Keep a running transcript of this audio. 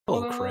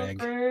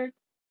Craig.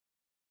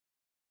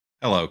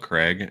 Hello,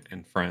 Craig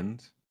and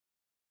friends.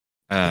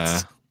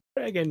 It's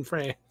Craig and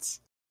friends.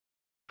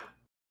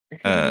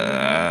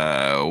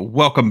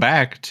 Welcome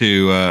back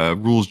to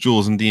Rules,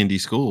 Jewels, and D&D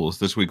Schools.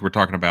 This week we're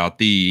talking about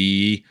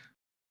the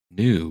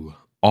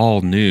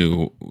all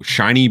new,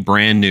 shiny,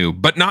 brand new,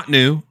 but not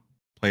new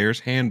Player's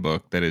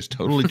Handbook that is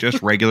totally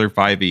just regular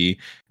 5e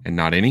and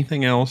not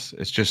anything else.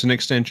 It's just an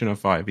extension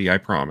of 5e, I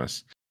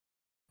promise.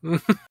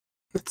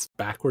 It's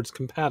backwards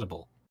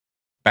compatible.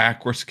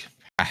 Backwards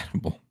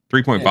compatible.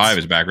 3.5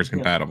 is backwards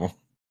compatible.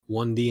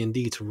 One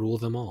D&D to rule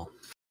them all.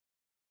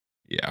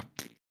 Yeah.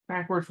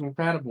 Backwards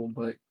compatible,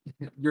 but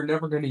you're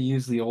never going to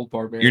use the old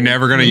barbarian. You're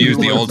never going to use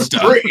the old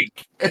stuff.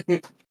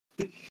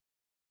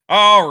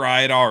 All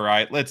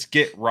right. Let's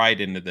get right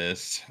into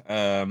this.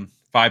 5.5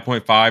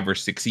 or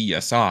 6e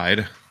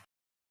aside,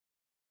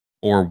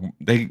 or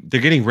they're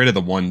getting rid of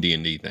the one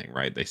D&D thing,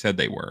 right? They said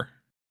they were.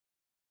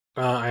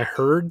 I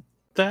heard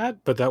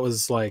that, but that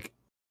was like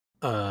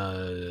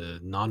a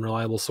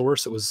non-reliable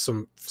source. It was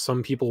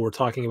some people were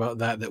talking about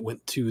that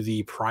went to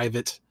the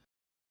private.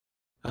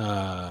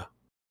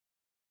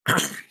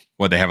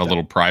 What, they have a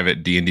little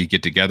private D&D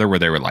get together where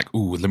they were like,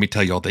 "Ooh, let me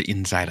tell you all the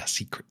insider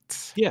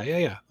secrets."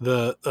 Yeah.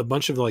 A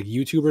bunch of like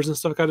YouTubers and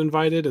stuff got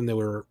invited, and they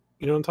were,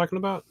 you know what I'm talking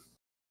about?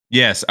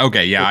 Yes.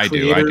 Okay. Yeah, I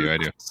do.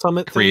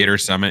 Summit Creator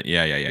thing? Summit.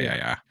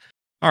 Yeah.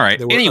 All right.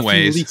 There were a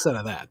few leaks out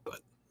of that, but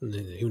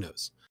who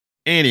knows?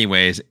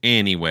 Anyways,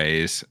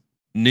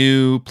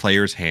 new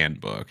Player's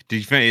Handbook.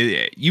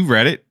 You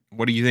read it?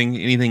 What do you think?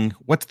 Anything?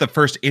 What's the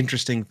first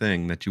interesting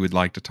thing that you would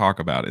like to talk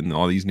about in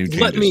all these new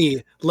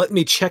changes? Let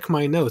me check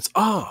my notes.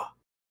 I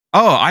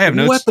have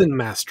notes. Weapon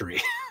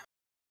mastery.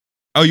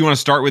 Oh, you want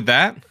to start with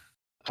that?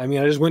 I mean,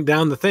 I just went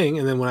down the thing,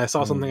 and then when I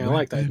saw something I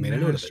liked, I made a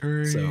note of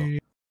it. So,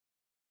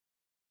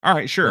 all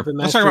right, sure.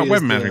 Let's talk about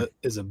weapon mastery.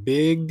 Is a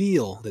big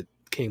deal that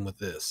came with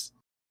this.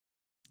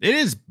 It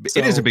is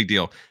a big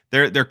deal.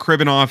 They're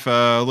cribbing off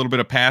a little bit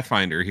of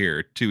Pathfinder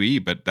here,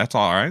 2E, but that's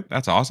all right.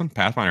 That's awesome.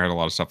 Pathfinder had a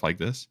lot of stuff like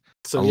this.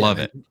 So I love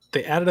it.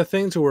 They added a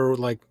thing to where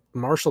like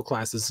martial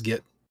classes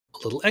get a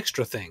little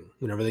extra thing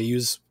whenever they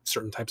use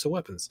certain types of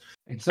weapons.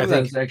 And some of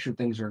those extra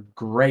things are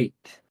great.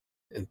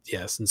 And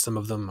yes, and some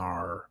of them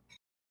are.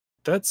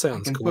 That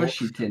sounds cool.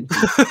 Push you 10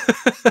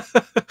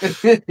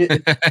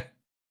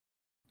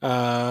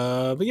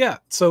 but yeah,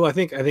 so I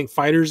think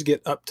fighters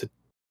get up to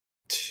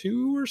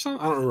 2 or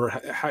something. I don't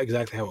remember how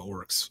exactly how it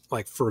works,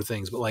 like for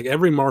things, but like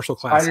every martial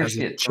class has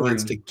a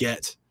chance to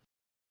get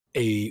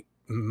a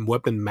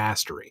weapon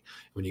mastery.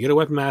 When you get a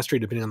weapon mastery,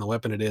 depending on the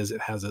weapon it is,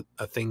 it has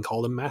a thing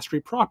called a mastery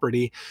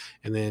property,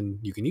 and then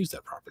you can use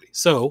that property.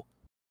 So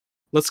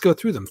let's go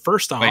through them.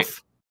 First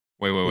off,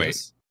 wait.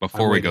 Yes,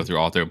 before we go through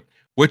all through,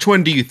 which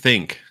one do you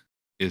think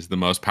is the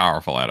most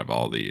powerful out of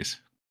all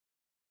these?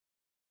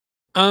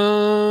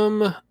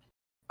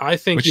 I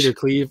think either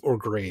cleave or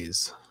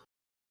graze.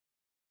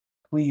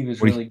 Cleave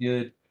is really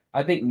good.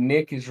 I think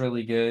Nick is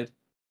really good.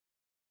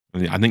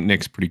 I think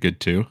Nick's pretty good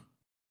too.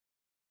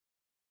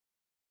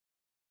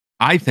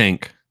 I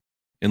think,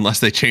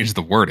 unless they change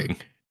the wording,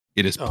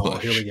 it is push. Oh,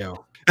 here we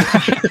go.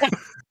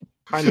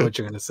 I know what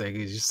you're going to say.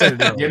 You said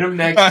it Get him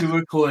next to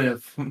a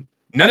cliff.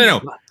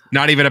 No.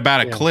 Not even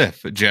about a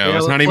cliff, Joe.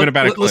 It's not even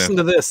about a cliff.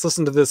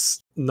 Listen to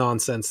this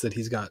nonsense that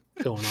he's got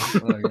going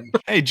on.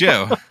 Hey,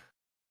 Joe.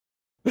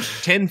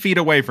 10 feet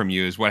away from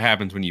you is what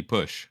happens when you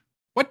push.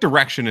 What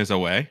direction is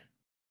away?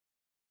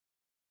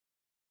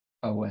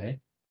 Away.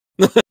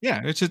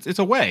 Yeah, it's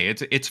away.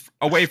 It's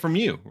away from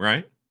you,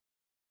 right?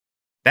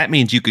 That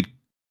means you could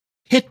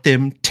hit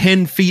them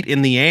 10 feet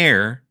in the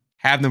air,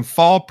 have them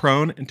fall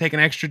prone, and take an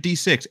extra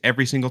D6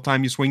 every single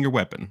time you swing your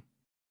weapon.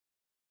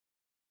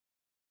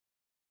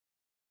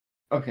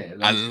 Okay,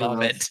 I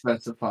love it.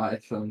 Specify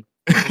some.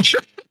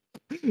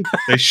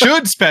 They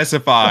should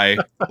specify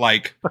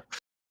like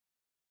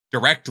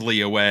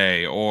directly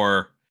away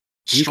or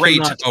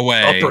straight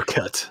away.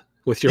 Uppercut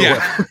with your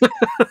weapon.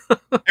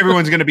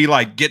 Everyone's gonna be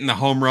like getting the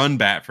home run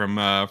bat from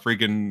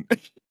freaking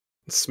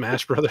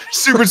Smash Brothers,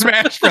 Super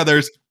Smash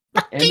Brothers,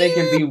 and they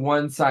can be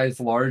one size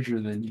larger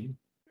than you.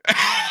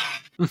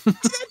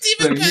 That's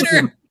even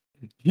better.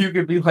 You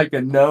could be like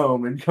a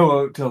gnome and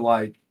go out to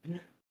like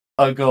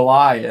a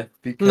Goliath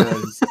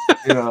because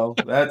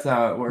that's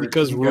how it works.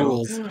 Because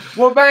rules.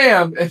 Well,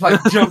 bam! If I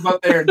jump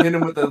up there and hit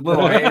them with a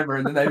little hammer,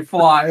 and then they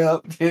fly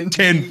up 10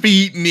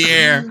 feet in the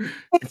air,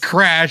 and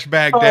crash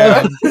back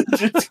down,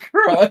 just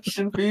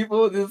crushing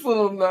people with this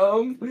little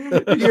gnome.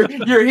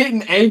 You're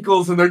hitting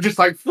ankles, and they're just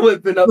like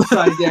flipping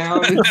upside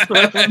down.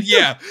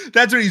 Yeah,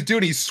 that's what he's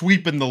doing. He's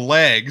sweeping the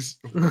legs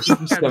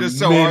just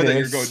so hard that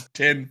you're going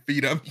 10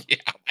 feet up. Yeah,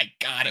 my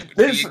God,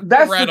 that's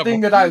the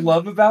thing that I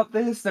love about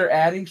this. They're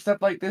adding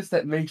stuff like this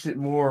that makes it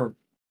more,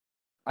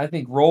 I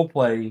think, role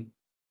play.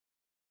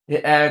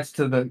 It adds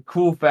to the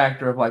cool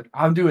factor of like,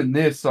 I'm doing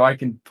this so I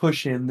can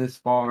push him this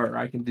far.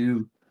 I'm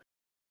going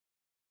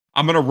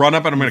to run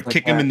up and I'm going to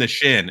kick him in the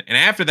shin. And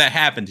after that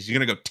happens, he's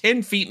going to go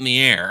 10 feet in the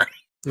air.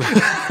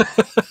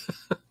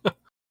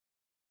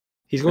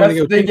 He's going to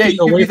go 10 feet you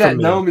could away be that from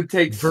me gnome and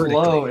take vertically.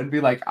 slow and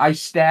be like, I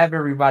stab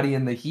everybody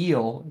in the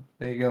heel.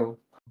 There you go.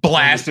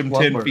 Blast him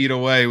 10 feet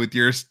away with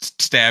your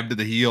stab to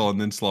the heel and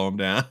then slow him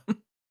down.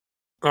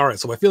 All right,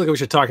 so I feel like we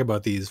should talk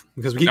about these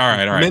because we keep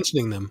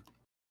mentioning them,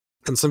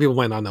 and some people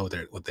might not know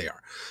what they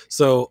are.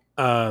 So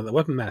the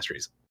weapon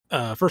masteries.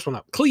 First one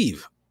up,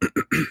 cleave.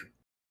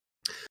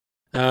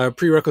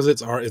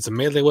 Prerequisites are it's a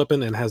melee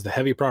weapon and has the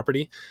heavy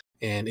property.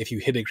 And if you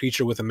hit a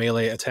creature with a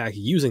melee attack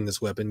using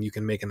this weapon, you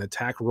can make an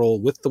attack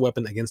roll with the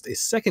weapon against a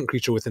second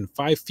creature within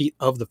 5 feet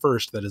of the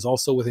first that is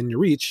also within your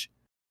reach.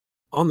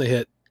 On a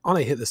hit,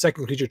 the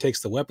second creature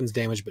takes the weapon's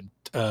damage, but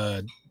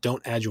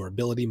don't add your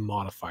ability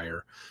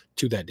modifier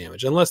to that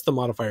damage, unless the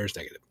modifier is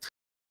negative.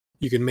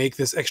 You can make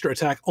this extra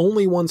attack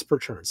only once per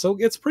turn. So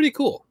it's pretty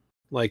cool.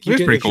 Like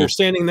if you're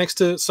standing next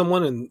to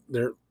someone and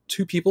they're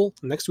two people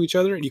next to each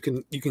other, you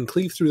can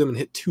cleave through them and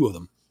hit 2 of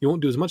them. You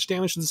won't do as much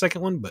damage to the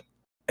second one, but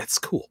it's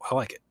cool. I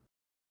like it.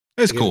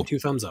 It's cool. 2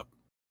 thumbs up.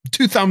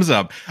 2 thumbs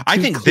up. I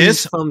think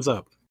this thumbs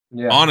up.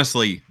 Yeah.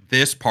 Honestly,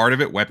 this part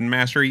of it, weapon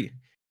mastery,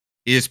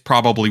 is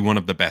probably one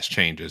of the best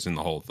changes in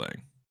the whole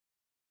thing.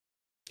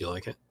 You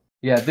like it?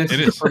 Yeah, this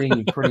is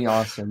pretty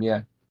awesome.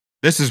 Yeah.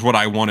 This is what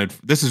I wanted.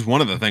 This is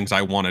one of the things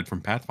I wanted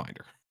from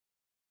Pathfinder.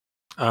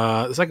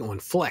 The second one,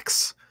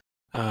 flex.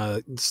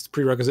 This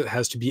prerequisite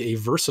has to be a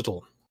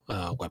versatile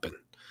weapon.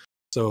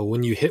 So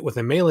when you hit with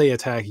a melee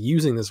attack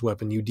using this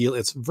weapon, you deal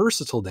its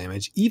versatile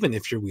damage, even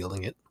if you're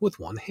wielding it with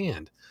one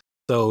hand.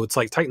 So it's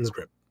like Titan's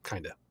Grip,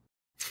 kind of.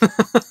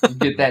 You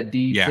get that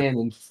D10,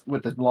 and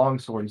with the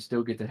longsword, you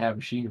still get to have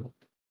a shield.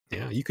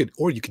 Yeah, you could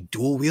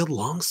dual wield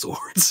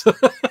longswords.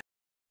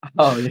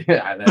 Oh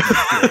yeah, that's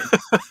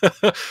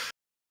good.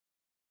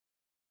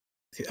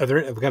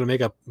 We've got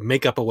to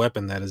make up a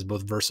weapon that is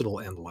both versatile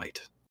and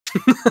light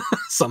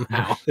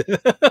somehow.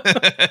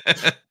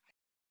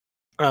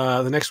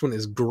 The next one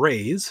is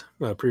graze.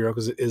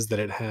 Prerequisite is that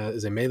it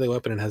is a melee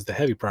weapon and has the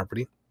heavy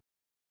property.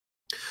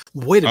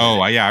 Wait a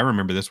minute. Oh, yeah, I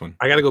remember this one.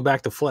 I got to go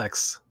back to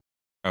flex.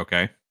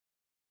 Okay.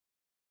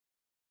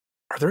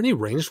 Are there any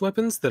ranged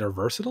weapons that are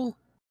versatile?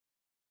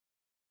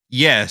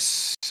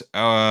 Yes.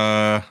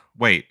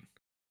 Wait.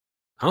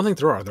 I don't think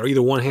there are. They're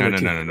either one hand or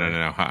two.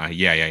 No.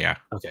 Yeah.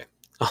 Okay.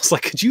 I was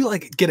like, could you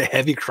get a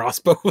heavy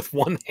crossbow with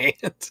one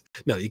hand?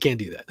 No, you can't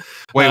do that.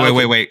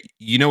 Wait.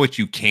 You know what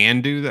you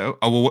can do though?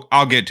 Oh, well,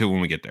 I'll get to it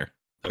when we get there.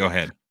 Okay. Go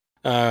ahead.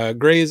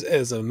 Graze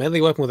is a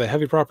melee weapon with a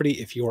heavy property.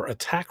 If your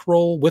attack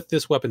roll with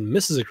this weapon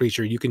misses a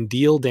creature, you can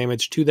deal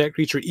damage to that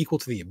creature equal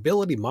to the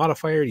ability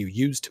modifier you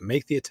use to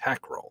make the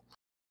attack roll.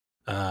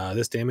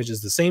 This damage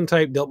is the same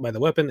type dealt by the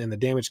weapon, and the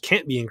damage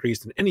can't be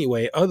increased in any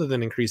way other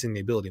than increasing the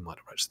ability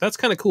modifier. So that's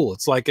kind of cool.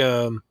 It's like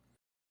a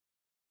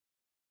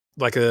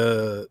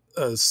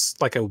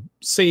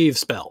save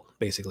spell,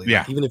 basically. Yeah.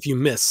 Like even if you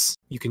miss,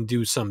 you can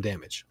do some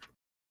damage.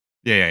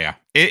 Yeah.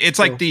 It's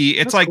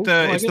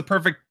the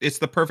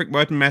perfect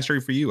weapon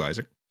mastery for you,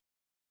 Isaac.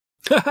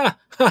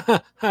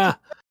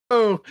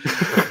 Oh.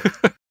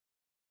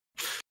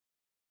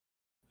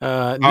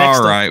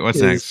 All right.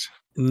 What's next?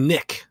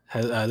 Nick.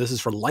 This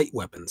is for light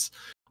weapons.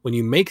 When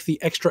you make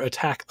the extra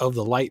attack of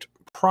the light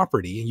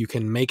property, you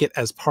can make it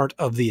as part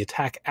of the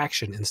attack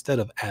action instead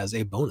of as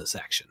a bonus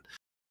action.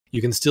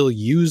 You can still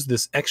use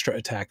this extra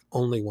attack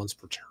only once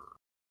per turn.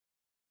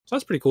 So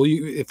that's pretty cool.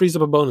 It frees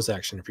up a bonus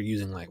action if you're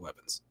using light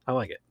weapons. I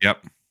like it.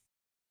 Yep.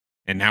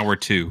 And now we're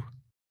 2.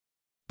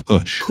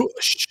 Push.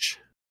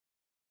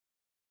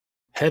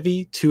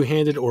 Heavy,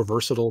 two-handed, or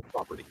versatile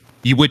property.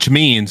 Which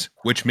means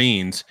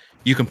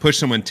you can push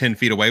someone 10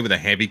 feet away with a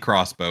heavy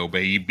crossbow,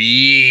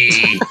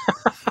 baby.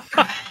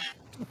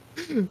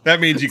 That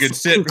means you can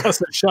sit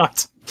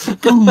shot.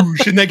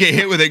 Shouldn't they get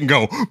hit with it and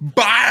go,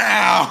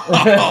 bow,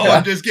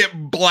 and just get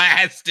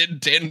blasted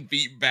 10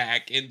 feet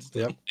back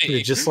instantly.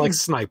 Yep. Just like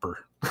Sniper.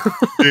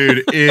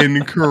 Dude,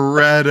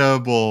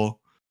 incredible.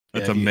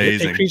 That's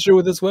amazing. Hit a creature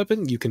with this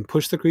weapon, you can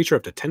push the creature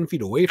up to 10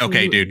 feet away from you.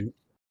 Okay, dude.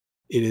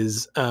 It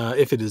is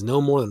if it is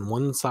no more than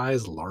one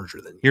size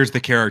larger than you. Here's the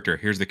character.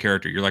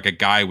 You're like a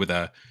guy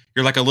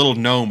you're like a little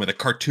gnome with a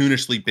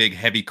cartoonishly big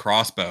heavy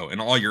crossbow,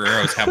 and all your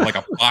arrows have like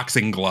a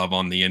boxing glove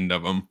on the end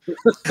of them.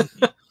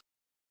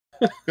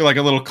 You're like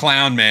a little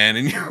clown man,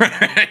 and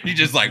you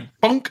just like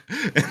bunk,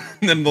 and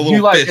then the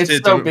little fist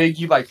it's so big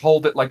you like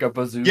hold it like a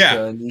bazooka.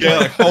 Yeah, and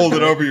like hold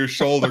it over your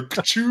shoulder.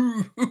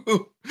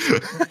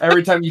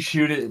 Every time you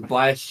shoot it, it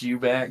blasts you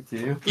back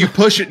too. You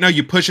push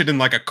it in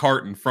like a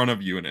cart in front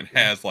of you, and it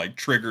has like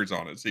triggers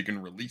on it, so you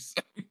can release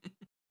them.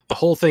 The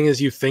whole thing is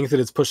you think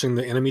that it's pushing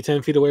the enemy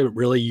 10 feet away, but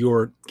really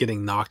you're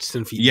getting knocked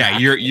 10 feet back.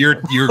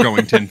 You're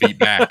going 10 feet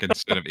back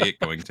instead of it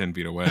going 10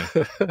 feet away.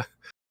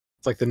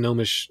 It's like the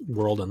gnomish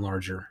world and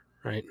larger,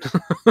 right?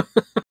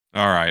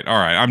 All right.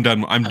 I'm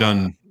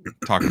done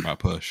talking about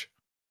push.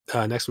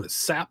 Next one is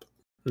sap.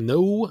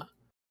 No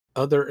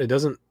other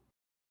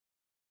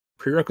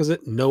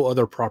prerequisite, no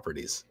other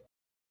properties.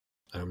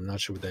 I'm not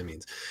sure what that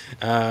means.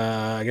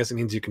 I guess it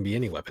means you can be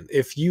any weapon.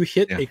 If you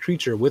hit a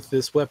creature with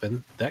this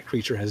weapon, that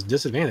creature has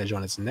disadvantage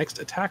on its next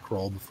attack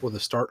roll before the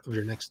start of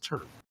your next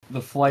turn.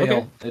 The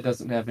flail, it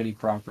doesn't have any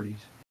properties.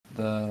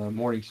 the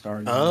Morning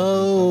Star.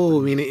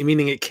 Oh,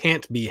 meaning it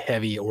can't be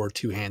heavy or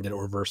two-handed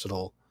or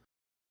versatile.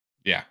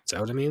 Yeah. Is that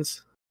what it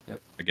means?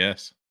 Yep. I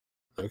guess.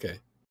 Okay.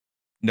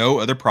 No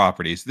other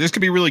properties. This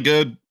could be really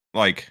good,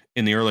 like,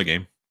 in the early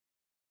game.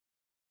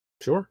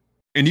 Sure.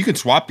 And you can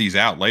swap these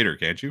out later,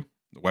 can't you?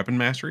 The weapon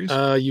masteries?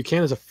 You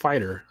can as a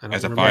fighter.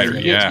 As a fighter,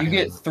 You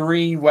get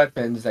 3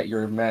 weapons that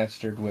you're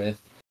mastered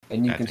with,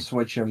 and you can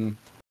switch them.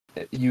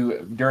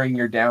 During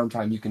your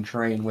downtime, you can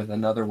train with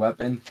another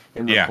weapon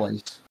and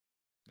replace.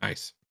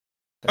 Nice.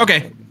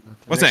 Okay.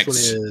 What's next?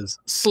 Next one is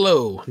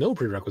slow. No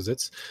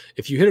prerequisites.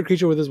 If you hit a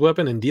creature with this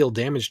weapon and deal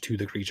damage to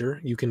the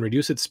creature, you can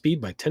reduce its speed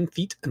by 10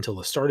 feet until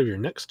the start of your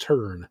next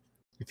turn.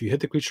 If you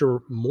hit the creature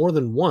more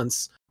than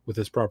once with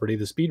this property,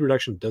 the speed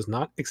reduction does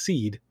not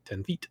exceed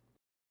 10 feet.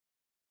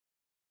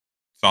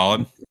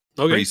 Solid.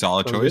 Okay. Pretty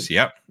solid choice.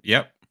 Good.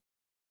 Yep.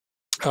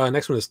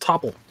 Next one is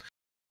topple.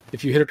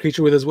 If you hit a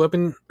creature with this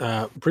weapon,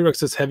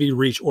 prerequisites heavy,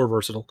 reach, or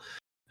versatile.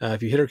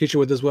 If you hit a creature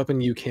with this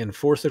weapon, you can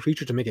force the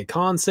creature to make a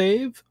con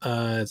save.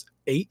 It's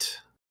 8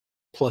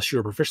 plus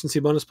your proficiency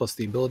bonus plus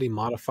the ability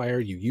modifier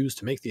you use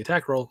to make the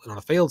attack roll. And on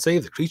a failed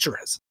save, the creature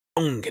has its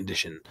own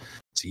condition.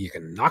 So you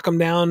can knock them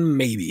down,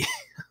 maybe.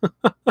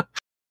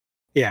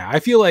 Yeah, I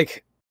feel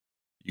like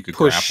you could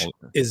push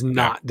is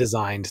not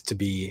designed to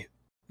be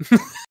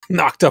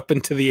knocked up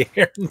into the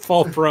air and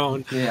fall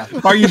prone. Yeah.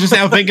 Are you just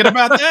now thinking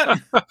about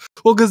that?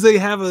 Well, because they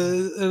have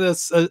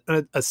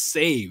a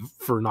save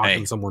for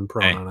knocking someone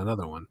prone on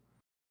another one.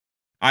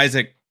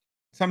 Isaac,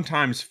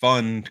 sometimes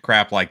fun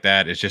crap like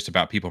that is just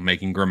about people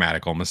making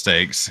grammatical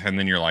mistakes, and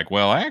then you're like,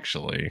 well,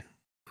 actually.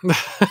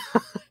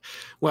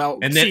 Well,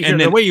 and then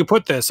the way you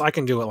put this, I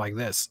can do it like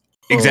this.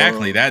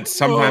 Exactly. That's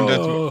sometimes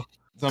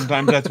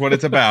that's what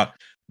it's about.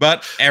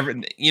 But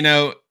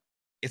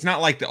it's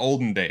not like the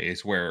olden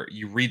days where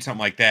you read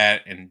something like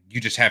that and you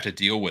just have to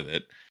deal with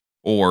it.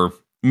 Or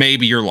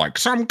maybe you're like,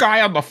 some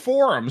guy on the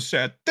forum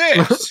said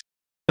this.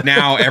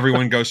 Now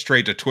everyone goes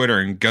straight to Twitter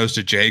and goes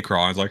to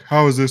J-Crawl and is like,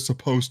 how is this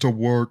supposed to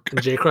work?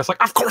 And J-Crawl's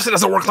like, of course it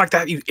doesn't work like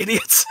that, you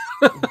idiots.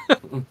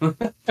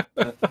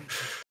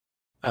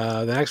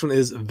 The next one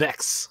is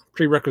Vex.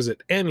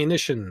 Prerequisite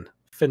ammunition,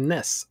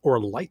 finesse, or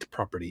light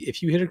property.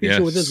 If you hit a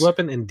creature with this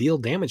weapon and deal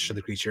damage to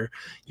the creature,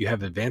 you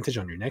have advantage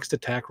on your next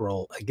attack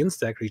roll against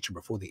that creature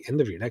before the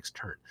end of your next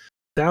turn.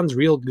 Sounds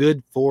real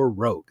good for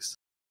rogues.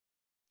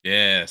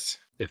 Yes.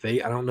 I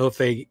don't know if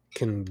they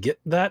can get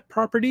that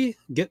property,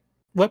 get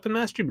weapon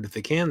mastery, but if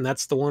they can,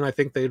 that's the one I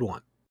think they'd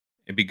want.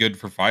 It'd be good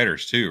for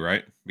fighters too,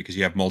 right? Because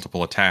you have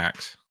multiple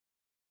attacks.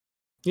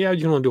 Yeah,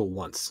 you can only do it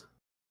once.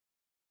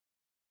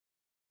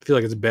 I feel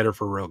like it's better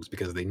for rogues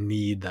because they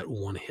need that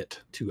one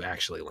hit to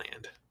actually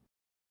land.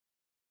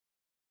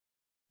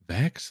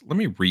 Vex? Let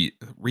me read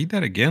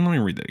that again. Let me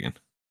read that again.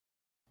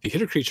 If you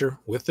hit a creature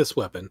with this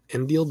weapon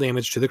and deal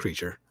damage to the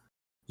creature,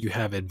 you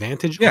have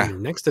advantage on your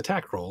next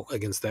attack roll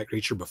against that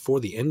creature before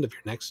the end of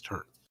your next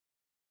turn.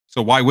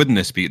 So why wouldn't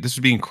this be? This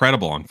would be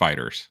incredible on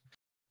fighters.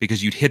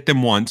 Because you'd hit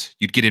them once,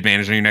 you'd get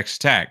advantage on your next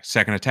attack.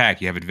 Second attack,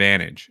 you have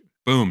advantage.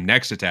 Boom,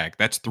 next attack.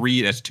 That's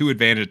 2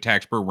 advantage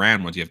attacks per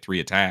round once you have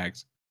 3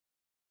 attacks.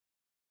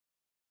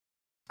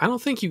 I don't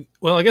think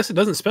well, I guess it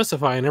doesn't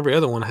specify, and every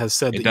other one has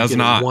said that you get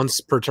it once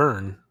per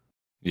turn.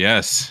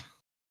 Yes.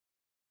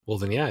 Well,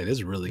 then, yeah, it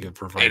is really good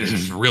for fighters. It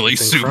is really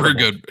super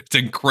good. It's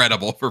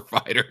incredible for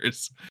fighters.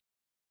 It's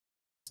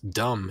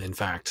dumb, in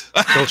fact.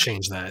 They'll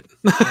change that.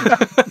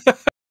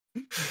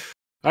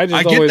 I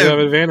always have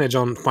advantage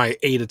on my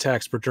 8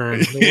 attacks per turn.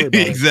 Don't worry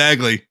about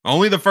exactly.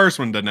 Only the first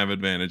one doesn't have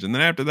advantage, and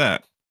then after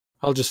that,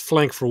 I'll just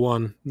flank for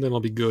 1, and then I'll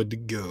be good to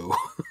go.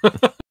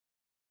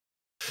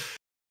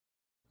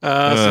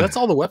 So that's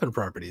all the weapon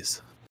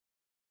properties.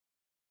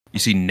 You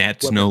see,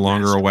 net's no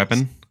longer a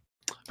weapon.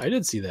 I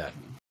did see that.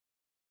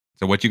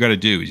 So what you got to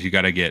do is you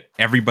got to get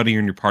everybody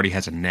in your party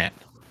has a net,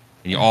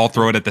 and you all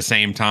throw it at the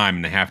same time,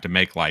 and they have to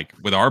make, like,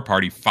 with our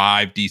party,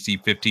 5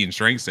 DC 15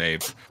 strength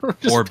saves,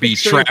 or be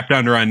trapped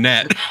under a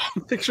net.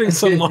 Picturing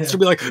some monster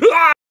be like,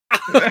 ah!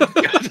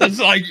 It's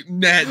like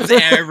nets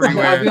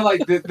everywhere. I feel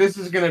like this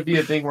is going to be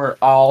a thing where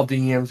all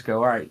DMs go,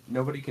 all right,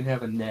 nobody can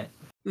have a net.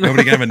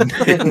 Nobody can have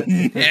a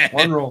net.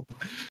 One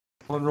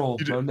roll,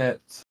 no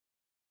nets.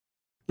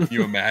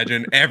 You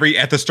imagine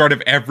at the start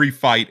of every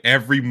fight,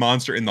 every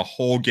monster in the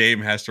whole game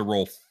has to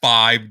roll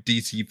 5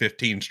 DC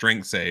 15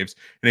 strength saves,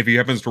 and if he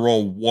happens to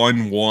roll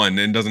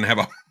 1-1 and doesn't have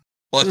a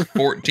plus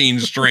 14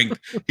 strength,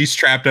 he's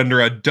trapped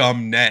under a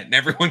dumb net, and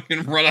everyone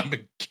can run up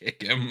and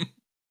kick him.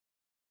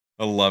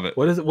 I love it.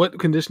 What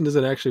condition does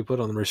it actually put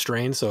on them?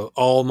 Restrained, so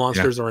all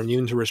monsters are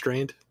immune to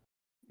restrained.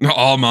 No,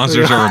 all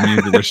monsters are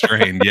immune to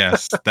restrained.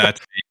 Yes,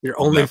 that's you're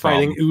only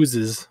fighting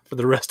oozes for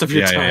the rest of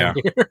your time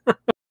here.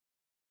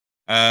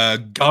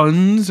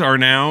 Guns are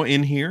now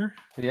in here.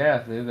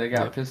 Yeah, they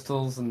got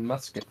pistols and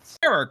muskets.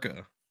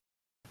 America.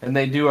 And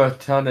they do a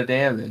ton of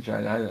damage.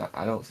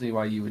 I don't see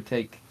why you would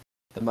take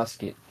the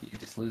musket. You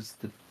just lose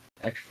the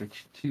extra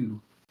 2.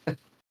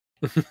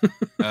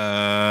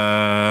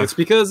 It's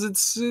because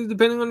it's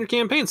depending on your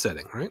campaign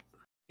setting, right?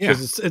 Yeah.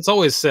 It's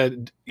always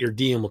said your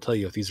DM will tell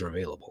you if these are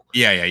available.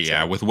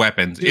 Yeah. So, with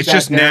weapons. Dude, it's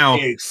just now.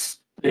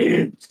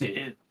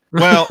 Expensive.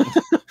 Well,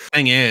 the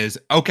thing is,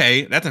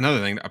 okay, that's another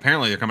thing.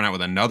 Apparently, they're coming out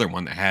with another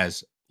one that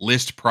has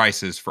list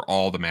prices for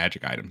all the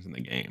magic items in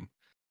the game.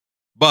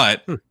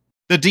 But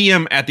the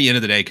DM at the end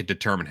of the day could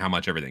determine how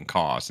much everything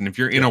costs. And if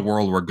you're in a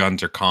world where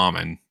guns are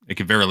common, it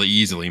could very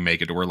easily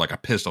make it to where like a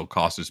pistol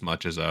costs as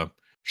much as a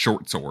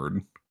short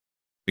sword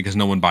because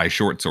no one buys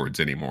short swords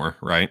anymore,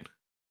 right?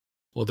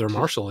 Well, they're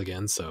martial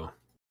again, so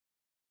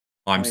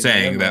I'm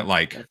saying that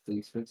like that's the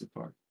expensive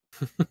part.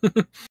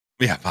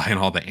 yeah, buying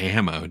all the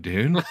ammo,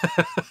 dude.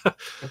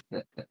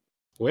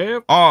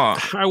 Well,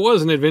 I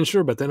was an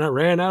adventurer, but then I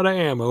ran out of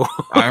ammo.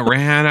 I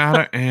ran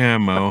out of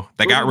ammo.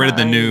 They got rid of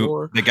the new.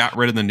 Anymore. They got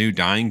rid of the new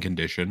dying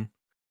condition.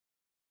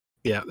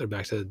 Yeah, they're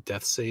back to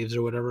death saves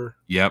or whatever.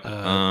 Yep.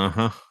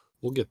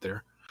 We'll get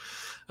there.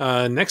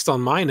 Next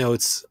on my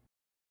notes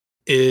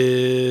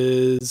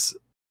is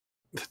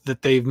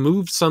that they've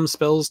moved some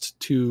spells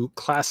to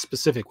class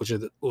specific, which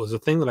was a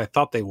thing that I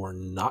thought they were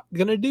not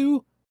gonna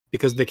do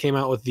because they came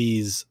out with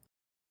these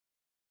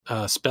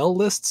spell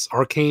lists,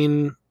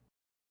 arcane,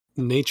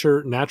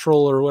 nature,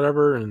 natural, or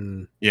whatever,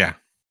 and yeah,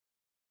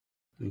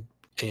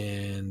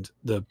 and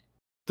the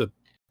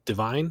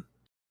divine.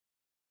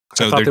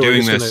 So they're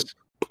doing this.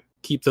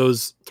 Keep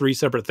those 3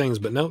 separate things,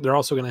 but no, they're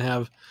also going to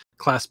have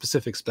class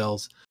specific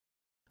spells.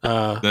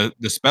 The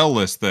spell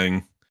list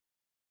thing.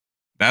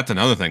 That's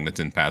another thing that's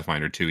in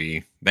Pathfinder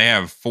 2e. They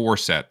have 4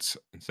 sets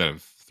instead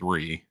of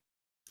 3.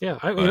 Yeah,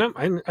 I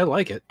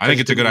like it. I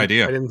think it's a good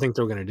idea. I didn't think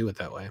they were going to do it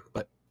that way,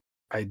 but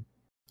I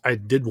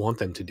did want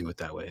them to do it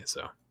that way.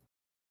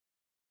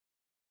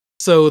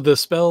 So the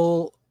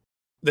spell,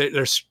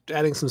 they're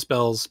adding some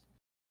spells.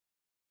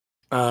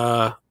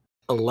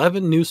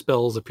 11 new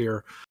spells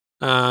appear.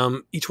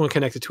 Each one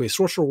connected to a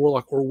sorcerer,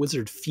 warlock, or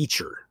wizard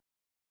feature.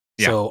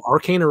 Yeah. So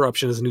Arcane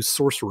Eruption is a new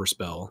sorcerer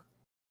spell.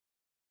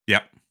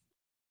 Yep.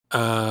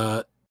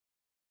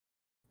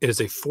 It is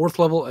a 4th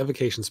level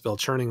evocation spell,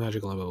 churning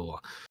magic, blah, blah, blah, blah.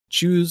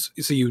 Choose,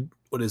 so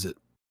what is it?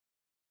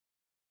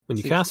 When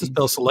you cast a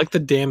spell, select the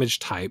damage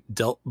type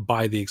dealt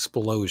by the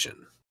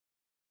explosion.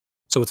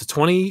 So it's a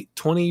 20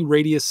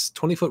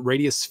 foot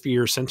radius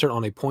sphere centered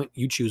on a point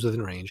you choose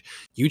within range.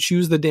 You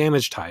choose the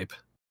damage type,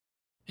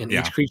 and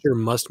each creature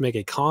must make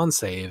a con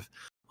save.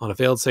 On a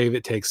failed save,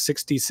 it takes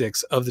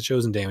 66 of the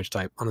chosen damage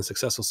type. On a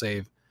successful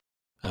save,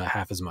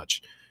 half as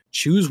much.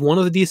 Choose one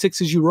of the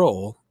d6s you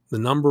roll. The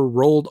number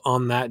rolled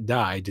on that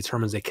die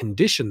determines a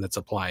condition that's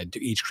applied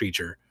to each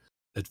creature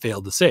that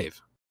failed to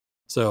save.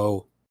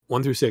 So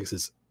 1 through 6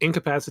 is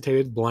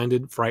incapacitated,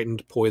 blinded,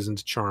 frightened,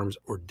 poisoned, charmed,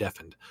 or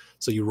deafened.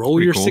 So you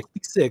roll your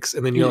 66,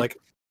 and then you're like,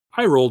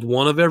 I rolled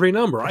one of every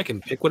number. I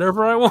can pick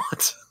whatever I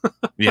want.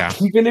 Yeah.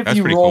 Even if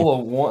you roll a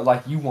 1,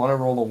 like you want to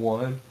roll a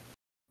 1,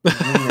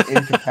 when you're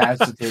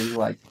incapacitated,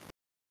 like.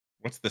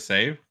 What's the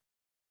save?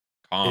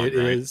 Con, it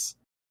is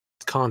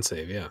con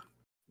save, yeah.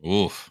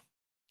 Oof.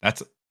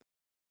 That's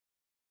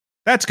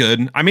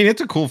good. I mean,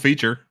 it's a cool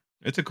feature.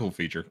 It's a cool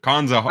feature.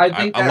 Con's a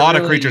lot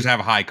of creatures have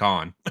a high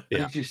con.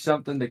 Yeah. It's just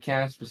something to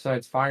cast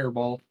besides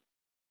Fireball.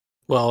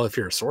 Well, if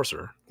you're a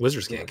sorcerer,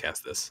 wizards can't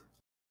cast this.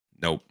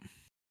 Nope.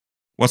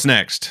 What's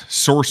next?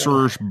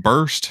 Sorcerer's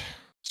Burst.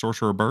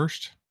 Sorcerer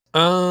Burst.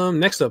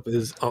 Next up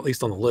is, at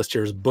least on the list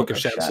here, is Book of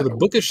Shadows. So the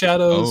Book of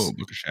Shadows. Oh,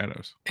 Book of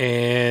Shadows.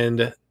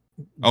 And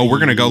we're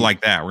gonna go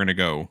like that. We're gonna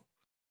go.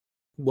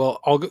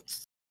 Well, I'll go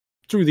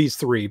through these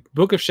 3.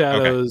 Book of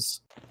Shadows.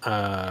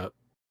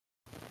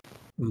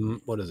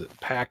 What is it?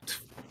 Pact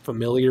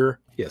Familiar.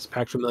 Yes,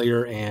 Pact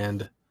Familiar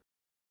and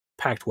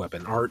Pact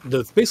Weapon are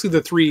basically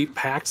the 3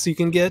 pacts you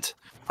can get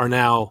are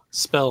now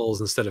spells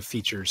instead of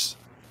features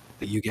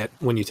that you get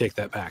when you take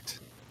that pact.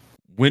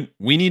 When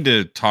we need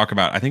to talk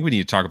about, I think we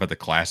need to talk about the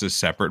classes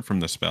separate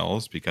from the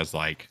spells because,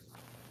 like,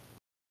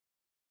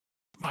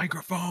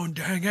 microphone,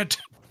 dang it!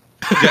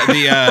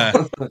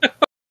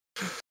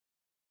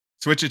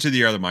 Switch it to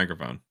the other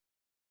microphone.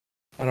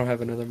 I don't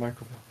have another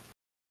microphone.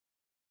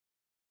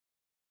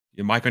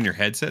 Your mic on your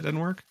headset doesn't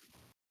work?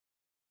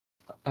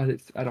 I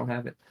don't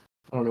have it.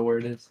 I don't know where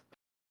it is.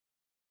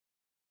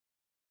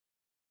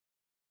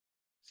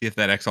 See if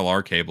that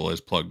XLR cable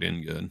is plugged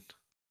in good.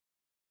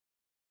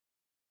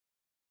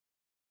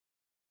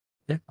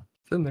 Yeah,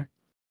 it's in there.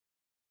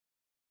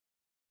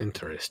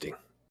 Interesting.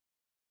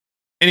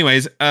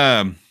 Anyways,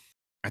 I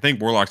think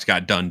Warlocks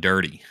got done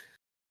dirty.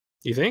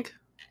 You think?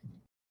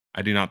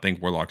 I do not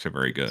think Warlocks are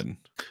very good.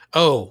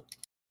 Oh,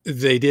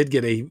 they did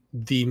get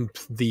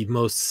the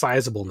most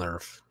sizable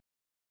nerf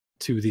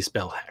to the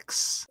spell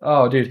Hex.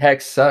 Oh, dude,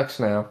 Hex sucks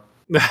now.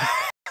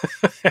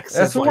 Hex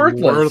That's is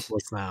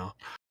worthless now.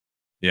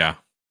 Yeah.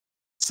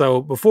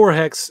 So before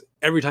Hex,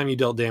 every time you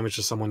dealt damage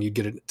to someone, you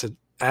get it to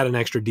add an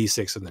extra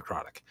d6 in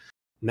necrotic.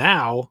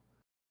 Now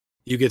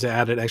you get to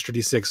add an extra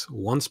d6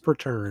 once per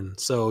turn.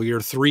 So your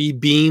 3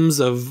 beams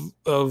of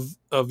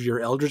your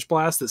Eldritch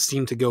Blast that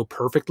seem to go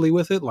perfectly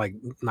with it, like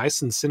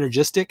nice and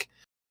synergistic,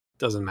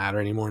 doesn't matter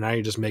anymore. Now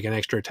you're just making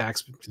extra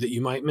attacks that you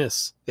might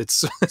miss.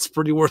 It's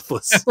pretty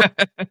worthless.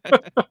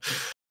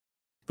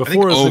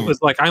 Before it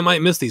was like, I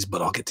might miss these,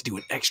 but I'll get to do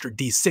an extra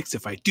D6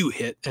 if I do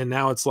hit. And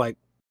now it's like,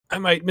 I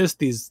might miss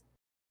these.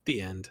 The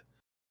end.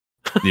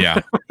 Yeah.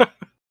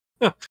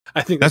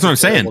 I think that's what I'm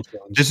saying.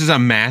 Challenge. This is a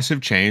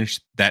massive change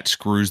that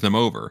screws them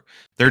over.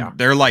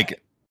 They're like,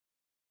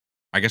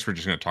 I guess we're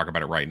just going to talk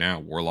about it right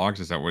now. Warlocks,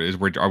 is that what it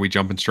is? Are we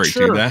jumping straight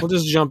to that? We'll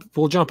just jump.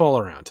 We'll jump all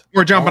around.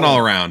 We're jumping all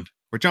around.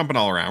 We're jumping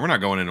all around. We're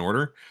not going in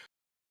order.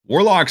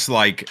 Warlocks,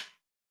 like,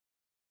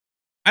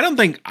 I don't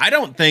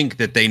think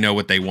that they know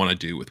what they want to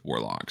do with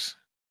Warlocks.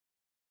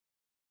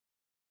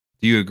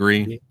 Do you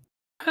agree?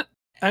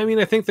 I mean,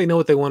 I think they know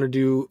what they want to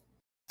do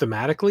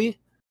thematically,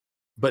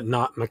 but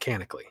not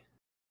mechanically.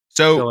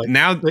 So like,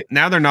 now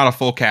they're not a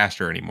full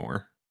caster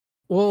anymore.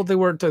 Well, they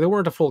weren't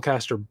a full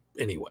caster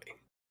anyway.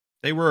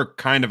 They were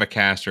kind of a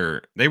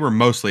caster. They were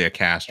mostly a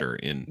caster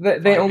in.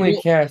 They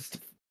only cast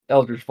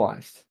Eldritch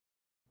Blast.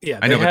 Yeah,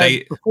 I know, but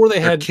before they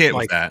had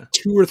like that.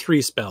 2 or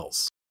 3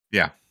 spells.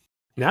 Yeah.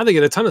 Now they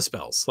get a ton of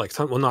spells, like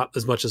well, not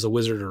as much as a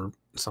wizard or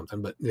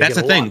something, but that's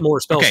the thing.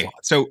 More spell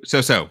slots.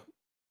 So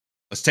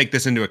let's take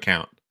this into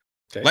account.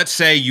 Okay. Let's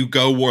say you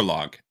go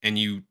Warlock and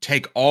you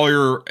take all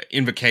your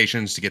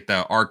invocations to get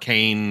the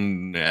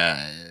arcane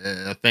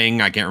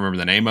thing. I can't remember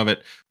the name of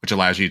it, which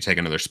allows you to take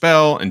another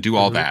spell and do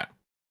all that.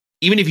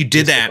 Even if you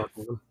did that,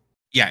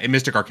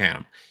 Mystic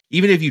Arcanum.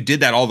 Even if you did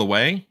that all the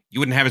way, you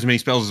wouldn't have as many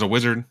spells as a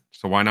wizard.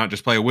 So why not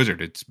just play a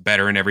wizard? It's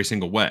better in every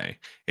single way.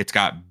 It's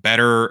got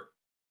better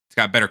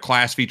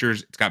class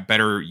features. It's got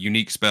better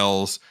unique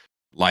spells.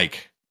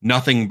 Like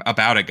nothing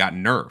about it got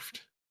nerfed.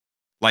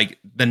 Like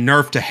the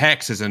nerf to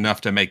Hex is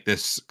enough to make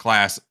this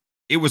class.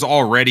 It was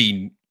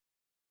already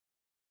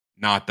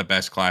not the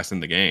best class in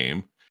the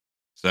game.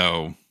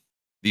 So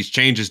these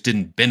changes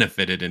didn't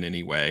benefit it in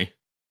any way.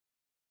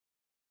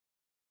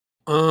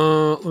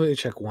 Let me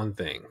check one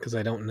thing because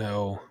I don't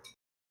know.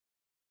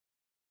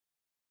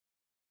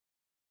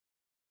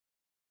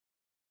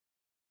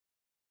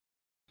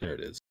 There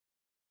it is.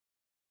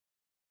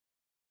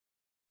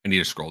 I need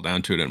to scroll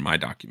down to it in my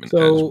document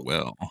as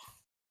well.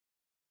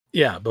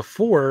 Yeah,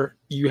 before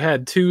you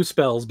had 2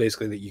 spells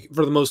basically that you,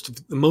 for the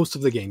most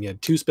of the game, you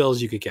had 2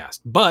 spells you could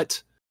cast,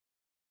 but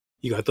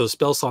you got those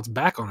spell slots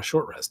back on a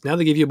short rest. Now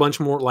they give you a bunch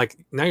more. Like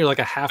now you're like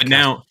a half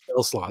spell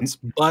slots,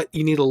 but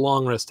you need a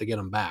long rest to get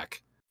them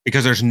back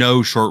because there's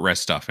no short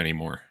rest stuff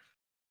anymore.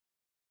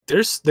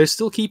 They're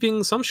still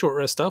keeping some short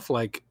rest stuff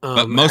like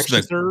but most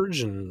of the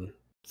surge and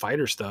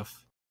fighter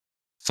stuff.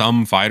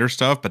 Some fighter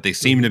stuff, but they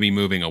seem to be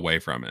moving away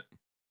from it.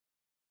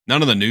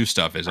 None of the new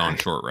stuff is on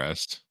short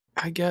rest.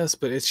 I guess,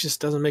 but it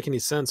just doesn't make any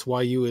sense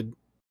why you would.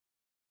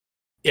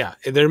 Yeah,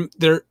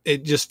 they're.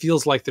 It just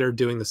feels like they're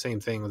doing the same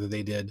thing that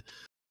they did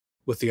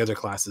with the other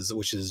classes,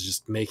 which is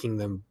just making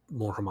them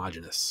more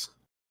homogenous.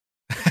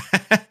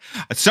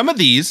 Some of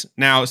these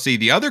now, see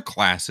the other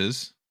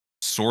classes,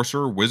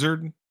 sorcerer,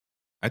 wizard.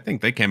 I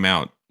think they came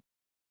out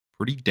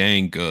pretty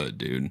dang good,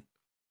 dude.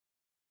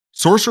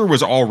 Sorcerer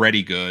was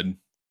already good.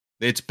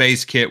 Its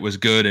base kit was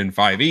good in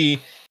 5e.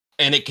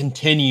 And it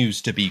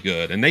continues to be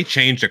good. And they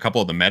changed a couple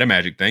of the meta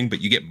magic thing,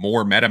 but you get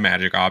more meta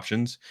magic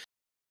options.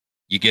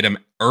 You get them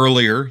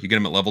earlier. You get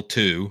them at level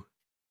 2.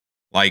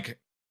 Like,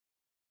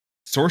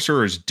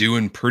 Sorcerer is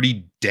doing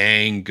pretty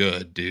dang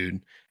good,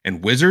 dude.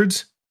 And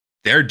Wizards,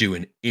 they're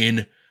doing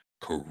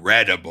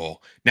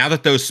incredible. Now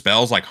that those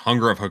spells like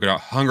Hunger of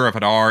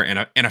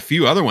Hadar and a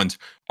few other ones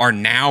are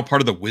now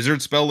part of the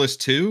Wizard spell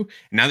list too.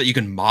 Now that you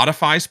can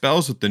modify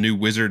spells with the new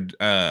Wizard...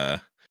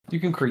 you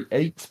can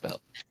create spells.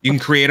 You can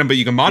create them, but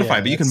you can modify.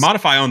 But you can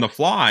modify on the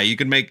fly. You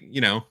can make,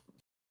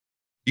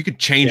 you could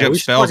change up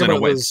spells in a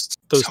way.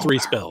 Those 3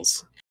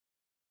 spells.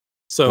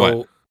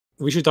 So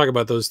we should talk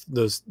about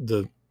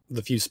the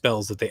few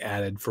spells that they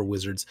added for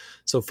wizards.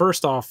 So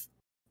first off,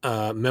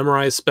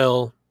 memorize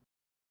spell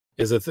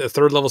is a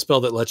 3rd level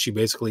spell that lets you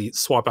basically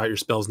swap out your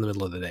spells in the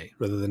middle of the day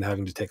rather than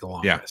having to take a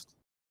long rest.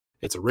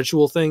 It's a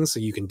ritual thing, so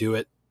you can do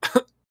it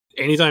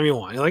anytime you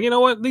want. You're like, you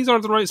know what? These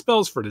aren't the right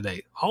spells for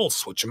today. I'll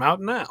switch them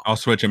out now.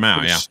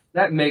 Yeah.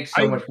 That makes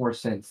so much more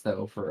sense,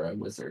 though, for a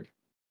wizard.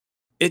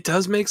 It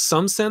does make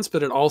some sense,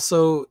 but it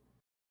also,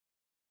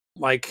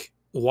 like,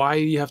 why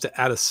do you have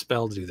to add a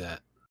spell to do that?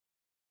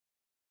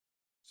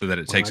 So that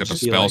it takes up a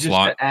spell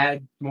slot. Just to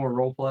add more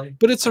roleplay.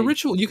 But it's a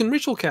ritual. You can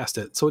ritual cast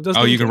it, so it doesn't.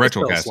 Oh, you can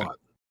ritual cast it.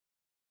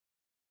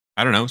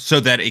 I don't know. So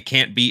that it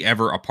can't be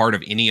ever a part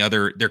of any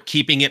other. They're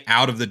keeping it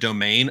out of the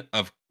domain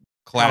of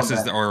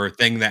classes or a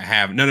thing that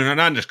have no,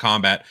 not just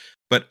combat,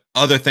 but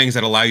other things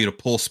that allow you to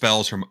pull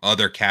spells from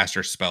other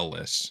caster spell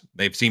lists.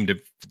 It's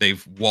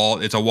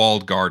a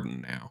walled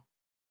garden now.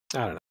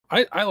 I don't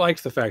know. I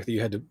liked the fact that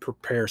you had to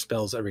prepare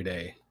spells every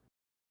day,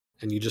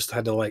 and you just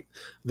had to like,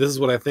 this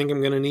is what I think I'm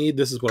going to need.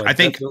 This is what I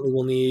definitely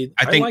will need.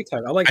 I like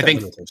that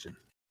limitation.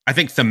 I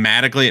think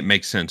thematically it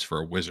makes sense for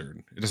a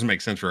wizard. It doesn't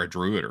make sense for a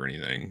druid or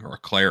anything, or a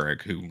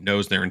cleric who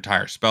knows their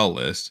entire spell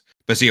list.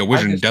 But see, a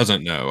wizard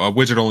doesn't know. A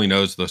wizard only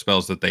knows the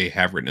spells that they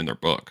have written in their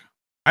book.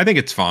 I think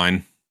it's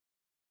fine.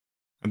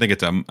 I think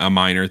it's a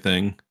minor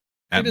thing.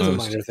 It is a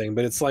minor thing,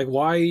 but it's like,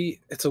 why?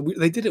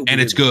 They did it, and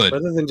it's good.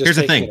 Rather than just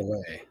taking it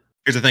away.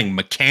 Here's the thing.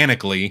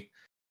 Mechanically,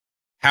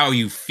 How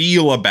you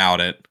feel about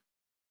it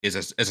is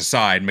as a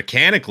side.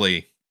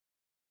 Mechanically,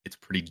 it's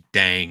pretty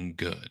dang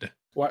good.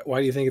 Why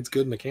do you think it's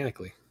good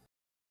mechanically?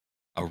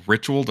 A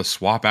ritual to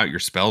swap out your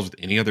spells with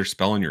any other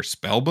spell in your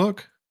spell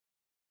book?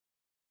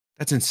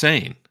 That's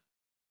insane.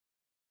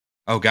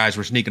 Oh, guys,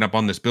 we're sneaking up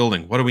on this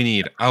building. What do we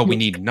need? Oh, we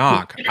need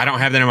knock. I don't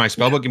have that in my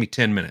spell book. Give me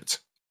 10 minutes.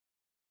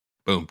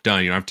 Boom,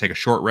 done. You don't have to take a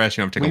short rest.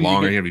 You don't have to take a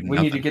long rest. We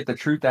need to get the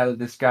truth out of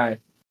this guy.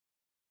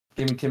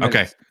 Give me 10 minutes.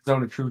 Okay.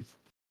 Zone of truth.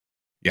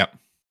 Yep.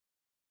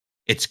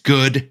 It's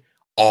good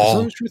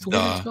all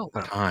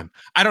the time.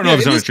 I don't know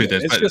if Zone of Truth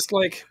is, but it's just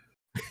like...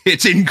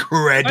 It's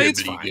incredibly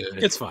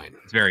good. It's fine.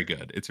 It's very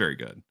good. It's very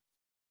good.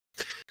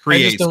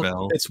 Create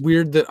spell. It's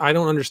weird that I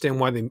don't understand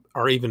why they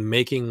are even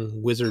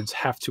making wizards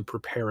have to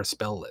prepare a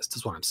spell list,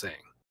 is what I'm saying.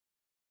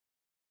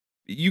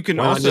 You can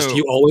also...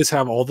 you always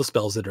have all the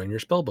spells that are in your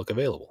spell book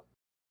available.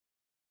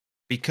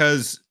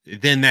 Because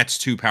then that's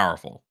too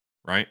powerful,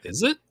 right?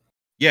 Is it?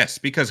 Yes,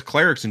 because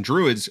clerics and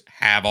druids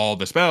have all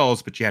the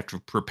spells, but you have to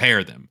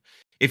prepare them.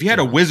 If you had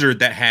a wizard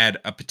that had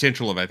a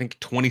potential of, I think,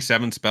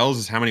 27 spells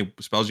is how many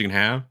spells you can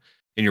have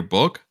in your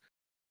book.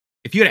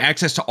 If you had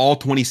access to all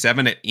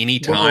 27 at any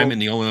time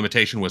and the only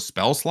limitation was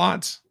spell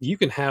slots. You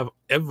can have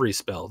every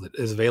spell that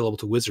is available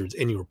to wizards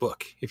in your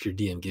book if your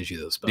DM gives you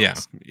those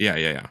spells. Yeah.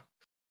 Can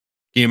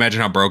you imagine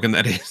how broken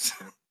that is?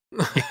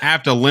 You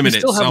have to limit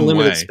it some way. You still have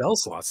limited spell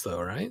slots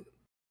though, right?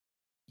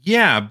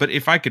 Yeah, but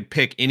if I could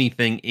pick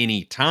anything,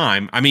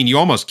 anytime, I mean, you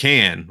almost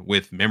can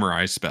with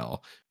memorize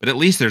spell, but at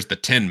least there's the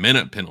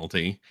 10-minute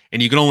penalty,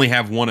 and you can only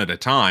have one at a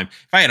time.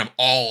 If I had them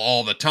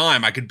all the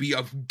time, I could be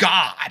a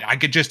god. I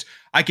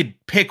could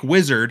pick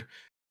wizard,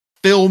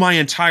 fill my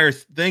entire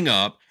thing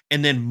up,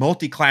 and then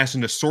multi-class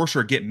into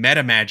sorcerer, get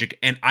meta magic,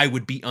 and I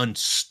would be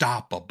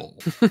unstoppable.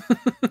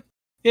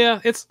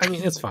 Yeah, it's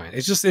fine.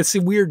 It's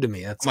weird to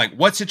me. I'm like,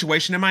 what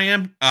situation am I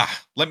in?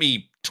 Let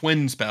me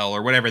twin spell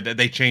or whatever.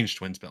 They changed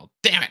twin spell.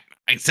 Damn it.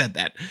 I said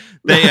that.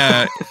 They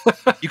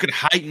you could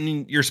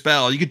heighten your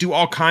spell. You could do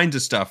all kinds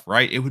of stuff,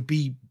 right? It would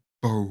be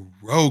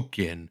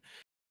broken.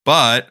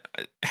 But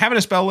having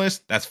a spell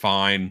list, that's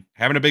fine.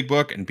 Having a big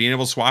book and being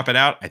able to swap it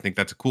out, I think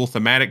that's a cool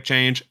thematic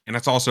change. And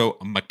that's also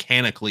a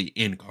mechanically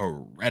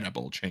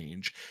incredible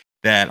change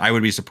that I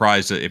would be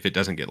surprised if it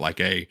doesn't get like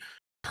a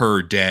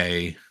per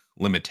day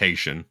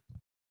limitation.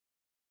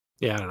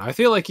 Yeah, I don't know. I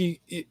feel like you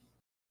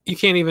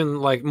can't even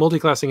like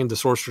multi-classing into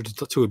sorcerer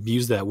to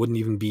abuse that wouldn't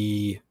even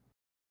be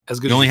as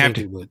good. You only have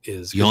to.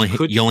 You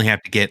only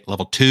have to get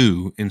level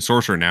 2 in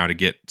sorcerer now to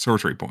get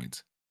sorcery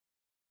points.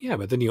 Yeah,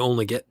 but then you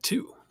only get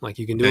 2. Like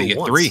you can do it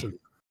once. 3.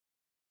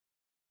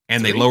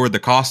 And they lowered the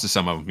cost of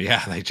some of them.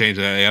 Yeah, they changed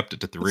it. They upped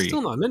it to 3. It's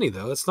still not many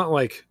though. It's not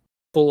like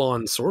full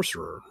on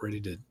sorcerer ready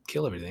to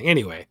kill everything.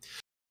 Anyway,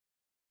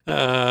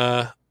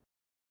 the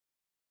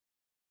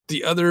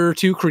other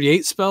 2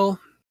 create spell.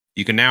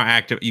 You can now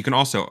activate. You can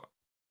also,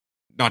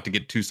 not to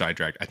get too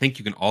sidetracked, I think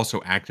you can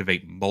also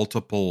activate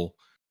multiple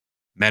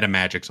meta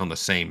magics on the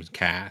same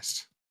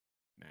cast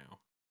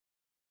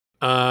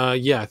now.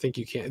 Yeah, I think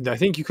you can. I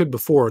think you could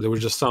before. There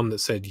was just some that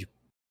said you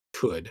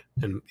could,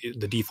 and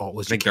the default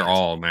was. I think they're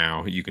all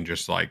now. You can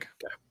just like.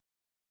 Okay.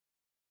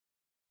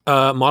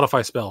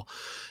 Modify spell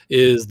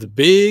is the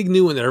big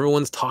new one that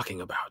everyone's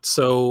talking about.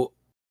 So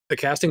the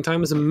casting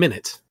time is a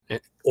minute,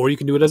 or you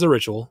can do it as a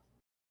ritual.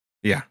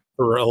 Yeah.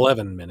 For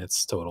 11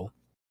 minutes total.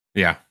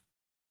 Yeah.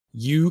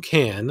 You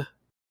can,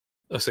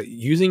 so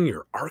using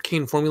your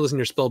arcane formulas in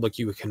your spellbook,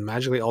 you can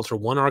magically alter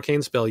one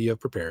arcane spell you have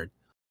prepared.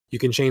 You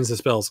can change the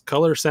spell's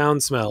color,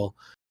 sound, smell,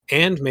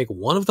 and make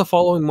one of the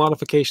following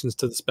modifications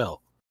to the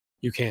spell.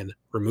 You can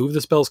remove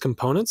the spell's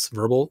components,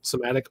 verbal,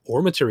 somatic,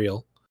 or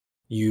material.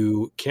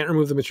 You can't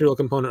remove the material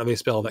component of a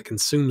spell that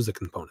consumes the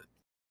component.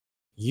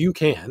 You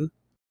can,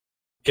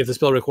 if the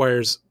spell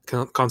requires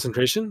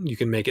concentration, you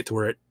can make it to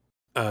where it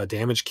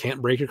damage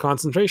can't break your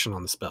concentration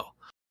on the spell.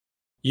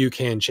 You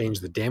can change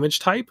the damage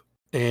type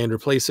and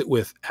replace it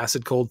with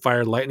acid, cold,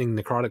 fire, lightning,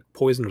 necrotic,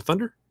 poison, or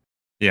thunder.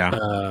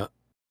 Yeah.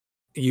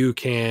 You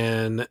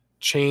can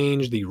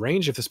change the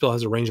range if the spell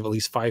has a range of at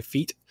least 5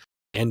 feet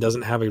and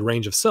doesn't have a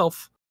range of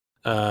self.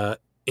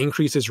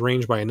 Increase its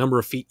range by a number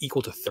of feet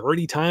equal to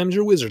 30 times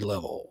your wizard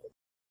level.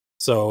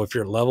 So if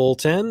you're level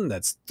 10,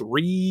 that's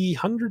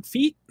 300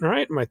 feet,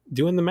 right? Am I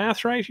doing the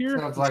math right here?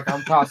 Sounds like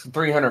I'm tossing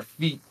 300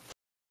 feet.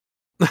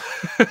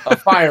 A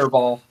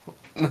fireball.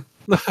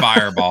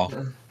 Fireball.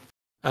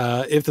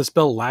 If the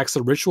spell lacks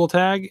a ritual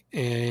tag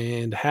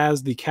and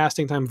has the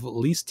casting time of at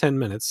least 10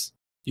 minutes,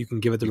 you can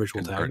give it the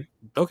ritual tag.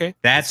 Okay.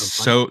 That's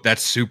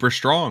super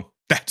strong.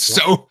 That's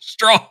so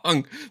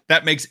strong.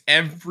 That makes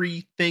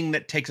everything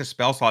that takes a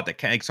spell slot that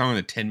takes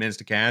only 10 minutes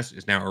to cast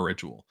is now a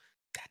ritual.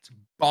 That's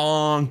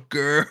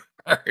bonkers.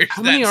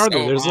 How many are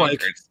there?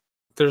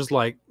 There's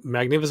like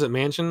Magnificent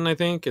Mansion, I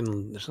think,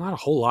 and there's not a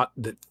whole lot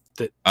that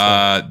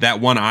that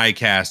one I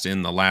cast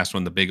in the last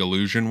one, the big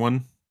illusion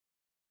one.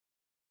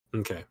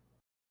 Okay.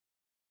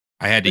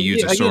 I had to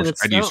use a source.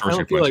 I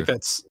don't feel like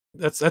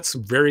that's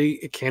very.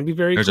 It can be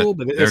very cool,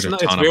 but it's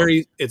not.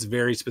 It's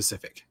very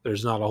specific.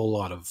 There's not a whole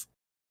lot of.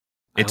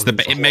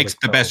 It makes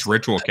the best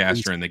ritual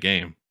caster in the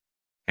game,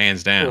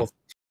 hands down. Well,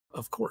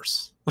 of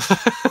course.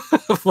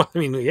 I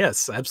mean,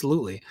 yes,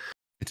 absolutely.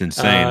 It's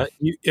insane.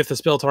 If the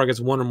spell targets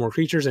one or more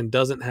creatures and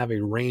doesn't have a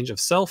range of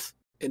self,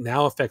 it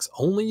now affects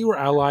only your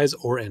allies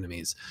or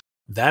enemies.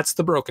 That's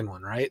the broken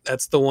one, right?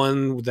 That's the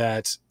one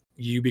that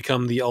you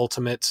become the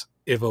ultimate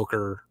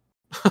evoker.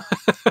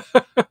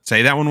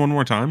 Say that one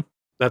more time.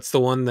 That's the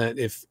one that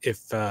if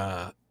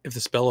the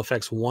spell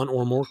affects one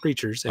or more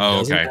creatures and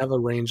doesn't have a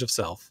range of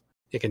self,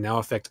 it can now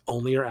affect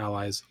only your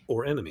allies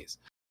or enemies.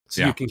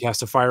 So you can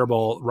cast a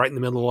fireball right in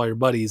the middle of all your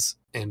buddies,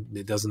 and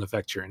it doesn't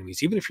affect your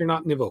enemies, even if you're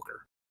not an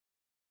evoker.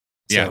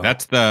 Yeah, so,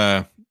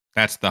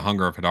 that's the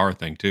Hunger of Hadar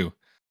thing too.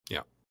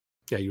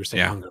 Yeah, you were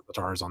saying Hunger of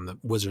Hadar is on the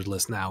wizard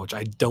list now, which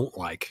I don't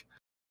like.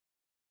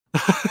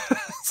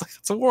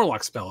 It's a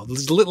warlock spell.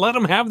 Let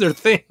them have their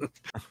thing.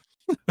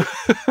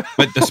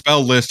 But the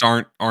spell list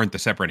aren't the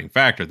separating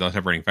factor. The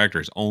separating factor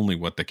is only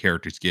what the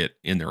characters get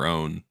in their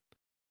own.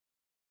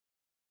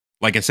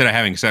 Like instead of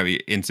having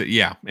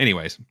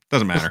anyways,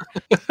 doesn't matter.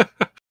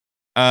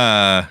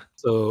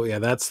 So yeah,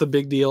 that's the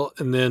big deal.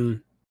 And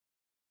then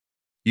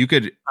you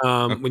could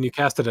when you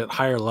cast it at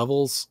higher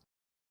levels,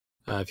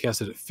 if you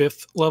cast it at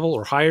 5th level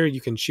or higher,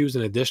 you can choose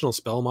an additional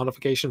spell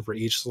modification for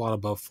each slot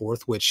above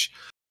 4th, which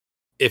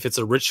if it's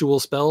a ritual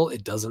spell,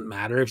 it doesn't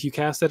matter if you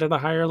cast it at a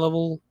higher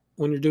level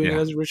when you're doing it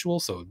as a ritual.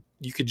 So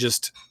you could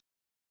just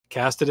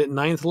cast it at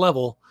 9th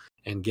level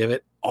and give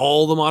it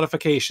all the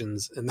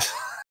modifications, and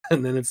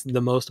then it's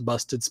the most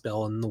busted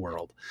spell in the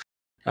world.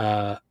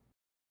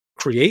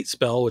 Create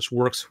spell, which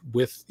works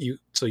with you.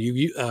 So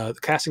the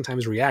casting time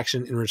is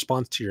reaction in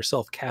response to your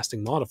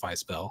self-casting modify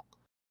spell.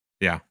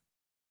 Yeah.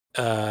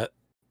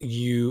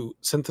 You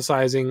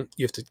synthesizing,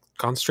 you have to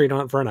concentrate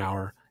on it for an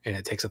hour, and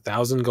it takes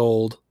 1,000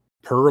 gold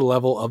per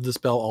level of the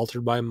spell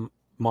altered by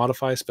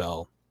modify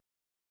spell.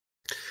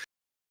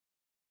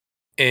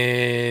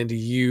 And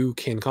you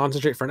can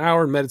concentrate for an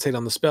hour and meditate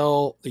on the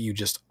spell that you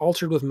just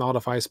altered with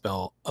modify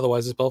spell.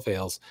 Otherwise, the spell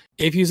fails.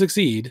 If you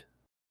succeed,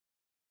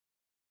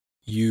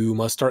 you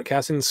must start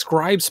casting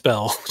Scribe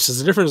spell, which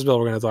is a different spell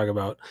we're going to talk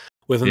about,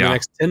 within the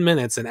next 10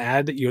 minutes and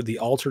add the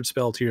altered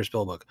spell to your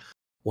spellbook.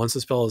 Once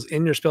the spell is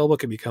in your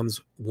spellbook, it becomes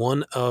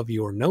one of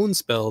your known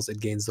spells. It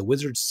gains the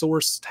wizard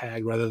source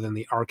tag rather than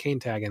the arcane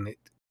tag, and it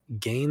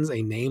gains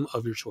a name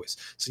of your choice.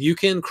 So you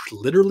can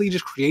literally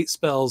just create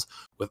spells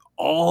with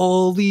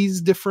all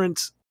these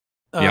different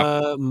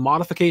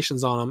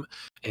modifications on them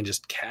and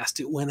just cast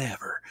it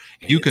whenever.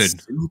 And you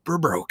could super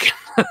broken.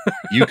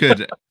 you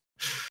could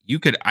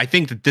I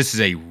think that this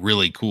is a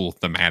really cool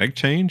thematic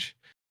change.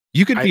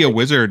 You could be a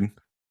wizard.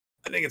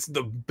 I think it's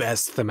the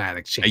best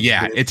thematic change.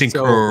 Yeah, it's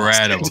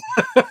incredible.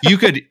 you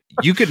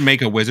could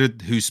make a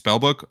wizard whose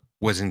spellbook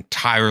was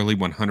entirely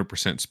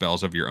 100%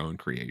 spells of your own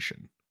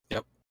creation.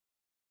 Yep.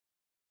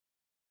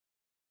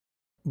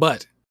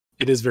 But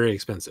it is very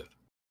expensive.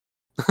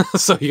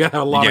 So you gotta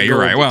have a lot of you're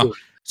right. Well,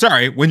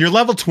 sorry, when you're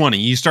level 20,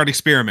 you start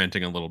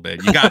experimenting a little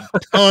bit. You got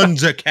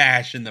tons of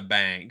cash in the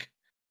bank.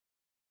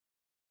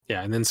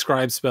 Yeah, and then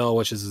Scribe spell,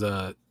 which is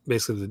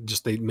basically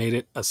they made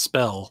it a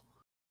spell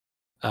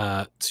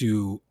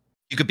to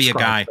you could be a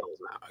guy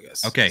now, I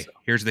guess. Okay,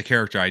 here's the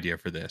character idea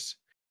for this.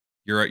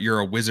 You're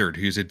a wizard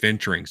who's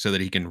adventuring so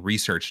that he can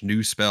research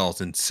new spells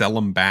and sell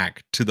them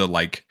back to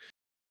the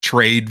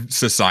trade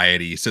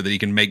society so that he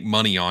can make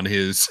money on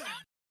his.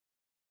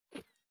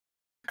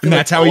 And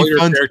that's how your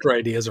character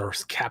ideas are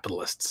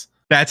capitalists.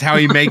 That's how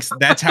he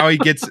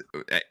gets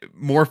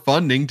more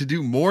funding to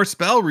do more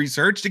spell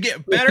research to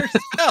get better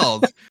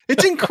spells.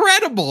 It's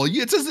incredible.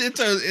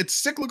 It's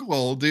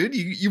cyclical, dude.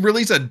 You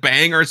release a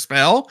banger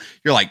spell,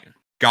 you're like,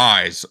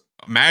 guys,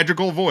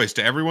 magical voice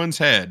to everyone's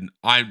head.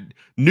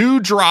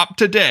 New drop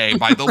today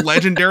by the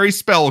legendary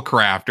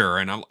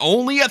spellcrafter, and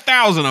only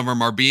 1,000 of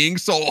them are being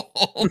sold.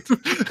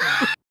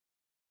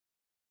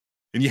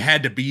 And you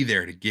had to be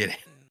there to get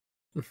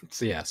it.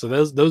 So yeah, so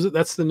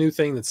that's the new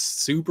thing that's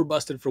super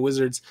busted for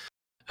wizards.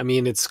 I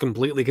mean, it's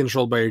completely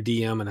controlled by your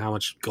DM and how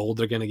much gold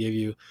they're going to give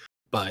you,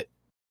 but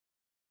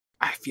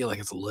I feel like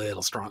it's a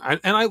little strong.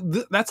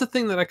 That's a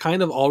thing that I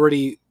kind of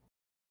already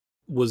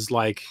was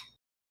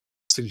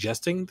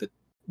suggesting that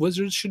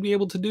wizards should be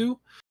able to do,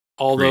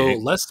 although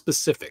less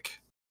specific.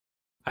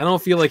 I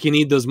don't feel like you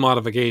need those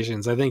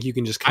modifications. I think you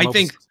can just come up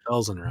with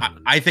spells on your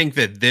own. I think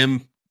that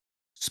them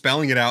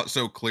spelling it out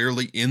so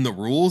clearly in the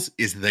rules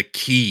is the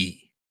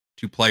key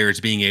to players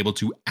being able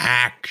to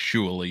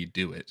actually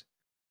do it.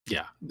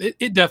 Yeah,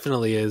 it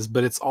definitely is,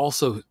 but it's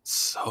also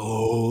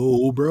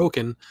so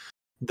broken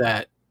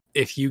that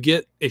if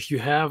you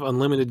have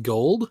unlimited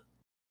gold,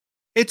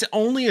 it's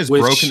only as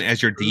broken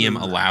as your DM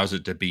allows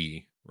it to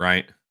be,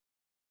 right?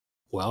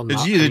 Well, the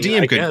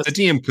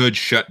DM could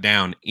shut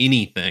down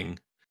anything.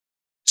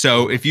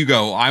 So if you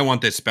go, I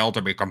want this spell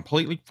to be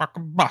completely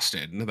fucking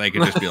busted, they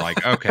could just be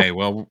like, okay,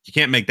 well, you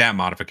can't make that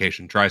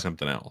modification. Try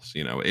something else.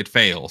 It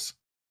fails.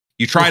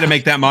 You try to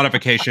make that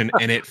modification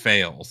and it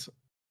fails.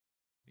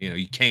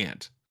 You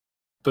can't.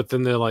 But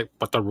then they're like,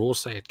 but the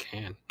rules say it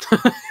can.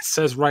 It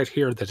says right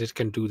here that it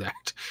can do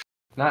that.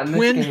 Not in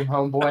this game,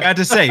 homeboy. I got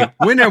to say,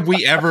 when have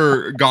we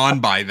ever gone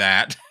by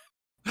that?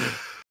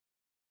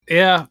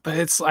 Yeah,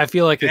 but I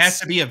feel like it has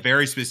to be a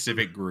very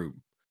specific group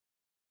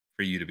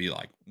for you to be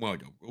like, well,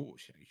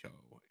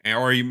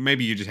 or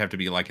maybe you just have to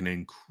be like an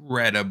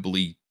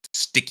incredibly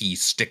sticky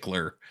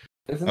stickler.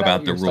 Isn't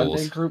about that the what your rules.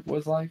 Sunday group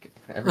was like?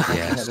 Everybody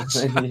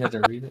had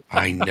to read it.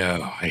 I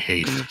know. I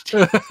hated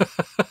it.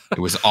 It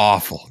was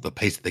awful. The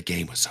pace of the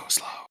game was so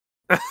slow.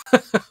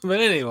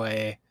 But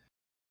anyway,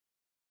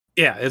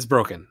 yeah, it's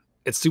broken.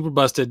 It's super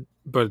busted,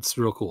 but it's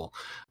real cool.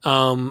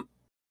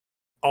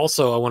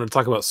 Also, I want to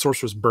talk about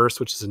Sorcerer's Burst,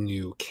 which is a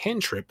new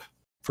cantrip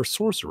for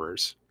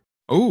sorcerers.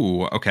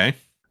 Oh, okay.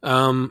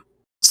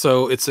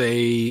 So it's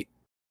a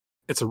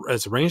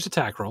ranged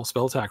attack roll,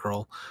 spell attack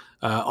roll.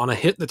 On a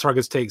hit, the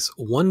target takes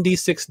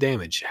 1d6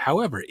 damage.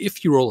 However,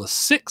 if you roll a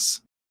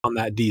 6 on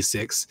that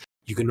d6,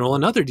 you can roll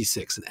another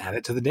d6 and add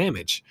it to the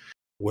damage.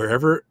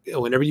 Whenever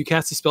you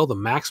cast a spell, the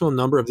maximum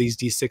number of these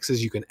d6s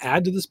you can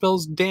add to the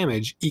spell's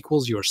damage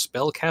equals your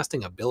spell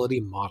casting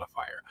ability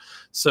modifier.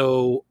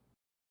 So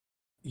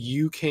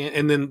you can,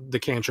 and then the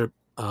cantrip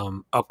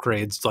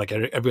upgrades like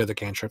every other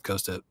cantrip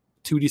goes to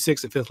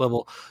 2d6 at 5th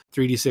level,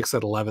 3d6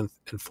 at 11th,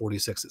 and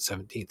 4d6 at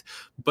 17th.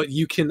 But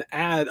you can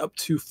add up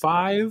to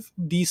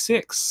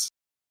 5d6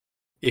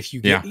 if you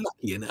get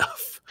lucky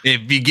enough.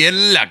 If you get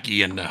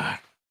lucky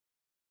enough.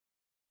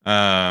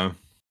 I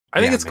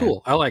think it's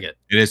cool. I like it.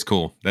 It is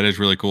cool. That is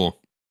really cool.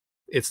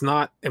 It's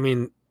not, I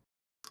mean,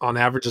 on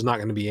average, it's not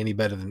going to be any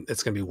better than,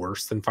 it's going to be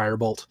worse than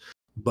Firebolt,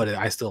 but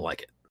I still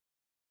like it.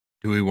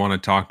 Do we want to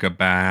talk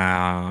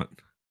about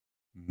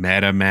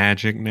meta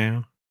magic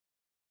now?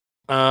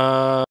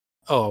 I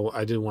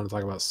did want to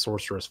talk about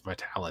Sorceress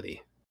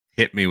Vitality.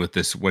 Hit me with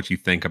this, what you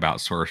think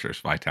about Sorceress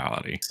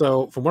Vitality.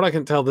 So, from what I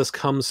can tell, this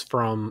comes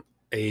from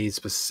a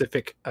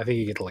specific, I think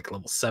you get to like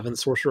level 7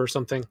 Sorcerer or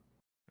something.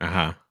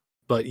 Uh-huh.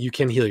 But you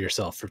can heal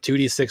yourself for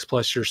 2d6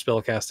 plus your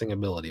spellcasting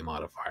ability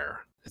modifier.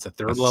 It's a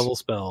 3rd level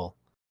spell,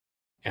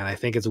 and I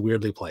think it's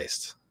weirdly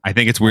placed. I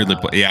think it's weirdly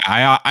placed. Yeah,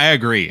 I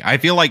agree. I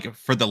feel like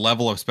for the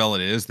level of spell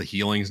it is, the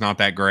healing's not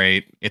that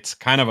great. It's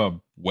kind of a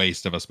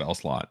waste of a spell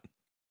slot.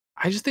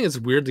 I just think it's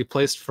weirdly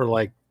placed for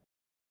like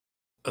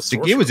a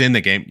sorcerer. The game was in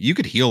the game. You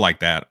could heal like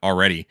that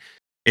already.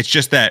 It's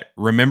just that,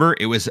 remember,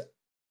 it was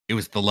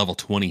the level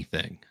 20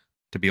 thing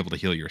to be able to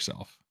heal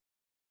yourself.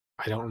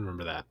 I don't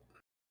remember that.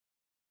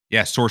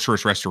 Yeah,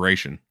 Sorceress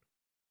Restoration.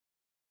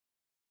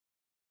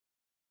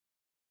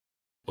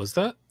 Was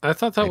that? I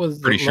thought that was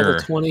pretty the level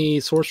sure. 20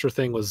 sorcerer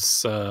thing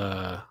was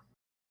like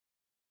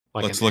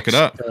let's look it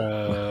up.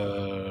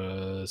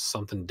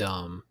 Something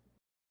dumb.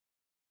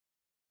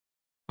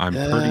 I'm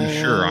pretty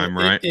sure I'm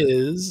right. It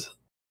is.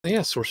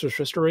 Yeah, Sorcerer's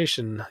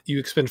Restoration. You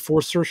expend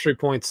 4 sorcery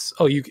points.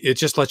 Oh, it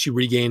just lets you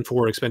regain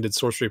 4 expended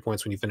sorcery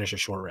points when you finish a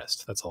short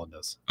rest. That's all it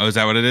does. Oh, is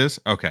that what it is?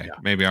 Okay. Yeah.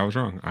 Maybe I was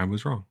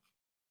wrong.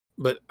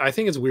 But I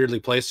think it's weirdly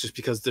placed just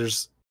because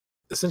there's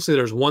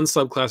one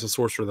subclass of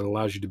sorcerer that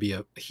allows you to be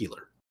a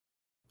healer.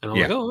 And I'm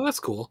like, oh, that's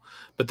cool.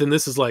 But then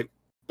this is like,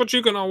 but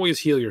you can always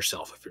heal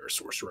yourself if you're a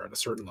sorcerer at a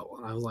certain level.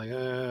 And I was like,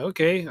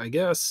 okay, I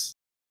guess.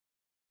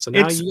 So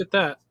now you get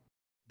that.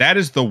 That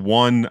is the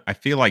one, I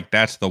feel like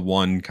that's the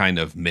one kind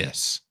of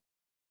miss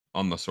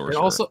on the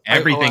sorcerer.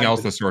 Everything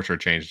else the sorcerer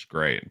changed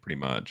great, pretty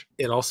much.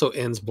 It also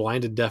ends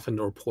blinded, deafened,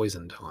 or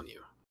poisoned on you.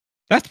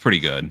 That's pretty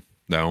good.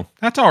 No,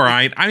 that's all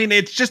right. I mean,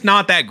 it's just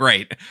not that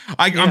great.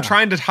 I'm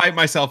trying to hype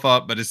myself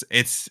up, but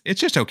it's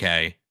just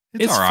okay.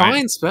 It's all right.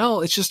 Fine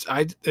spell. It's just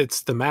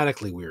it's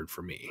thematically weird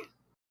for me.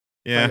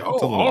 Yeah, like,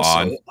 it's a little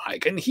odd. I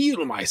can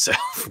heal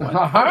myself.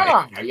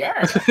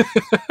 Yeah.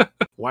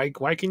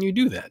 Why can you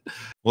do that?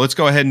 Well, let's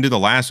go ahead and do the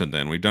last one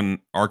then. We've done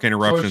Arcane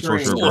Eruption,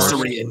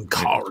 Sorcery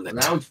Incarnate.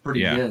 That was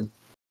pretty good.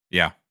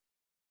 Yeah.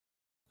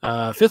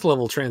 5th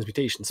level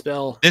transmutation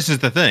spell. This is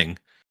the thing.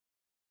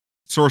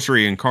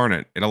 Sorcery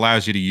Incarnate. It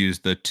allows you to use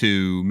the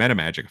 2 meta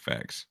magic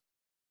effects.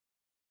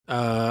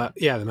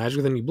 The magic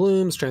within you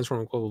blooms,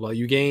 transform, blah blah blah.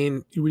 You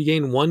regain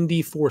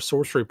 1d4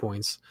 sorcery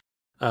points.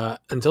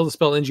 Until the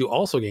spell ends, you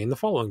also gain the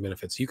following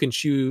benefits. You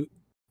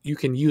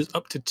can use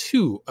up to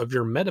 2 of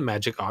your meta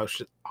magic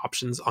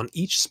options on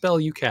each spell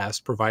you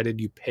cast, provided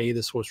you pay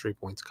the sorcery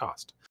points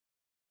cost.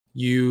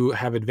 You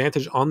have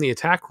advantage on the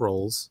attack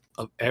rolls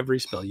of every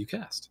spell you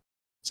cast.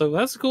 So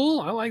that's cool.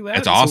 I like that.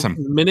 It's awesome.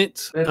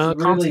 Minute really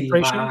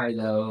concentration. High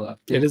though.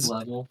 It is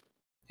level.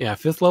 Yeah,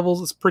 5th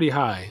levels is pretty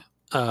high.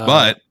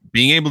 But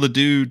being able to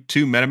do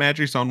 2 meta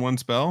magics on one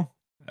spell,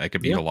 that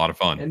could be a lot of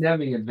fun. And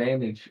having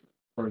advantage.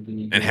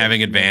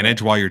 Having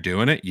advantage while you're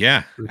doing it,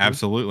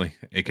 absolutely.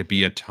 It could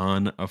be a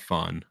ton of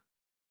fun.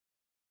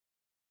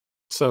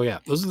 So yeah,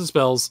 those are the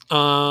spells.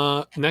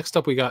 Next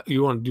up,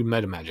 you want to do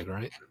meta magic,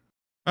 right?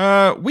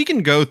 We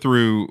can go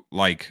through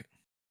like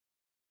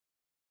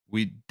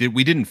we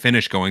didn't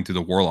finish going through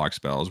the warlock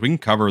spells. We can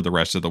cover the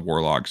rest of the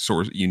warlock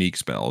unique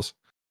spells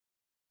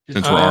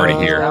since we're already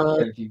here. I don't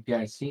know if you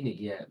guys seen it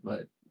yet,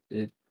 but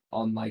it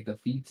on like the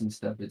feats and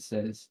stuff, it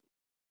says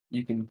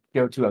you can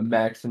go to a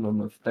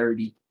maximum of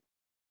 30.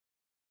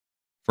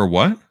 For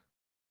what?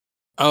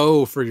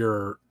 Oh, for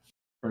your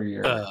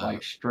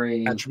like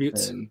strength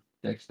attributes and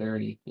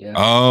dexterity. Yeah.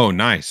 Oh,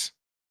 nice.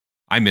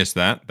 I missed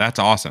that. That's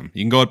awesome.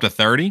 You can go up to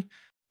 30.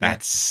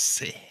 That's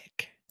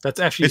sick. That's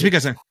actually it's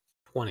because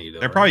 20. Though,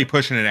 they're probably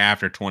pushing it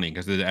after 20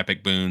 because of the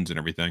epic boons and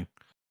everything.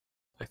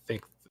 I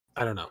think.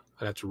 I don't know.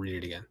 I'd have to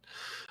read it again.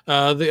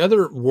 The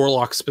other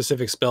Warlock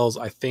specific spells,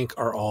 I think,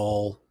 are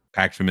all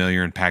Pact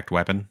Familiar and Pact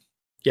Weapon.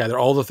 Yeah, they're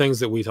all the things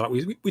that we thought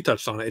we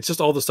touched on it. It's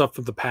just all the stuff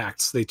from the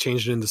pacts. They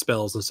changed it into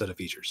spells instead of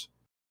features.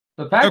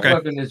 The Pact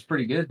Weapon is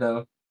pretty good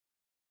though.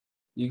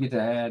 You get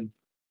to add,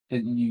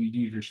 and you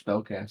use your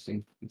spell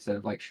casting instead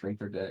of like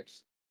strength or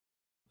dex.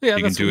 Yeah,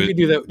 you could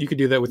do that. You could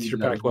do that with your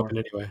Pact Weapon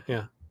anyway.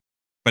 Yeah,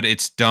 but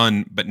it's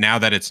done. But now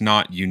that it's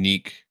not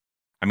unique,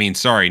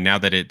 now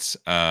that it's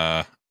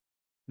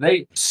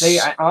they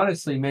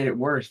honestly made it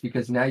worse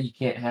because now you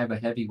can't have a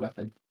heavy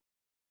weapon.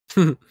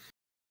 So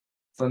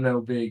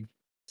no big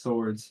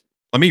swords.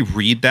 Let me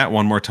read that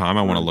one more time.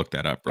 I want to look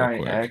that up real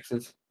quick.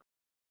 Axes.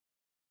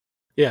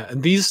 Yeah,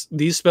 and these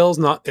spells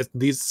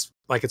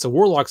it's a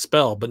Warlock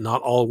spell, but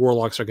not all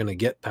Warlocks are going to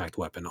get Pact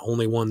Weapon.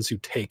 Only ones who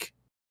take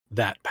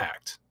that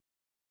pact.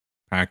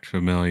 Pact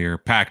Familiar,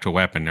 Pact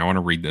Weapon. I want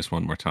to read this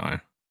one more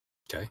time.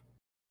 Okay.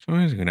 So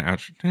he's going to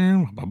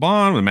blah, blah,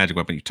 blah. With the magic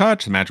weapon you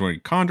touch, the magic weapon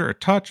you conjure or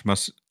touch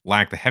must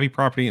lack the heavy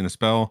property in the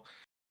spell.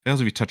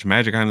 Fails if you touch a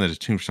magic item that is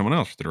tuned for someone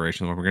else for the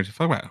duration of the weapon. We're going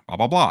to blah,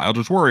 blah, blah.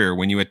 Eldritch Warrior.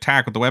 When you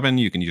attack with the weapon,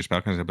 you can use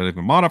spellcasting ability of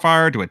a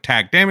modifier to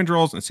attack damage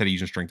rolls instead of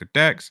using strength or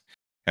dex.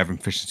 Have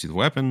efficiency of the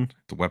weapon.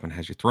 If the weapon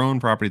has your thrown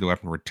property, the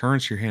weapon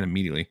returns to your hand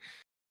immediately.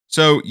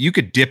 So you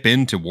could dip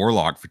into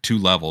Warlock for 2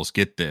 levels,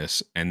 get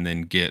this, and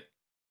then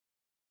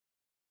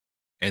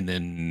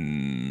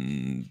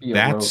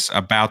that's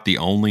about the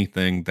only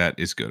thing that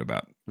is good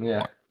about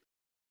Warlock.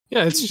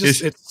 Yeah, it's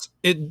just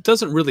it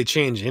doesn't really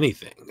change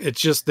anything. It's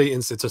just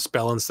it's a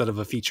spell instead of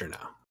a feature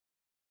now.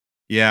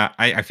 Yeah,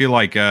 I feel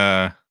like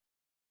Warlock's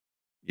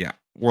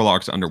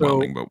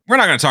underwhelming, but we're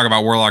not going to talk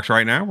about Warlocks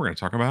right now. We're going to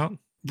talk about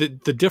the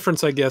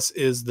difference, I guess,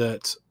 is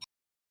that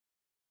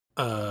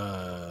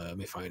let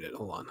me find it.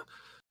 Hold on.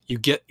 You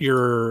get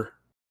your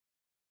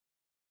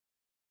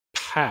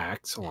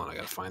pact. Hold on, I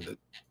gotta find the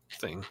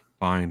thing.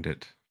 Find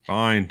it.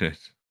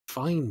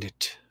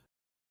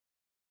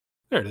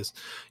 There it is.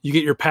 You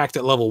get your pact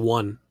at level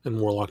 1 in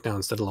Warlock now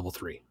instead of level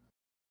 3.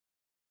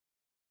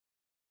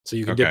 So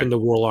you can dip into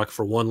Warlock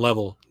for 1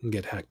 level and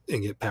get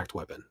Pact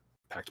Weapon,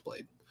 Pact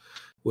Blade,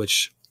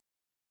 which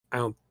I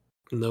don't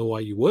know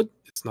why you would.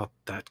 It's not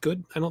that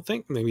good, I don't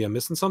think. Maybe I'm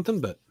missing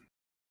something, but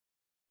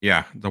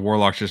yeah, the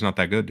Warlock's just not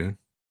that good, dude.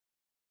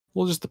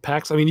 Well, just the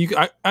packs. I mean,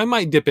 I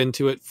might dip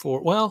into it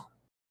for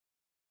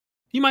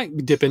you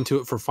might dip into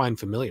it for Find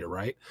Familiar,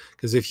 right?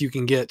 Because if you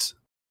can get,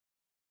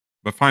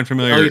 but Find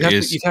Familiar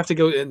you'd have to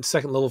go in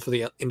 2nd level for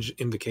the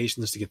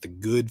invocations to get the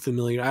good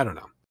Familiar. I don't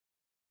know.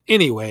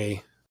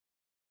 Anyway,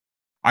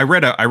 I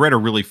read a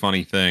really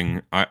funny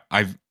thing.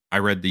 I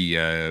read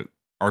the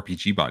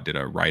RPG Bot did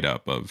a write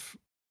up of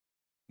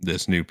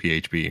this new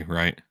PHB,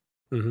 right?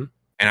 Mm-hmm.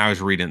 And I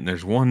was reading.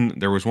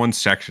 There was one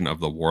section of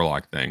the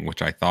Warlock thing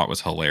which I thought was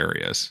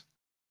hilarious,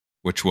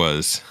 which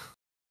was,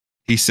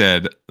 he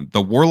said,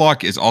 the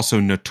Warlock is also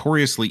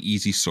notoriously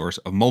easy source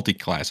of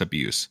multi-class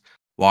abuse.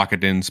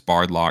 Lockadins,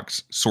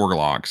 Bardlocks,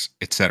 Sorglocks,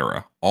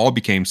 etc. all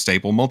became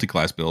staple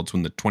multi-class builds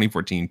when the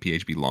 2014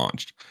 PHB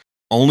launched,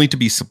 only to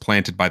be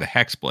supplanted by the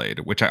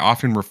Hexblade, which I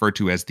often refer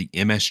to as the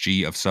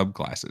MSG of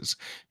subclasses,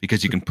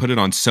 because you can put it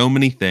on so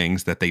many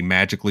things that they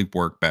magically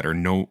work better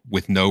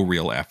with no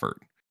real effort.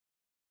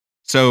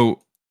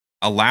 So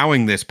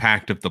allowing this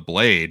Pact of the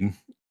Blade,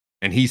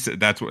 and he said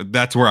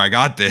that's where I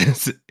got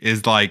this,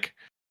 is like,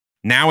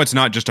 now it's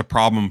not just a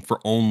problem for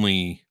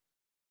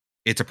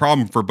it's a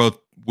problem for both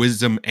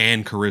wisdom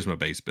and charisma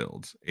based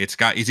builds. It's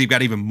got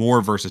even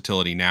more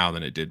versatility now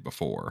than it did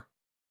before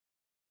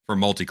for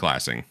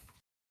multi-classing.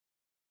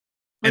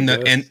 And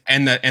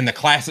the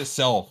class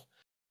itself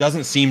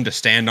doesn't seem to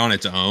stand on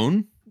its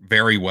own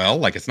very well.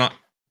 Like it's not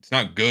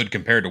good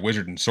compared to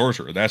Wizard and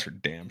Sorcerer, that's for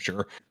damn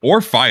sure. Or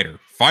Fighter.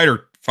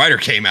 Fighter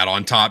came out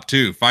on top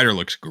too. Fighter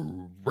looks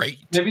great.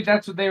 Maybe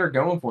that's what they were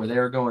going for. They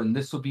were going,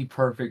 this will be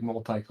perfect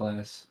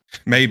multi-class.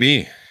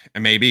 Maybe.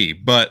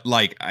 But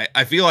like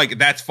I feel like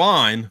that's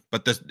fine,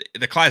 but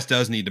the class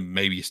does need to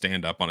maybe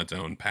stand up on its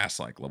own past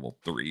like level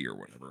 3 or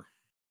whatever.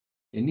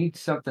 It needs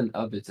something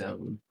of its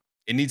own.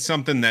 It needs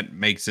something that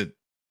makes it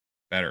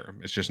better.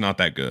 It's just not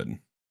that good.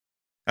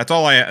 I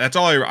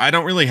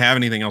don't really have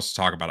anything else to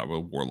talk about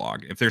with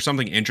Warlock. If there's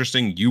something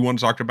interesting you want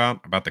to talk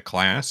about the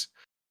class,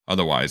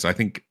 otherwise I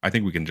think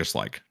we can just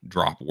like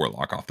drop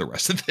Warlock off the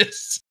rest of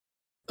this.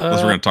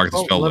 Unless we're going to talk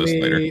the spell list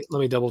later. Let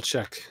me double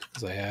check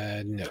because I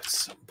had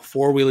notes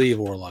before we leave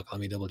Warlock.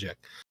 Let me double check.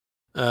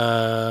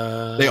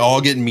 They all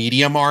get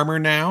medium armor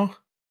now.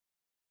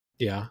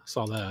 Yeah,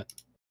 saw that.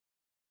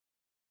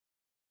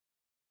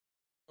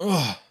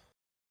 Ugh.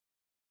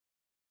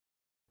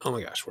 Oh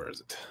my gosh, where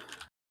is it? This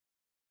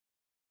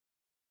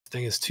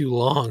thing is too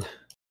long.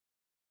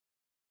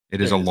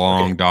 It is a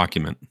long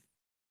document.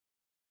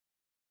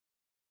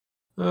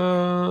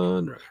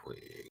 Dragon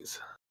Wings.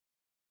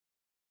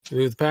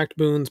 Remove the Pact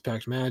Boons,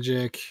 Pact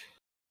Magic.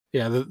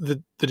 Yeah,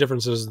 the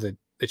difference is that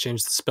they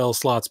changed the spell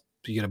slots.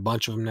 You get a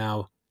bunch of them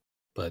now,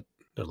 but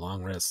They're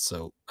long rests,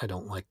 so I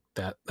don't like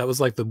that. That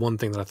was like the one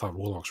thing that I thought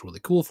Warlock's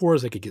really cool for,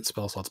 is they could get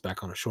spell slots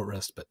back on a short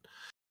rest, but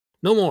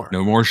no more.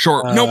 No more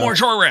short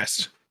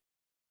rest.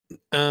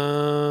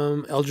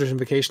 Eldritch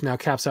Invocation now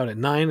caps out at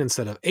 9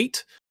 instead of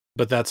 8,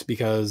 but that's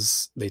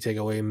because they take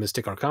away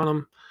Mystic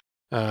Arcanum.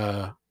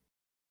 The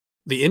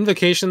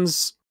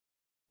invocations,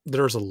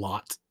 there's a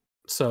lot.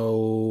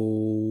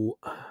 So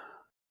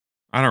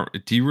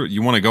do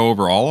you want to go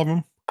over all of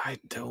them? I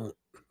don't.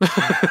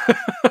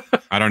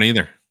 I don't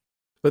either.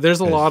 But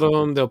there's a lot of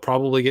them. They'll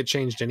probably get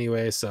changed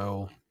anyway,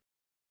 so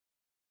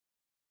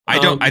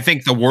I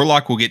think the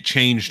Warlock will get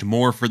changed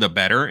more for the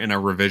better in a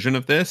revision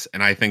of this,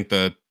 and I think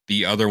the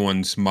other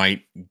ones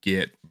might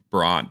get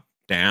brought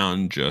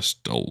down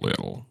just a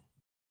little.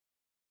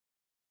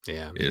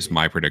 Yeah, is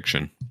my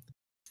prediction.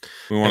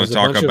 We want to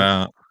talk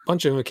about a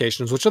bunch of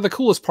invocations, which are the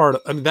coolest part.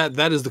 I mean,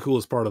 that is the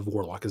coolest part of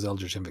Warlock, is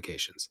Eldritch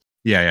Invocations.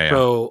 Yeah.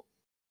 So,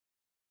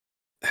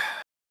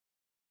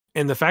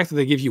 and the fact that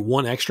they give you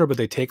one extra, but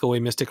they take away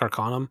Mystic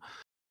Arcanum,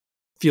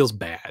 feels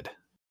bad,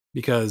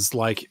 because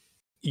like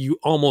you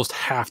almost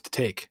have to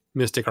take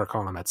Mystic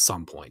Arcanum at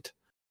some point.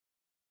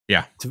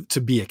 Yeah,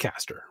 to be a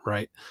caster,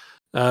 right?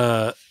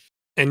 And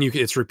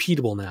it's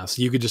repeatable now,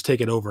 so you could just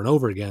take it over and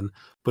over again.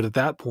 But at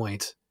that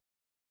point,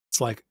 it's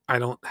like I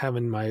don't have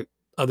in my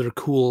other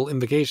cool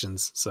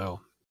invocations. So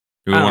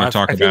do we want to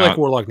talk about? I feel like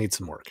Warlock needs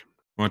some work.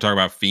 Want to talk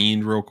about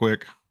Fiend real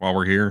quick while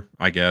we're here?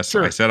 I guess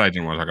sure. I said I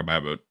didn't want to talk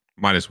about it, but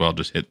might as well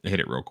just hit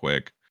it real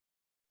quick.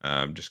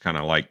 Just kind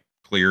of like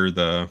clear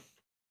the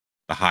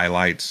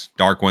highlights.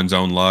 Dark One's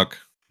Own Luck.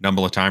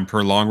 Double a time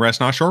per long rest,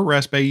 not short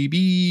rest,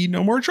 baby.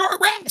 No more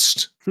short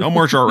rest. No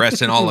more short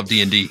rest in all of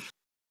D&D.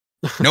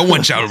 No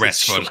one shall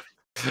restful.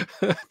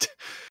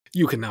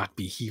 You cannot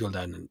be healed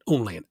in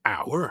only an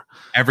hour.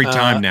 Every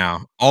time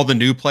now, all the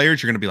new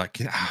players, you're going to be like,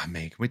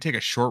 man, can we take a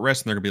short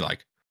rest? And they're going to be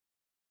like,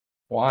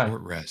 why?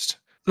 Short rest.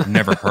 I've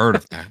never heard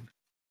of that.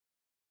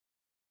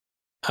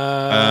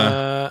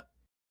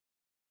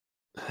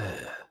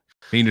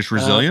 Fiendish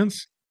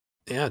Resilience?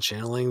 Yeah,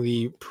 channeling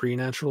the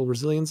preternatural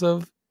resilience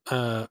of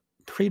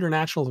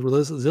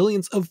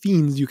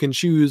fiends. You can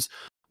choose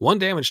one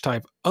damage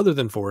type other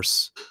than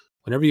force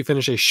whenever you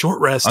finish a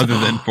short rest other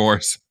than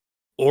force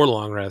or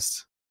long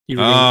rest. You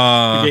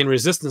gain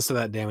resistance to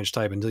that damage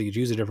type until you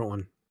choose a different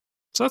one.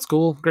 So that's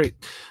cool. Great.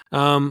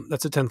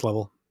 That's a 10th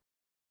level.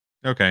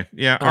 Okay.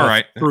 Yeah. All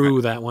right.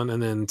 Through that one,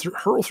 and then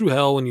hurl through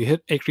hell when you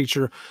hit a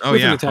creature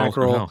with an attack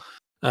roll.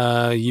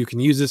 You can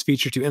use this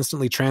feature to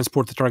instantly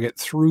transport the target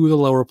through the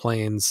lower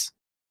planes.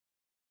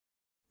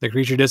 The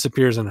creature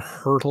disappears and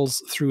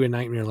hurtles through a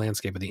nightmare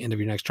landscape. At the end of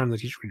your next turn, the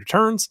creature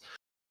returns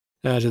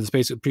to the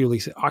space it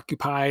previously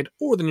occupied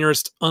or the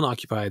nearest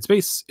unoccupied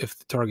space. If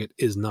the target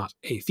is not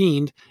a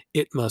fiend,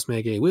 it must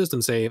make a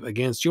wisdom save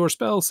against your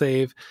spell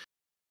save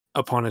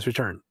upon its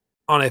return.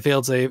 On a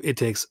failed save, it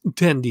takes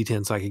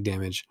 10d10 psychic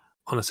damage.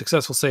 On a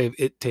successful save,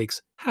 it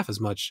takes half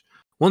as much.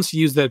 Once you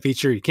use that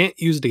feature, you can't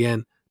use it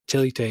again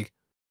till you take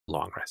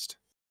long rest.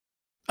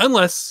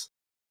 Unless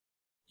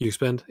you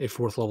expend a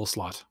 4th level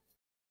slot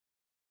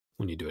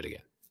when you do it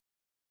again.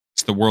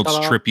 It's the world's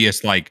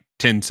trippiest, like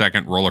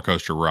 10-second roller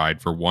coaster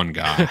ride for one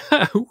guy.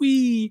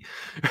 Wee!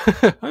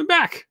 I'm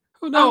back.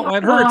 Oh no,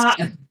 it hurts.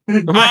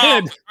 My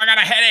head. I got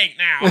a headache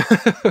now.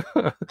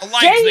 The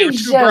lights, they were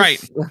too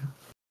bright.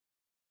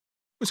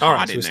 All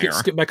right, so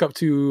skip back up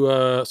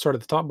to start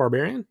at the top,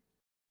 Barbarian.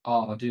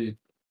 Oh, dude.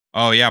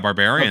 Oh, yeah,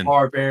 Barbarian. The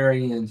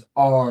Barbarians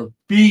are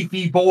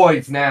beefy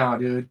boys now,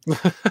 dude.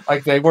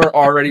 Like they were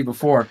already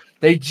before.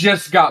 They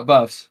just got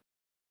buffs.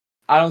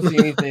 I don't see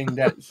anything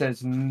that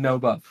says no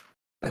buff.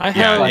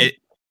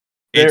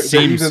 It seems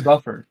they're even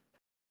buffer.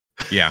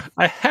 Yeah.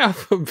 I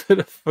have a bit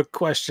of a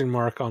question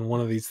mark on one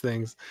of these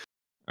things.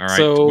 All right.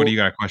 So, what do you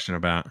got a question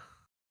about?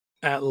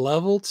 At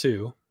level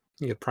 2,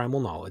 you get Primal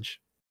Knowledge.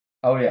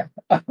 Oh, yeah.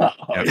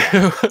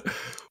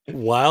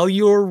 While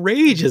your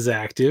rage is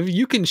active,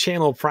 you can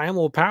channel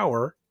primal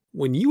power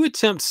when you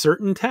attempt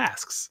certain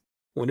tasks.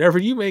 Whenever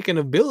you make an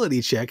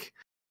ability check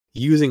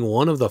using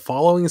one of the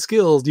following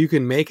skills, you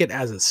can make it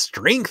as a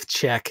strength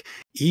check,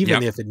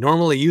 even if it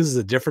normally uses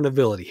a different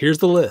ability. Here's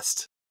the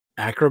list.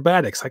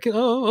 Acrobatics.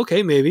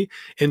 Okay, maybe.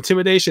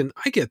 Intimidation.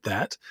 I get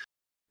that.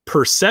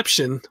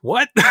 Perception.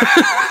 What?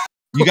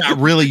 You got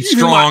really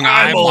strong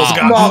eyeballs.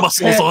 Got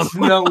muscles on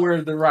them.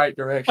 Nowhere the right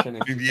direction.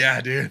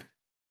 Yeah, dude.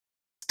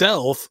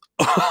 Stealth.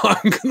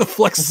 I'm gonna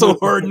flex so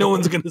hard no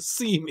one's gonna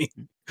see me.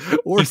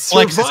 Or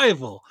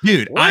survival.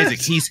 Dude, what? Isaac,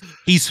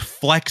 he's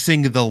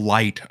flexing the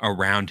light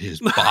around his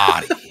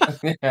body.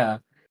 Yeah.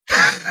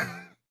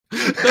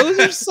 Those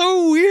are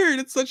so weird.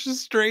 It's such a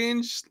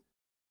strange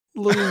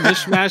little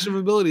mishmash of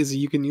abilities that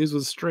you can use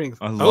with strength.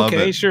 I love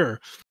it. Sure.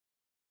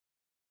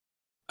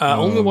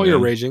 Only while you're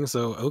raging,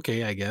 so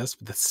okay, I guess,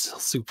 but that's still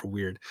super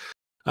weird.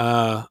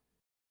 Yeah,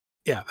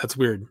 that's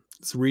weird.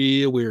 It's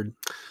real weird.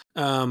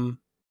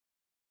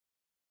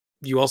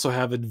 You also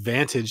have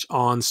advantage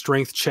on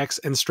strength checks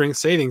and strength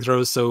saving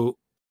throws, so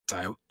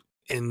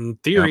in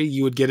theory,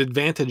 you would get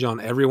advantage on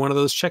every one of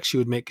those checks you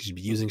would make because you'd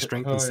be using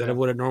strength instead of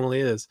what it normally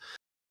is.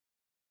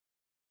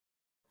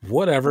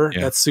 Whatever.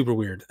 Yeah. That's super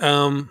weird.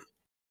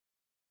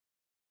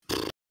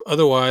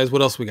 Otherwise,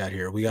 what else we got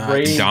here? We got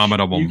Rage.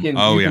 Indomitable. You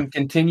can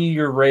continue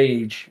your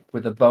rage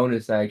with a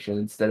bonus action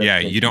instead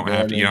of you don't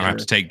have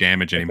to take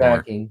damage anymore.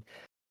 Attacking.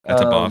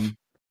 That's a buff.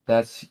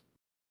 That's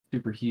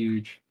super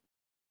huge.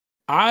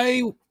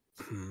 I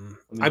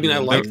like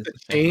the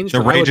change.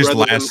 The rages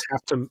last.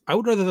 I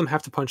would rather them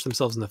have to punch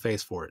themselves in the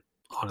face for it.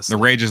 Honestly,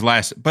 The rages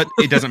last, but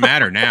it doesn't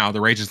matter now.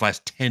 The rages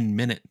last 10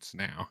 minutes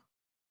now.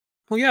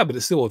 Well, yeah, but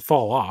it still would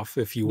fall off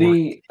if you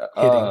weren't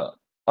hitting.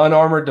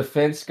 Unarmored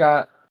defense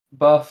got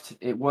buffed.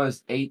 It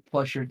was 8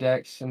 plus your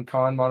dex and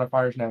con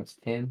modifiers. Now it's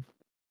 10.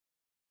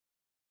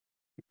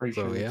 Pretty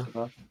sure. Yeah.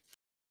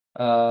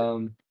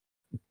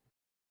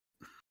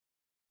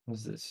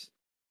 What's this?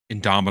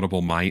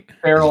 Indomitable Might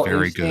Feral is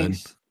very good.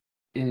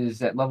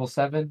 Is at level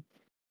 7.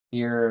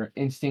 Your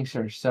instincts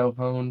are so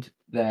honed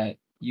that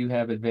you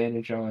have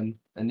advantage on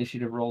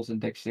initiative rolls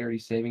and dexterity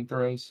saving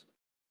throws.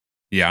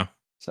 Yeah.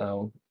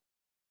 So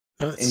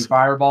any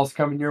fireballs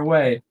coming your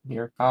way,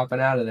 you're hopping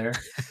out of there.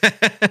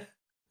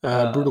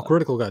 Brutal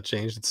Critical got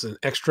changed. It's an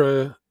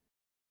extra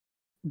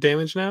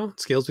damage now. It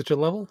scales with your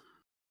level.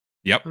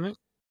 Yep.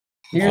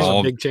 Here's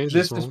a big change.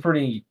 This is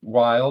pretty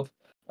wild.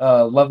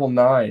 Level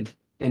 9,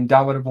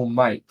 Indomitable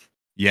Might.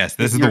 Yes,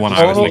 this is the one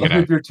I was thinking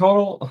of. If your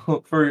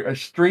total for a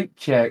strength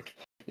check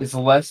is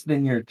less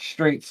than your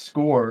strength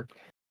score,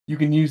 you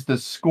can use the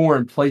score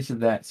in place of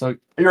that. So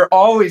you're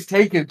always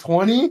taking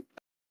 20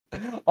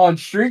 on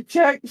strength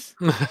checks?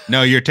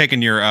 No, you're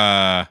taking your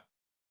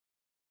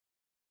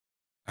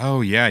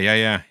Oh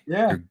yeah.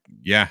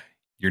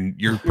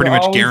 You're pretty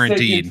much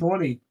guaranteed.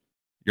 20.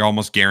 You're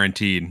almost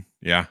guaranteed.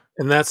 Yeah.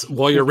 And that's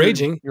while you're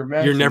raging,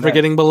 you're never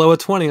getting below a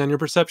 20 on your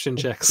perception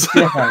checks.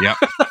 Yep.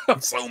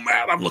 I'm so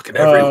mad. I'm looking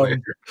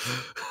everywhere.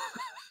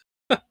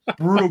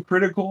 Brutal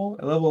Critical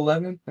at level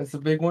 11. That's a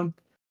big one.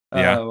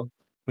 Yeah.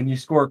 When you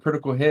score a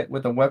critical hit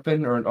with a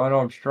weapon or an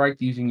unarmed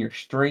strike using your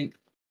strength,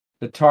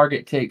 the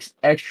target takes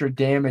extra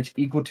damage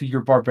equal to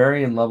your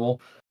barbarian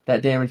level.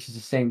 That damage is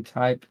the same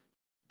type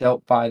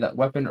dealt by that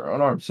weapon or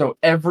unarmed. So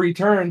every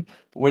turn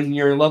when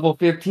you're level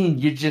 15,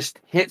 you just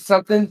hit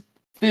something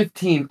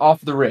 15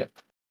 off the rip.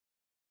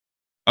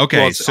 Okay,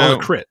 well, it's on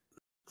a crit,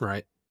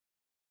 right?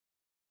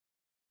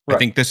 I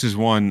think this is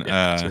one.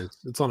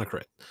 It's on a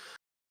crit.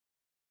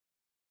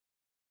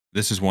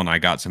 This is one I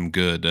got some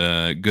good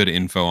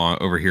info on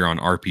over here on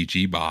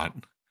RPG Bot.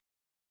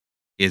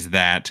 Is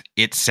that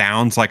it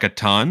sounds like a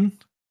ton,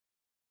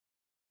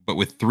 but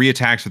with 3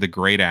 attacks with a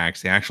great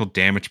axe, the actual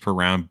damage per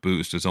round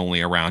boost is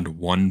only around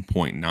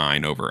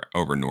 1.9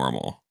 over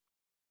normal.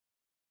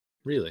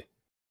 Really?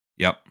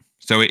 Yep.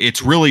 So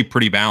it's really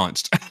pretty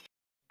balanced.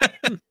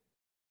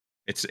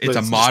 It's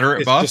a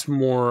moderate buff. It's just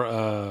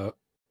more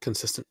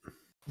consistent.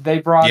 They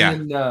brought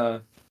in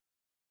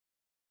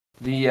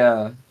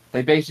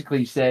they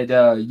basically said,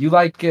 you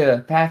like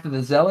Path of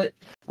the Zealot?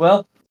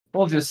 Well,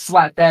 we'll just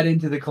slap that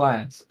into the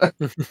class.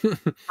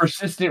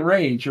 Persistent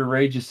Rage. Your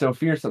rage is so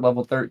fierce at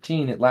level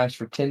 13, it lasts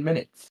for 10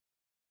 minutes.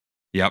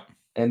 Yep.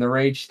 And the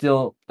rage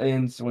still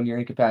ends when you're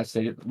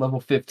incapacitated. At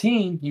level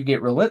 15, you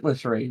get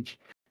Relentless Rage.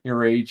 Your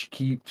rage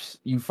keeps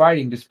you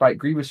fighting despite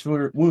grievous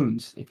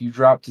wounds. If you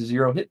drop to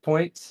 0 hit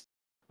points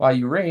while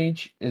you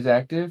rage is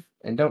active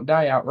and don't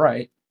die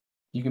outright,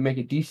 you can make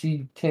a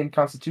DC 10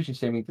 Constitution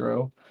saving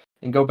throw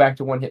and go back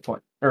to 1 hit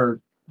point.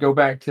 Or go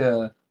back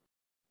to,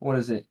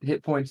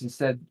 hit points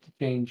instead to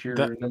change your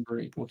number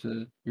equal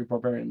to your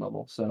barbarian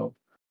level. So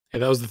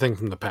that was the thing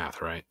from the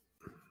path, right?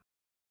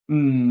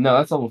 No,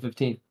 that's level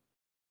 15.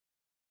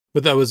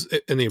 But that was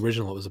in the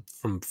original. It was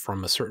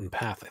from a certain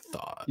path, I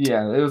thought.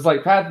 Yeah, it was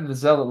like Path of the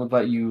Zealot would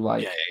let you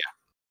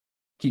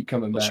keep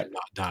coming back, you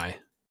not die.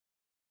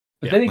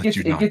 But then it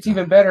gets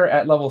even better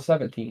at level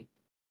 17.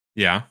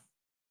 Yeah.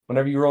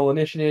 Whenever you roll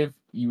initiative,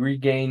 you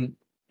regain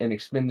an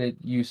expended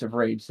use of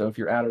rage. So if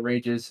you're out of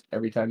rages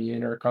every time you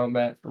enter a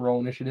combat roll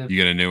initiative, you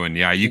get a new one.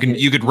 Yeah, you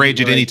could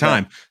rage at any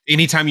time.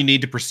 Anytime you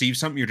need to perceive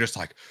something, you're just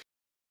like,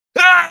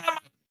 ah!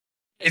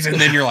 And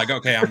then you're like,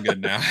 okay, I'm good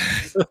now.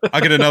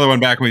 I'll get another one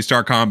back when we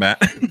start combat.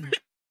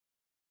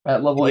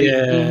 At level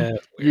 18,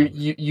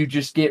 you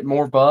just get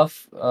more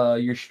buff.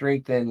 Your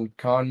strength and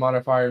con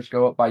modifiers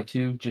go up by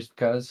 2 just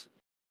because.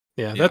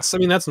 Yeah,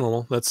 that's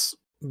normal.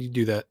 You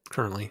do that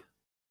currently.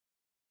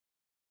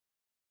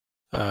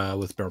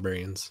 With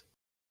barbarians.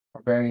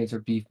 Barbarians are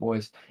beef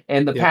boys.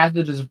 And the path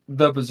of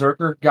the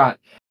Berserker got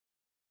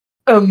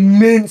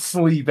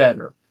immensely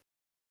better.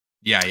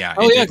 Yeah.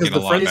 Oh, yeah, because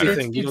the frenzy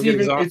thing.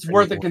 It's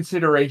worth a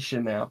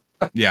consideration now.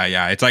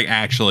 Yeah. It's like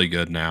actually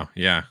good now.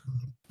 Yeah.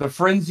 The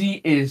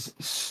frenzy is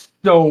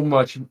so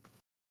much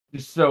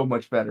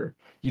better.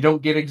 You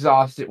don't get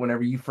exhausted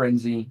whenever you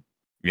frenzy.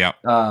 Yeah.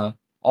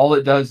 All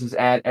it does is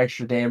add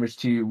extra damage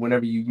to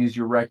whenever you use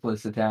your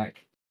reckless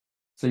attack.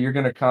 So you're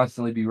going to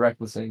constantly be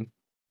recklessing.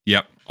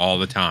 Yep, all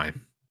the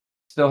time.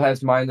 Still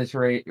has mindless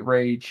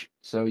rage,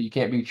 so you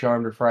can't be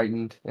charmed or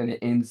frightened, and it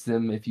ends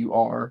them if you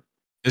are.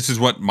 This is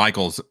what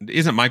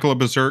isn't Michael a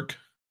berserk?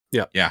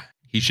 Yeah. Yeah.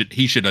 He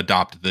should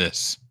adopt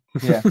this.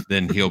 Yeah.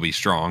 Then he'll be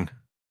strong.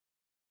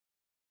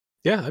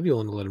 Yeah, I'd be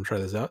willing to let him try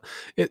this out.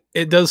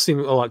 It does seem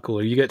a lot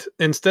cooler. You get,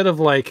 instead of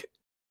like,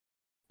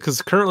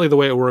 because currently the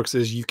way it works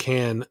is you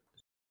can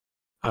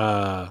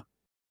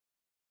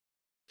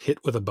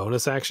hit with a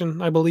bonus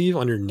action, I believe,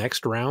 on your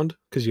next round,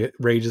 because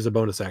rage is a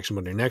bonus action.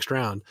 But on your next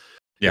round,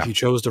 if you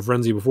chose to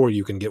frenzy before,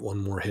 you can get one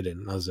more hit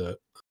in as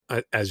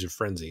your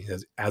frenzy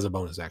as a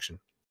bonus action.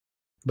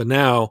 But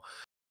now,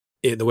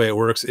 the way it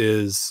works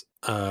is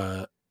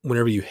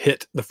whenever you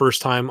hit the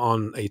first time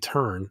on a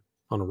turn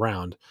on a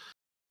round,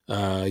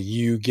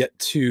 you get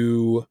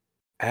to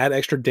add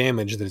extra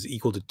damage that is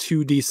equal to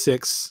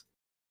 2d6,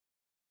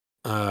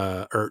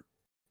 or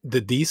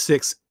the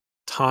d6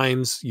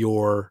 times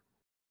your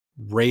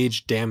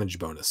rage damage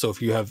bonus. So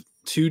if you have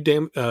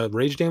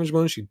rage damage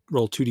bonus, you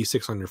roll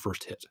 2d6 on your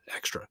first hit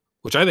extra,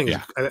 which I think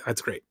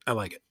that's great. I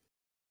like it.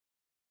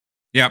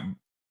 Yeah.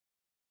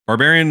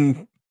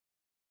 Barbarian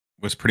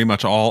was pretty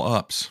much all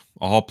ups,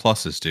 all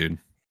pluses, dude.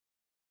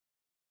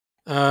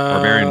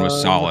 Barbarian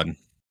was solid.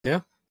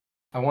 Yeah.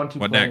 I want to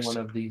play one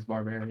of these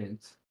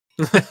barbarians.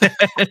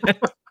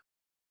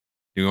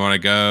 You want to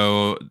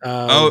go?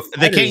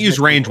 They can't use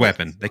range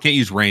weapon. They can't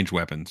use range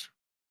weapons.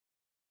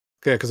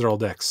 Okay, because they're all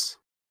dex.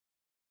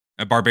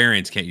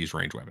 Barbarians can't use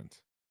range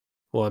weapons.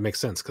 Well, it makes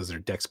sense because they're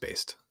dex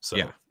based. So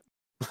yeah,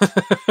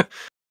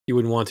 you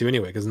wouldn't want to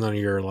anyway, because none of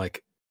your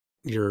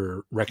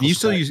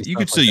reckless. You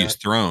could still use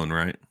thrown,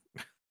 right?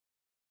 I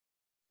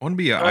want to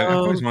be. I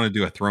always want to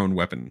do a thrown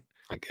weapon.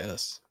 I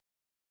guess.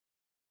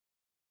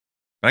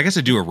 But I guess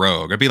I'd do a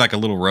rogue. I'd be like a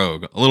little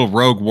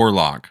rogue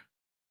warlock.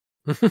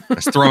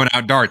 Just throwing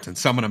out darts and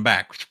summon them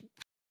back.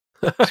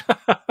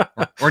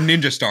 or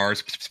ninja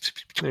stars.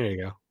 There you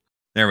go.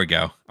 There we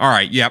go. All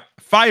right. Yep.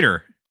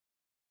 Fighter.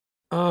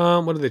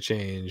 What did they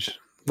change?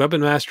 Weapon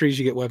masteries.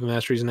 You get weapon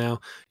masteries now.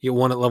 You get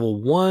one at level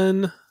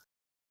 1.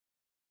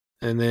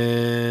 And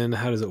then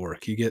how does it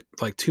work? You get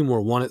like 2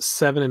 more. One at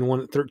 7 and one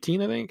at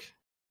 13, I think.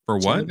 For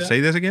what? Like Say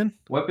this again.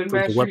 Weapon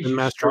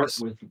masteries. Start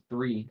with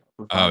 3.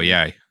 Oh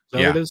yeah. Is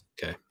that what it is?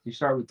 Okay. You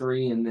start with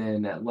 3, and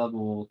then at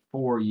level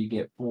 4 you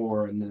get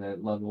 4, and then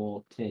at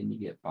level 10 you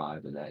get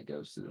 5, and that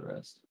goes to the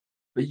rest.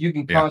 But you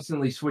can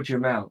constantly switch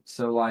them out.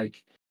 So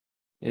like,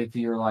 if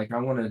you're like, I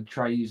want to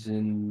try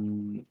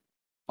using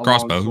a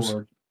crossbows,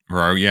 sword,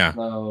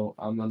 so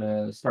I'm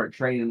gonna start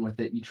training with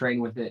it. You train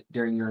with it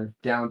during your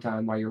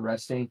downtime while you're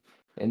resting,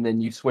 and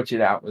then you switch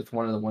it out with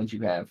one of the ones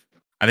you have.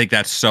 I think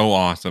that's so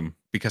awesome,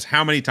 because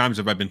how many times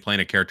have I been playing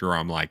a character where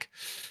I'm like,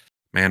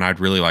 man, I'd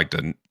really like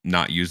to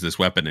not use this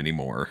weapon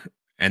anymore.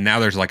 And now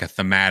there's like a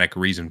thematic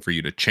reason for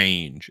you to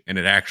change, and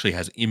it actually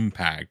has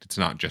impact. It's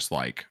not just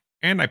like,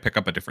 and I pick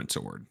up a different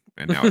sword,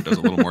 and now it does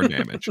a little more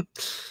damage.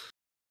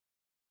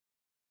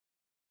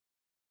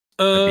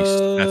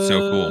 That's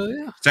so cool.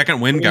 Yeah.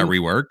 Second Wind got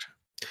reworked.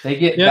 They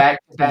get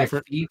back-to-back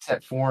feats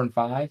at 4 and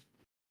 5.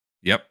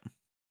 Yep.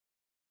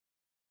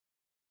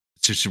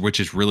 Which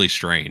is really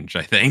strange,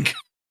 I think.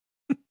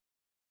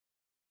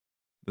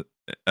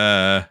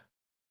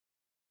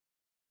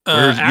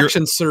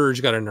 Action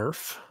Surge got a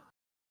nerf.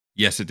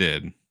 Yes, it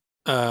did.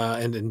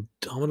 And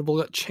Indomitable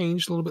got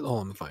changed a little bit. Oh,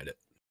 let me find it.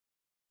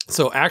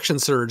 So Action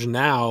Surge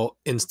now,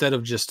 instead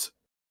of just,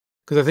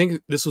 because I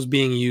think this was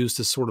being used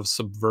to sort of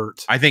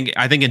subvert. I think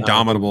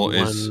Indomitable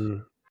is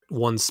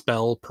one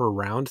spell per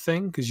round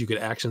thing, because you could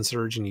Action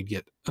Surge and you'd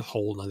get a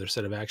whole other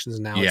set of actions.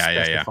 Now it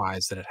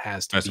specifies that it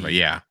has to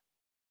be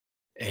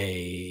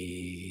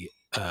a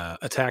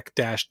attack,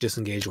 dash,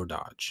 disengage, or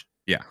dodge.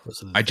 Yeah,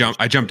 I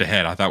jumped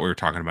ahead. I thought we were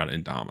talking about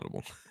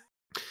Indomitable.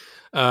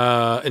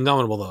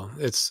 Indomitable though,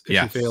 it's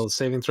if you fail the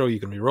saving throw, you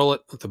can reroll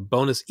it with a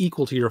bonus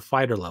equal to your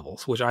fighter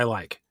levels, which I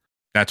like.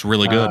 That's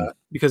really good,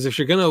 because if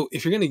you're gonna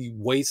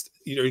waste,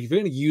 if you're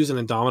gonna use an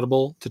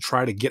Indomitable to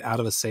try to get out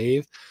of a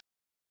save,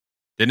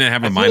 didn't it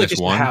have a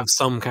 -1? Have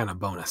some kind of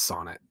bonus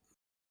on it.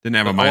 Didn't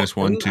have a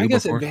 -1 too. I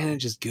guess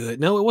advantage is good.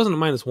 No, it wasn't a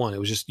 -1. It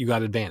was just you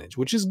got advantage,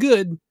 which is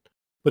good.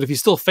 But if you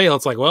still fail,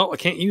 it's like, well, I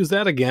can't use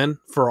that again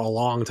for a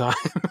long time.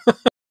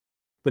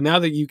 But now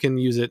that you can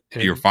use it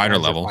at your fighter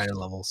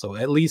level, so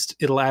at least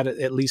it'll add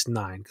at least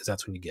 9, because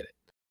that's when you get it.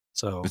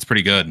 So it's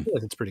pretty good.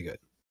 It's pretty good.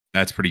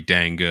 That's pretty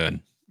dang good.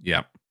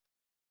 Yep.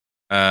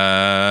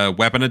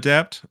 Weapon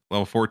Adept,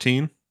 level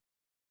 14.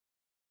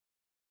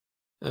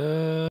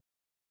 This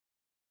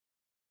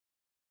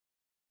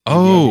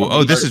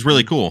is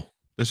really cool.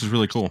 This is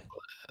really cool.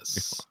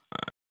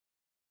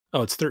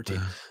 Oh, it's 13.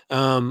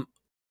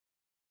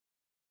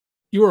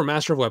 You are a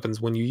master of weapons.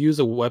 When you use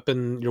a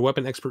weapon, your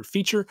weapon expert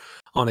feature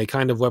on a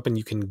kind of weapon,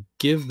 you can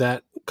give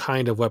that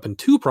kind of weapon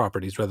 2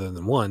 properties rather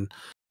than 1,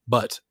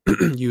 but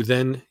you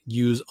then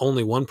use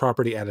only 1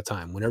 property at a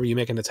time. Whenever you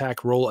make an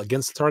attack roll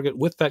against the target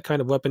with that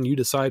kind of weapon, you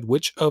decide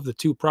which of the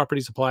 2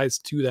 properties applies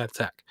to that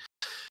attack.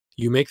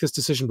 You make this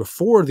decision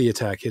before the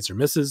attack hits or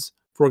misses.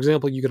 For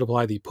example, you could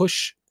apply the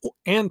push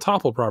and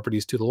topple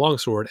properties to the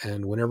longsword,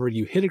 and whenever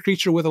you hit a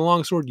creature with a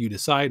longsword, you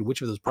decide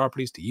which of those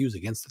properties to use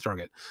against the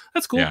target.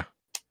 That's cool. Yeah.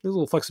 There's a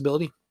little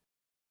flexibility.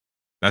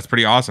 That's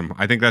pretty awesome.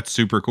 I think that's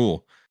super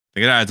cool.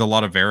 It adds a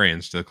lot of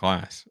variance to the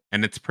class,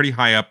 and it's pretty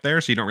high up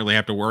there, so you don't really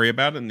have to worry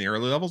about it in the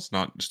early levels. It's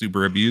not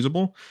super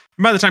abusable.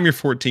 And by the time you're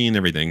 14,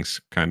 everything's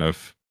kind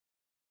of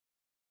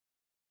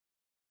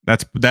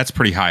that's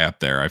pretty high up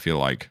there, I feel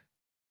like.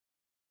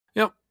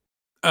 Yep.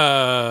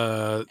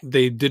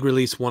 They did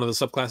release one of the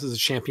subclasses as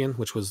champion,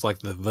 which was like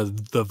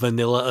the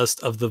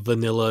vanilla-est of the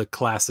vanilla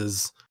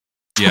classes.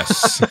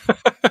 Yes.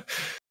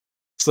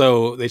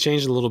 So they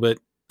changed it a little bit.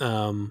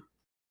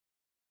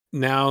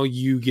 Now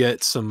you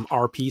get some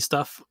RP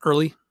stuff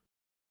early.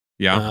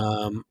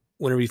 Yeah.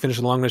 Whenever you finish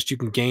a long rest, you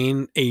can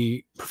gain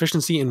a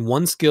proficiency in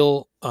one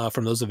skill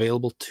from those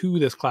available to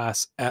this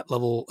class at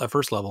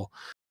first level,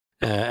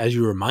 as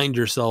you remind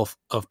yourself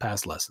of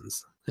past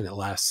lessons. And it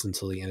lasts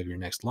until the end of your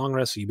next long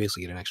rest. So you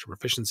basically get an extra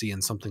proficiency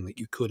in something that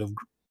you could have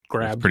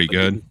grabbed. That's pretty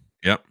good.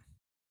 Yep.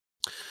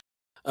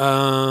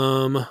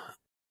 You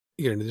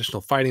get an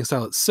additional fighting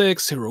style at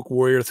 6. Heroic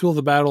Warrior. Thrill of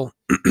the battle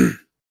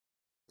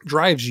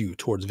drives you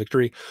towards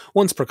victory.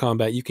 Once per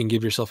combat, you can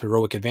give yourself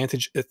heroic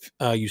advantage if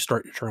you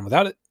start your turn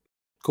without it.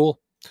 Cool.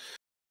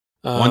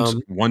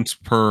 Once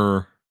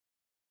per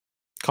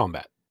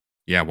combat.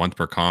 Yeah, once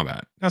per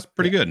combat. That's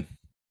pretty good.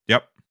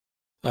 Yep.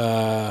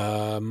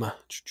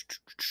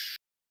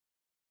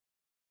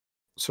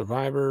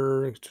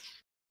 Survivor.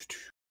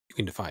 You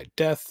can defy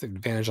death.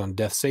 Advantage on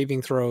death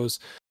saving throws.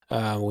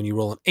 When you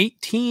roll an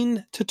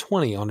 18 to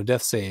 20 on a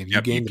death save,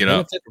 you gain the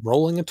benefit of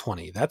rolling a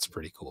 20. That's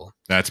pretty cool.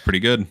 That's pretty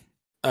good.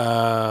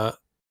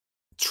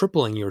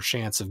 Tripling your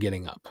chance of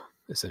getting up,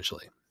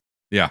 essentially.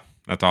 Yeah,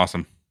 that's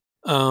awesome.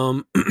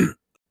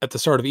 At the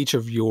start of each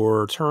of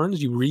your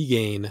turns, you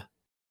regain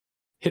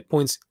hit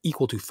points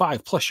equal to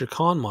 5 plus your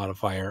con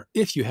modifier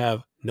if you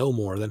have no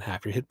more than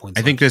half your hit points.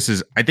 I think this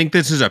is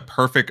a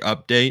perfect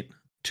update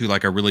to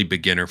like a really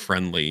beginner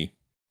friendly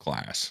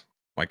class.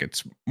 Like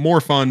it's more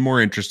fun,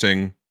 more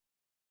interesting.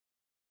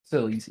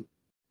 Still easy.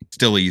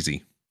 Still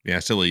easy. Yeah,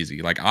 still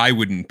easy. Like I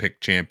wouldn't pick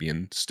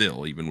champion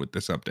still, even with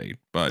this update,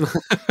 but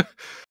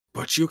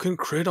but you can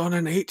crit on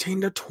an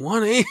 18 to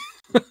 20.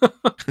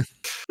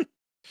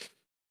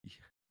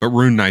 But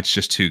Rune Knight's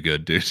just too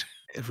good, dude.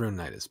 Rune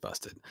Knight is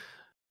busted.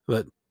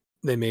 But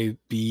it may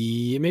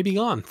be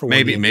gone for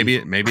maybe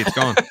it's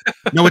gone.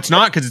 No, it's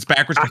not, because it's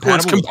backwards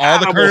compatible with all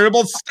the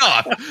currentable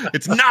stuff.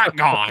 It's not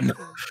gone.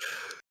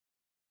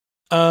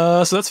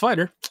 So that's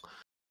fighter.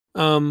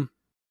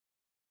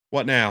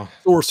 What now?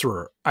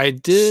 Sorcerer. I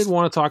did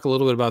want to talk a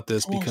little bit about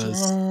this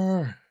because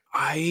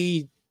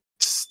I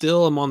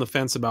still am on the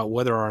fence about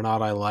whether or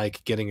not I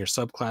like getting your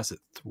subclass at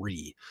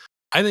 3.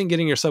 I think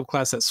getting your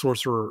subclass at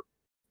sorcerer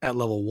at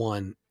level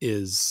 1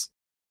 is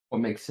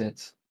what makes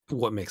sense.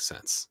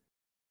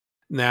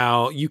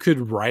 Now, you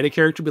could write a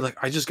character, be like,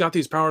 I just got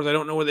these powers, I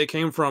don't know where they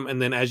came from,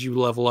 and then as you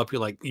level up, you're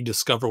like, you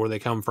discover where they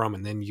come from,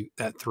 and then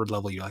at 3rd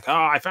level, you're like, oh,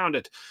 I found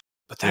it.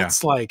 But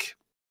that's like,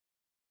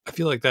 I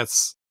feel like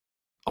that's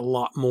a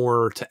lot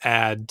more to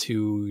add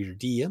to your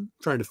DM,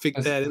 trying to fit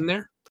that in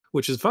there,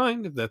 which is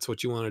fine if that's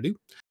what you want to do.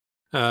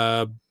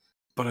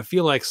 But I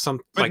feel like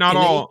not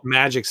all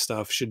magic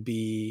stuff should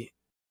be.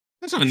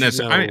 That's not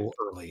necessary.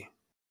 Early.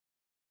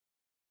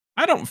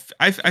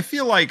 I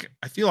feel like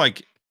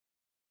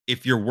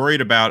if you're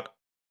worried about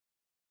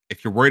it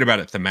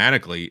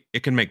thematically, it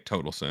can make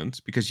total sense,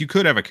 because you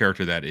could have a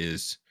character that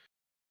is,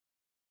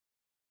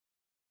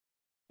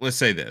 let's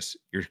say this,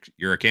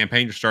 you're a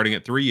campaign, you're starting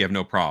at 3, you have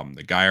no problem.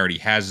 The guy already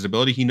has his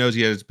ability, he knows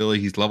he has his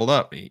ability, he's leveled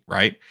up,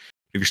 right?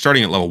 If you're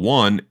starting at level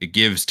 1, it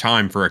gives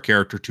time for a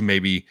character to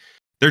maybe,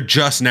 they're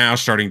just now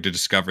starting to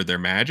discover their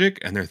magic,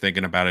 and they're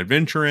thinking about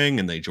adventuring,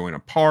 and they join a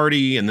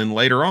party, and then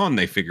later on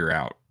they figure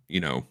out,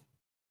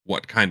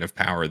 what kind of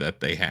power that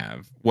they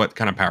have,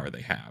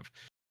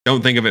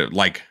 Don't think of it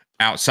like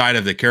outside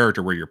of the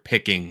character where you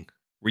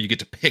get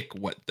to pick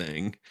what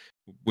thing,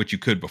 which you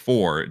could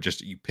before,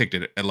 just you picked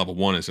it at level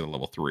 1 instead of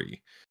level 3.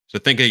 So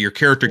think of your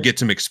character gets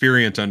some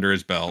experience under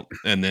his belt,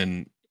 and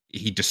then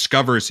he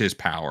discovers his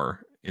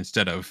power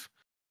instead of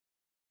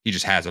he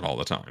just has it all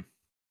the time.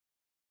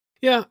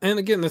 Yeah, and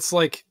again, it's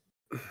like,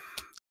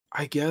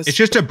 I guess it's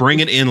just to bring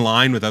it in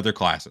line with other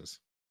classes.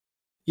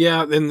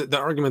 Yeah, and the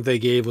argument they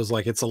gave was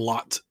like, it's a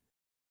lot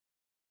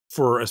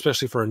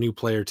especially for a new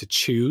player to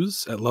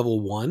choose at level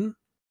 1.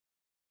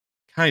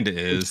 Kind of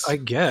is, I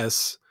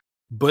guess,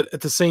 but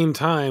at the same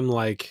time,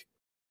 like,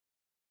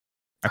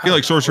 I feel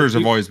like sorcerers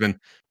have always been,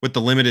 with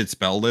the limited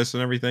spell list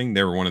and everything,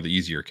 they were one of the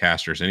easier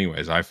casters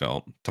anyways, I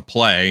felt, to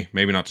play,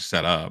 maybe not to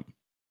set up.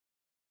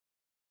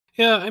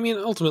 Yeah, I mean,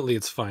 ultimately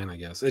it's fine, I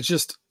guess. It's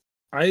just,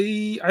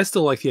 I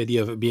still like the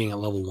idea of it being at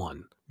level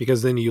 1,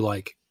 because then you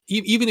like,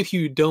 even if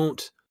you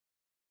don't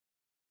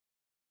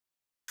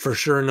for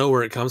sure know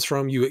where it comes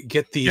from, you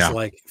get these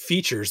like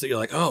features that you're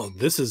like, oh,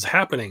 this is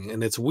happening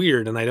and it's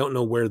weird, and I don't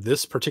know where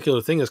this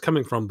particular thing is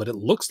coming from, but it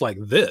looks like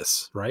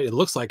this, right? It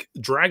looks like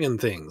dragon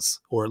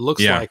things, or it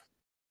looks like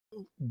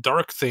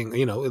dark thing,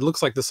 it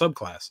looks like the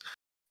subclass.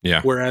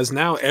 Yeah. Whereas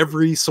now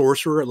every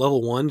sorcerer at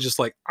level 1, just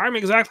like, I'm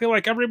exactly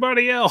like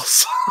everybody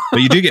else.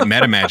 But you do get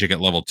meta magic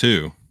at level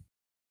 2.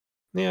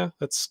 Yeah,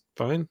 that's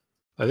fine.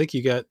 I think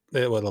you got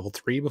level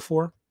 3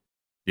 before.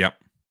 Yep.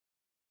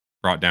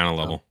 brought down a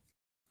level.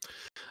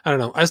 I don't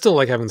know. I still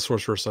like having the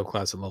sorcerer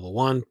subclass at level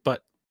 1,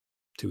 but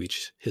to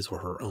each his or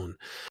her own.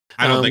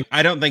 I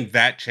don't think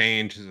that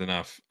change is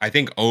enough. I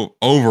think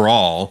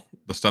overall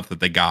the stuff that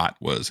they got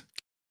was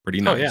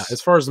pretty nice. Oh yeah,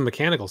 as far as the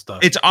mechanical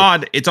stuff. It's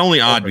odd. It's only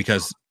odd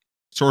because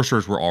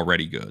sorcerers were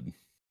already good.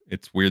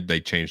 It's weird they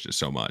changed it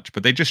so much,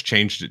 but they just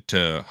changed it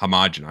to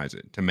homogenize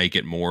it, to make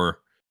it more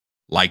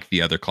like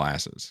the other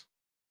classes.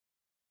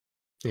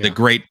 Yeah. The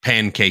great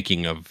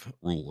pancaking of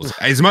rules.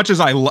 As much as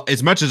I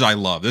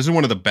love, this is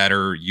one of the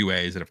better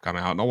UAs that have come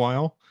out in a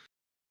while.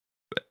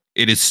 But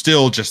it is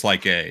still just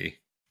like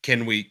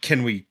can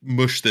we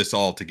mush this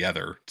all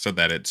together so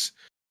that it's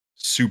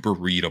super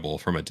readable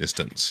from a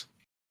distance?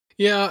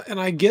 Yeah,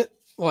 and I get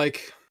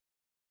like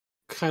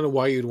kind of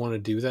why you'd want to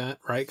do that,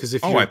 right? Because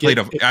if I played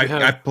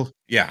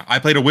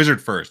a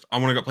wizard first. I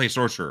want to go play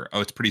sorcerer.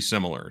 Oh, it's pretty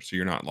similar, so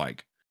you're not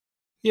like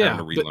having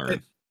to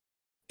relearn.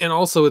 And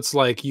also, it's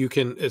like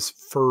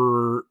if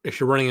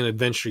you're running an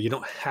adventure, you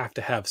don't have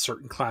to have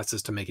certain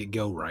classes to make it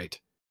go right.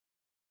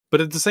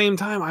 But at the same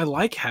time, I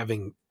like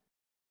having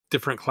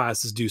different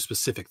classes do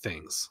specific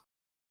things.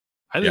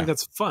 I think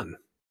that's fun.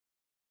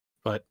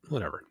 But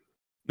whatever.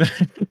 Like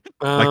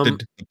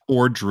the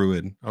poor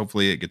druid.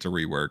 Hopefully, it gets a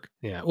rework.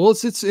 Yeah. Well,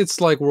 it's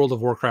like World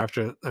of Warcraft.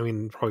 I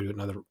mean, probably do it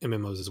in other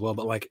MMOs as well.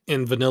 But like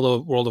in vanilla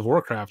World of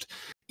Warcraft,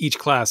 each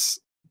class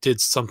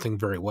did something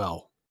very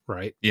well,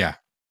 right? Yeah.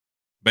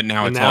 But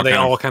now they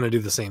all kind of do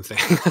the same thing.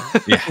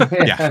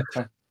 yeah.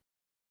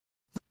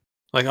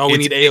 Like, we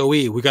need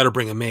AoE. We got to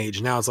bring a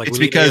mage. Now it's like, we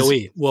need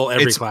AoE. Well,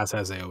 every class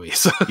has AoE.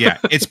 So. Yeah,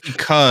 it's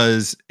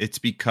because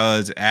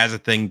as a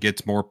thing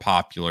gets more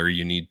popular,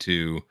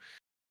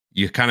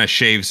 you kind of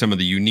shave some of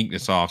the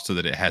uniqueness off so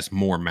that it has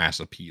more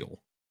mass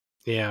appeal.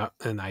 Yeah,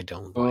 and I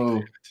don't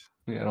like that.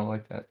 Yeah, I don't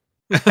like that.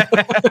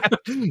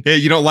 Yeah,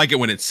 you don't like it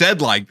when it's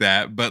said like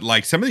that, but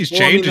like some of these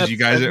changes, you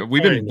guys,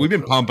 we've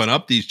been pumping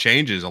up these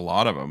changes, a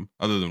lot of them,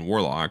 other than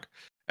Warlock,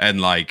 and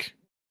like,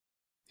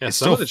 it's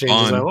some of the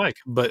changes I like,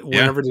 but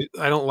whenever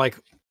I don't like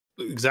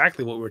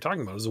exactly what we were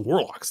talking about is a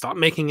Warlock. Stop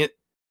making it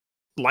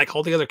like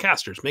all the other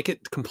casters. Make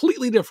it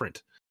completely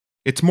different.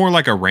 It's more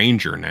like a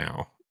ranger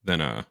now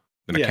than a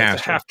caster.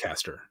 It's a half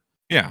caster.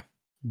 Yeah.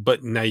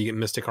 But now you get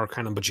Mystic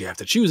Arcanum, but you have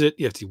to choose it.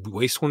 You have to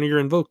waste one of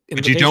your But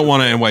you don't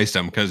want to waste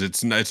them because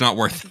it's not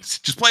worth it.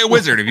 Just play a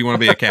wizard if you want to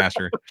be a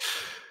caster.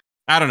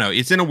 I don't know.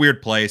 It's in a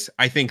weird place.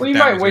 I think. Well, you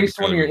might waste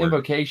one of your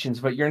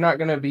invocations, but you're not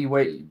going to be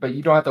but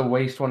you don't have to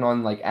waste one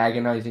on like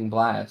Agonizing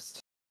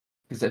Blast,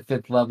 because at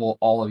 5th level,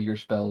 all of your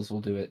spells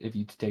will do it if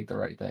you take the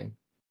right thing.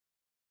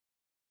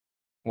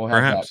 We'll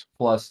have that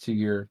plus to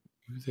your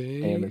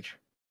damage.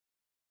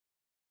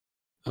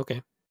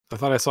 Okay. I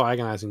thought I saw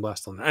Agonizing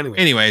Blast on there.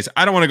 Anyways,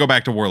 I don't want to go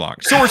back to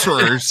Warlock.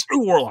 Sorcerers.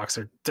 Screw Warlocks.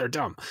 They're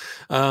dumb.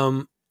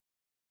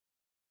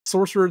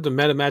 Sorcerer, the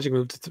meta magic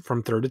moved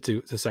from 3rd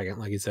to 2nd,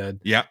 like you said.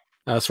 Yeah.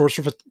 The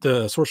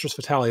Sorcerer's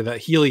Fatality, that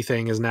Healy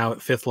thing, is now at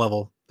 5th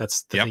level.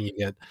 That's the thing you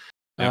get.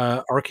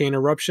 Arcane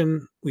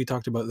Eruption, we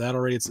talked about that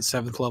already. It's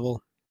at 7th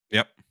level.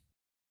 Yep.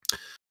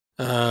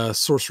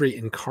 Sorcery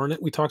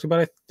Incarnate, we talked about.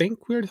 I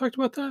think we already talked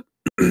about that.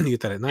 You get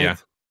that at 9th. Yeah.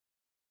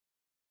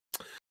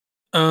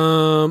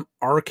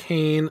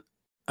 Arcane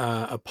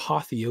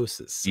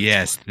Apotheosis.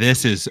 Yes,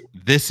 this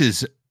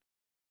is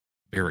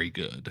very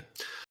good.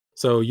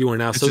 So you are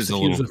now so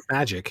suffused with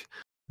magic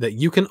that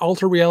you can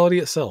alter reality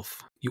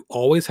itself. You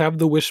always have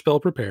the wish spell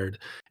prepared,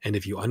 and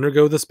if you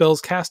undergo the spell's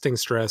casting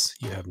stress,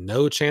 you have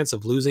no chance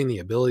of losing the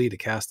ability to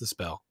cast the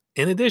spell.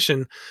 In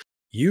addition,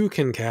 you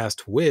can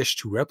cast Wish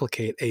to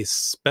replicate a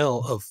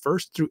spell of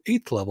 1st through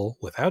 8th level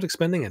without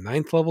expending a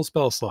 9th level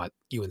spell slot.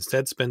 You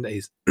instead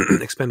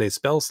expend a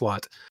spell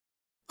slot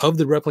of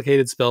the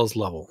replicated spell's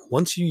level.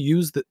 Once you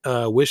use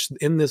the Wish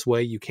in this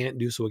way, you can't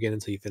do so again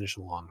until you finish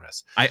the long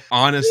rest. I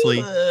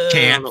honestly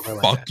can't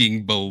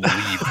fucking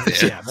believe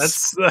this. Yeah,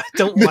 I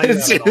don't like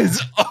this that. This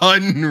is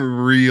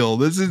unreal.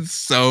 This is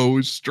so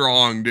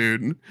strong,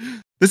 dude.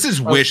 This is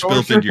Wish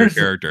built into your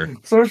character.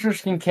 Sorcerers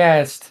can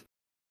cast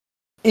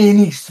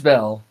any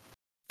spell.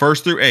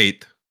 1st through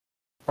 8th.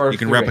 You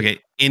can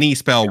replicate any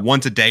spell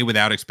once a day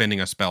without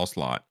expending a spell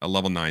slot, a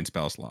level 9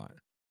 spell slot.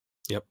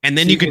 Yep. And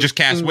then you can just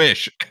cast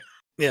Wish.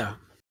 Yeah.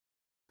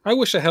 I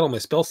wish I had all my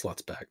spell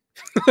slots back.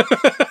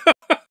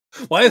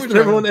 Why hasn't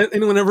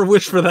anyone ever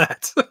wished for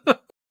that?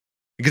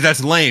 Because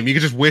that's lame. You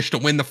can just wish to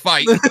win the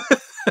fight.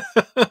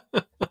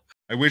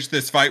 I wish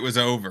this fight was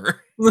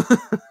over.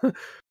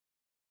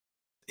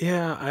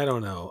 Yeah, I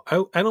don't know.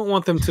 I don't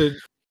want them to.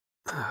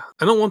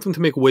 I don't want them to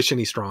make Wish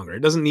any stronger.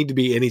 It doesn't need to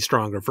be any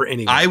stronger for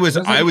anyone. It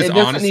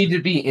doesn't need to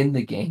be in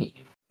the game.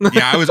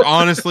 Yeah, I was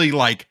honestly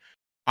like,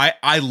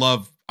 I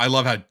love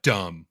how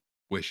dumb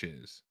Wish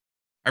is.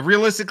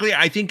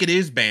 I think it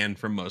is banned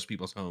from most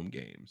people's home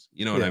games.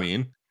 You know what I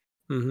mean?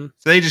 Mm-hmm.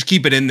 So they just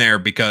keep it in there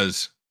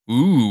because,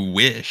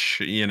 Wish,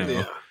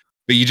 Yeah.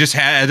 But you just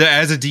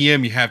as a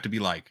DM, you have to be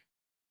like,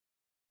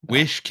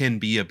 Wish can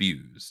be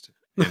abused.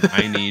 And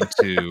I need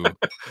to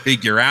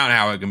figure out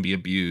how it can be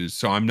abused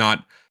so I'm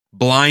not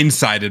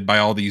blindsided by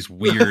all these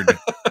weird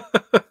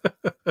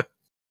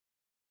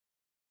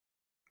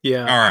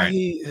Yeah, All right.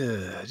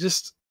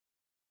 Just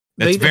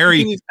That's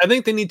very. I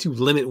think they need to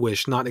limit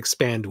wish, not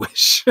expand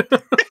wish.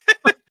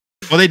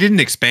 Well, they didn't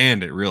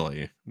expand it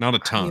really, not a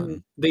ton. I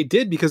mean, they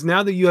did because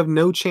now that you have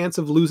no chance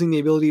of losing the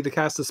ability to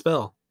cast a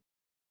spell.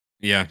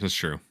 Yeah, that's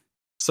true.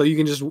 So you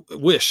can just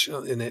wish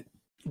in it.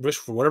 Wish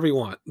for whatever you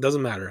want.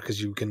 Doesn't matter because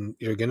you're going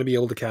to be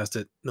able to cast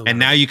it. And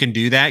now you can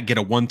do that. Get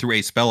a 1 through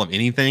 8 spell of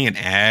anything and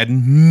add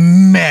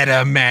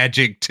meta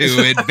magic to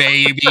it,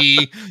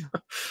 baby.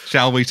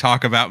 Shall we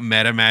talk about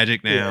meta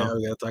magic now? Yeah,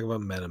 we got to talk about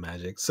meta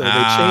magic. So they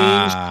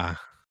changed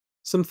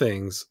some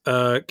things.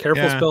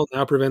 Careful spell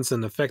now prevents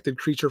an affected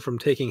creature from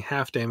taking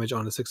half damage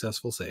on a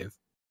successful save.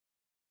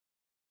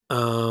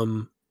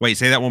 Wait,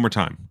 say that one more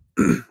time.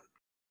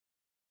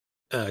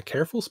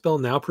 Careful spell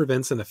now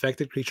prevents an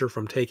affected creature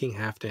from taking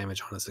half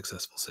damage on a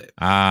successful save.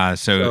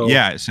 So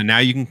now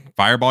you can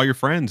fireball your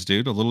friends,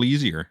 dude, a little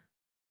easier.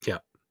 Yeah.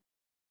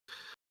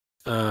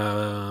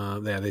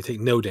 Yeah, they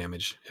take no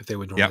damage if they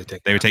would normally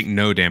take. They would take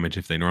no damage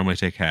if they normally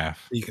take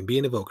half. You can be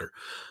an evoker,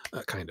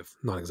 kind of,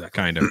 not exactly.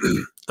 Kind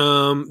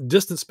of.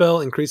 Distant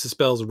spell increases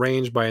spell's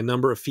range by a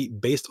number of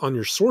feet based on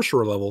your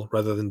sorcerer level,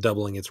 rather than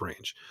doubling its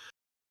range.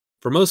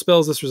 For most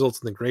spells, this results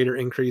in a greater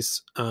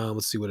increase.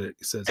 Let's see what it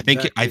says.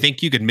 I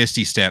think you could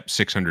Misty Step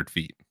 600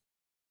 feet.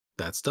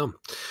 That's dumb.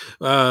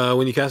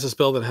 When you cast a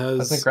spell that has...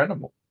 That's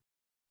incredible.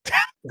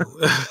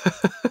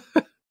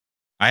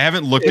 I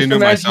haven't looked into it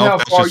myself.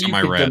 That's just on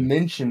my red.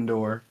 Dimension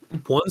door.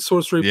 1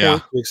 sorcery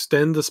point to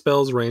extend the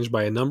spell's range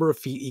by a number of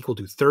feet equal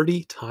to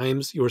 30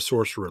 times your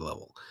sorcerer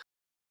level.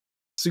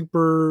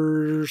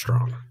 Super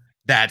strong.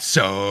 That's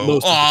so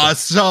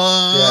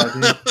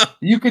awesome. Yeah, dude.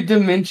 You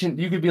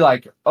could be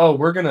like, oh,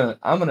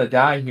 I'm gonna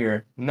die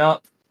here.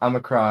 Nope, I'm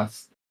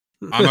across.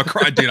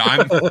 Dude,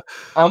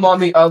 I'm on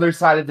the other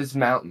side of this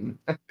mountain.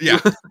 Yeah.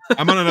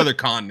 I'm on another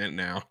continent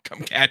now. Come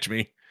catch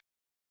me.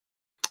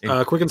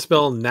 Quicken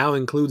Spell now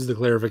includes the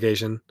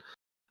clarification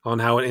on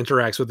how it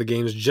interacts with the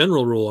game's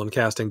general rule on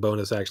casting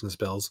bonus action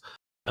spells.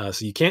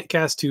 So you can't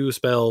cast 2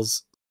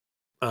 spells.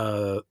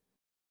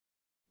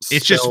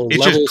 It's just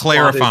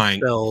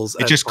clarifying.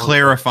 It's just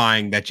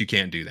clarifying that you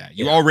can't do that.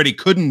 You already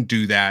couldn't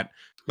do that,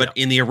 but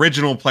in the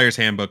original player's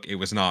handbook, it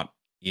was not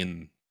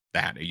in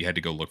that. You had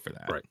to go look for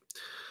that.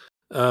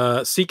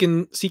 Right.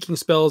 Seeking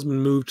spell has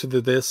been moved to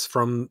this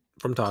from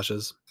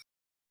Tasha's.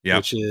 Yeah.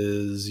 Which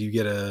is you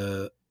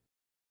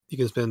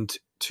can spend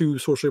 2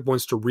 sorcery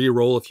points to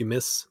re-roll if you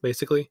miss,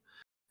 basically.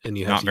 And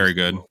you have not very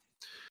good.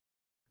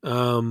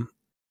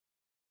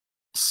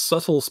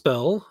 Subtle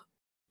spell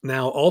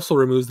now also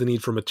removes the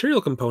need for material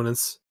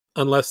components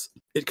unless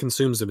it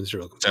consumes the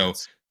material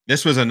components.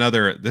 So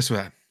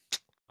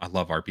I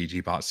love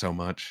RPG bots so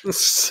much.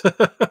 This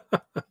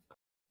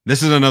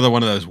is another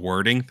one of those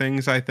wording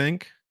things, I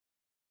think.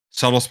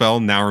 Subtle spell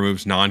now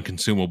removes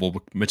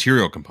non-consumable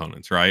material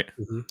components, right?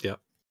 Yeah.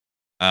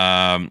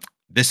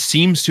 This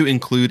seems to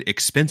include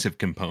expensive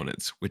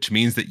components, which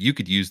means that you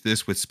could use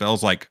this with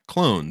spells like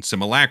Clone,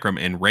 Simulacrum,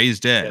 and Raise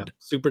Dead. Yeah,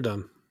 super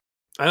dumb.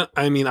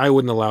 I mean, I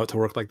wouldn't allow it to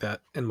work like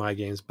that in my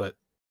games, but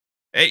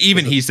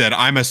even he said,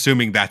 "I'm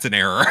assuming that's an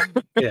error."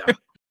 Yeah,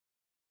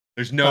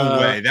 there's no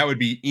way that'd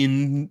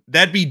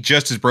be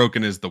just as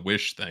broken as the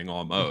wish thing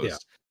almost. Yeah,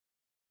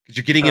 because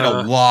you're getting it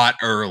a lot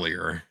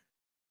earlier.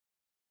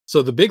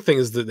 So the big thing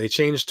is that they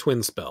changed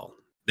Twin Spell.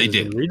 They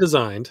did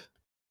redesigned.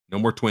 No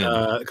more twin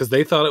because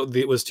they thought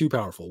it was too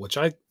powerful, which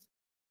I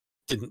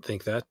didn't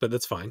think that, but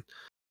that's fine.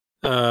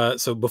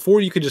 So before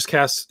you could just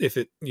cast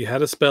you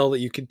had a spell that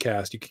you could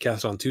cast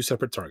it on 2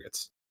 separate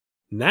targets.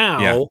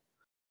 Now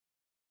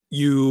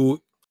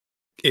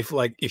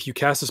if you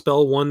cast a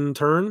spell 1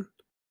 turn,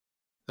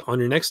 on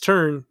your next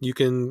turn you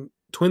can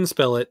twin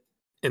spell it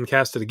and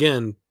cast it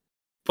again,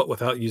 but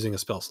without using a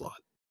spell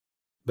slot.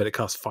 But it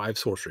costs 5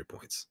 sorcery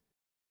points.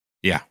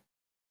 Yeah.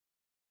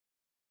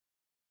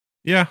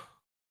 Yeah.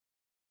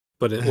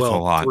 But a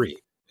lot. 3.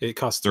 It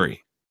costs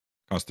 3.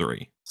 Costs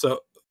 3. So,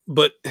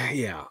 but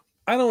yeah.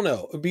 I don't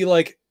know. It'd be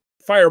like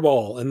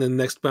fireball, and then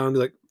next bound be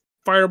like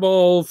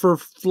fireball for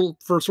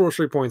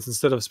sorcery points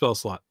instead of spell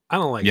slot. I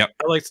don't like it.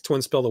 I like the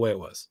twin spell the way it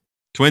was.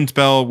 Twin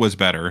spell was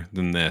better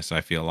than this,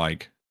 I feel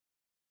like.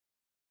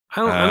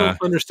 I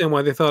don't understand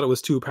why they thought it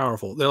was too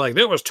powerful. They're like,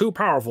 it was too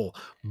powerful.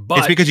 But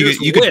it's because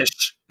you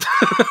wish.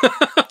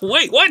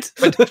 Wait, what?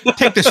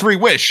 Take this free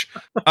wish.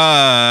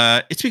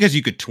 It's because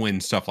you could twin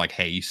stuff like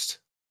haste.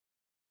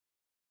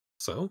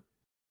 So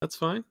that's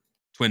fine.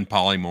 Twin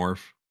polymorph.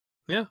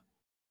 Yeah.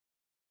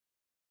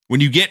 When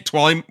you get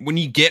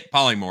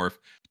polymorph,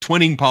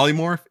 twinning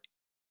polymorph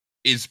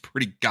is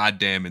pretty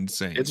goddamn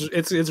insane.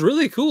 It's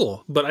really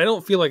cool, but I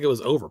don't feel like it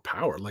was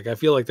overpowered. Like I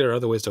feel like there are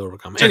other ways to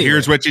overcome it. So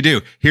here's what you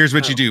do. Here's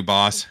what you do,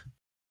 boss.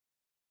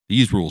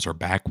 These rules are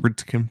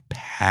backwards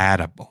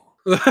compatible.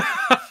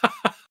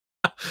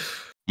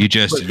 You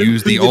just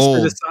use the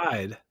old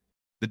decide.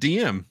 The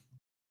DM.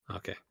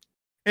 Okay.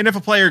 And if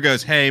a player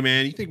goes, "Hey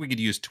man, you think we could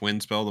use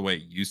twin spell the way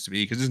it used to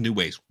be? Because this new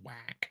way's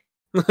whack."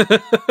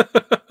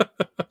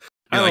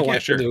 I don't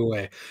like the new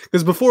way.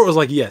 Because before it was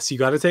like, yes, you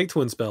got to take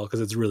twin spell because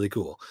it's really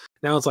cool.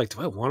 Now it's like, do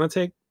I want to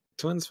take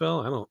twin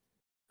spell?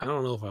 I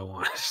don't know if I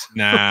want it.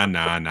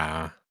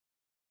 Nah.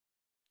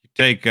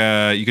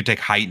 You could take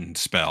heightened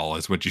spell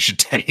is what you should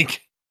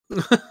take.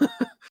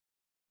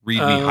 Read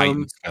me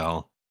heightened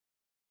spell.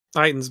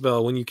 Heightened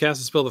spell. When you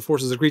cast a spell that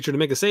forces a creature to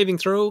make a saving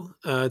throw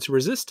to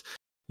resist,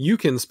 you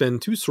can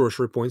spend 2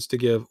 sorcery points to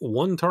give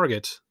one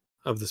target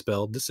of the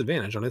spell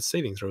disadvantage on its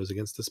saving throws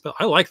against the spell.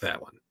 I like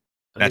that one.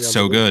 That's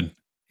so good.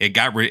 It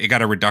got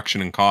a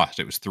reduction in cost.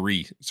 It was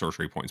 3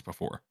 sorcery points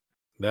before.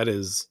 That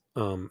is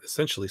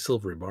essentially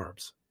silvery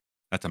barbs.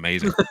 That's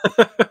amazing.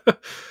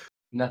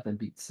 Nothing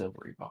beats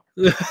silvery barbs.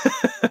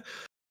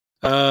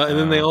 And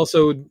then they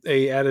also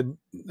added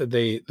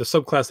the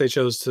subclass they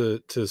chose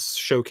to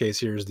showcase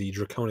here is the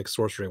Draconic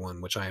Sorcery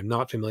one, which I am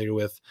not familiar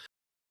with,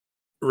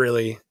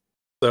 really.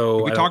 So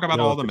did we talk about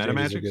all the meta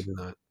magics? Good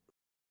or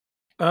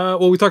not.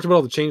 Well, we talked about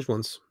all the changed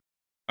ones.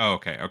 Oh,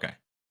 okay.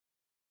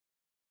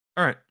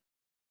 All right.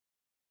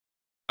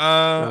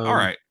 All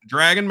right.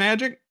 Dragon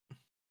magic.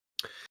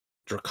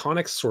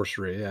 Draconic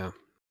Sorcery, yeah.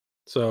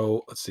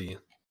 So let's see.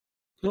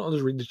 Well, I'll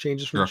just read the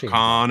changes from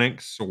Draconic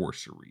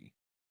Sorcery.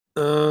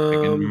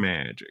 Dragon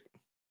magic.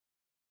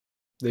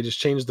 They just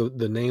changed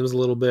the names a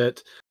little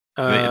bit.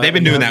 They've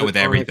been doing that with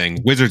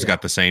everything. Wizards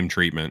got the same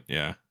treatment.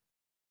 Yeah.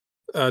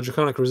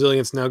 Draconic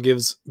Resilience now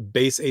gives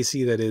base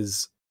AC that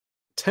is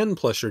 10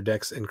 plus your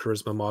dex and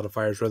charisma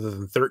modifiers rather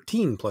than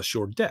 13 plus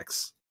your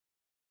dex.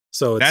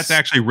 So that's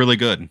actually really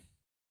good.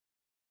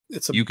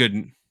 It's a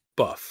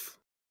buff.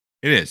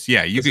 It is.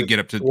 Yeah, you could get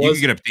up to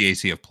the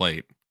AC of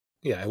plate.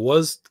 Yeah, it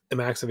was a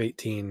max of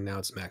 18. Now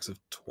it's max of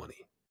 20.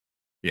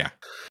 Yeah.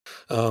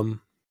 You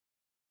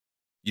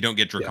don't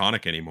get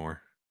Draconic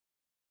anymore.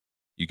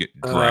 You get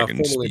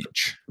Dragon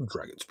Speech.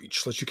 Dragon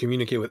Speech lets you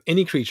communicate with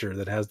any creature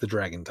that has the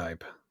dragon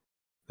type.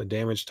 The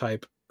damage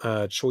type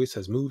choice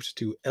has moved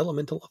to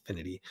Elemental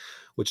Affinity,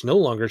 which no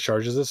longer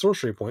charges a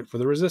sorcery point for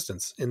the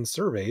resistance. In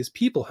surveys,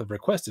 people have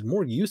requested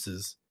more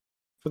uses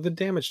for the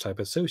damage type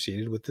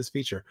associated with this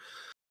feature.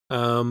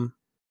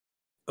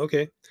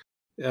 Okay.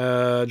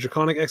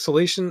 Draconic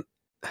Exhalation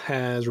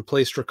has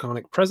replaced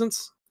Draconic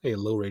Presence, a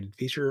low-rated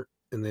feature,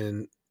 and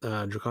then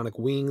Draconic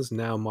Wings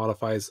now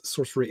modifies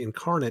Sorcery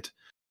Incarnate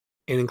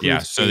and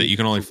includes so that you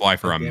can only fly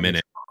for a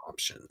minute.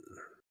 Option.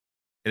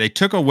 They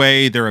took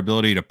away their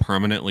ability to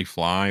permanently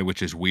fly,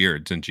 which is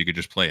weird since you could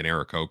just play an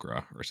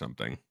Aarakocra or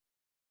something.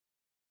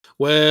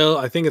 Well,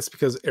 I think it's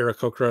because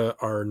Aarakocra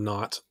are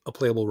not a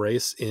playable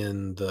race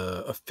in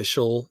the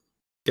official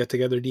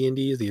get-together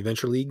D&D, the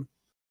Adventure League.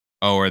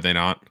 Oh, are they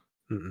not?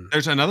 Mm-mm.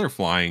 There's another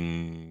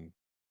flying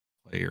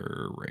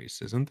player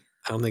race, isn't there?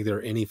 I don't think there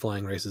are any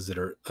flying races that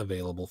are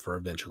available for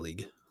Adventure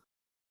League.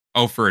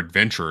 Oh, for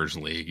Adventurers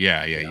League.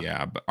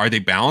 Yeah. But are they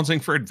balancing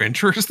for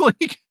Adventurers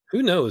League?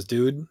 Who knows,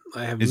 dude?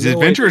 Is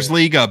Adventurers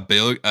League a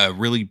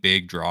really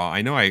big draw?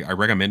 I know I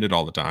recommend it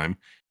all the time.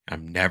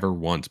 I've never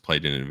once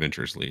played in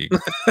Adventurers League.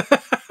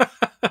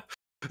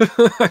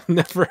 I've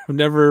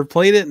never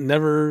played it and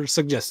never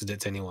suggested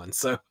it to anyone.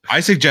 So I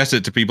suggest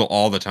it to people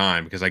all the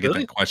time because I get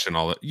that question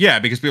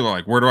because people are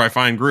like, where do I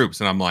find groups?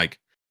 And I'm like,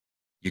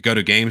 you go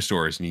to game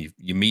stores and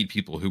you meet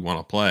people who want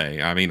to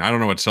play. I mean, I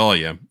don't know what to tell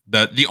you.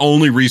 The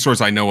only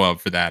resource I know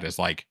of for that is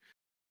like,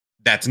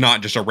 that's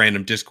not just a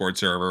random Discord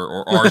server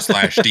or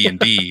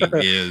r/D&D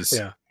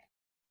is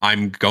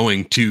I'm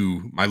going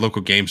to my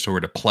local game store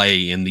to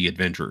play in the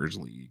Adventurers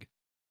League.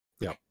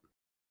 Yep.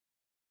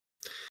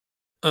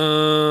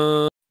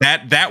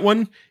 That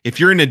one, if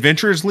you're in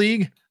Adventurers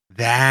League,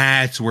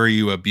 that's where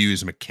you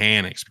abuse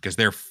mechanics because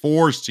they're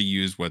forced to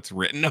use what's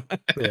written.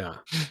 Yeah,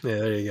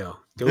 there you go.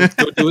 Go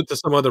do it to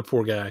some other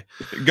poor guy.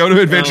 Go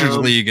to Adventurers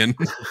League and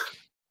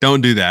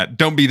don't do that.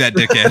 Don't be that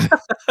dickhead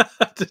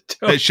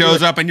that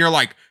shows up and you're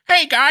like,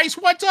 hey guys,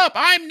 what's up?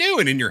 I'm new.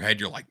 And in your head,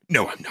 you're like,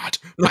 no, I'm not.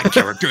 My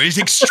character is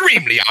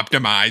extremely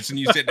optimized. And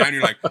you sit down and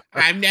you're like,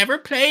 I've never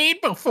played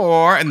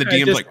before. And the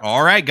DM's like,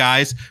 all right,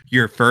 guys,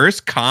 your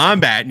first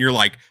combat. And you're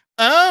like,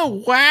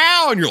 oh,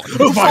 wow. And you're like,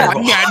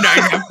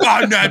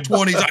 I'm not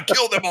 20s. I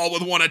kill them all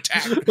with one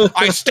attack.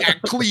 I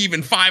stack cleave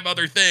and 5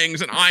 other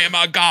things. And I am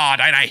a god.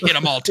 And I hit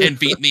them all 10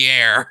 feet in the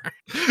air.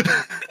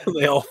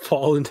 They all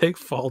fall and take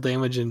fall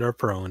damage and are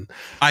prone.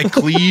 I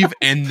cleave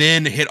and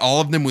then hit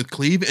all of them with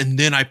cleave. And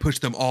then I push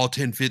them all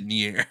 10 feet in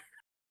the air.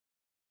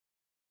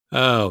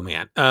 Oh,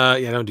 man.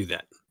 Yeah, don't do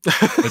that.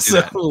 Last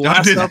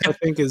up, I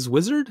think, is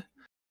Wizard.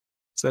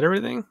 Is that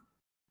everything?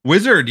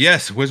 Wizard,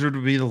 yes. Wizard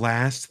would be the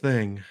last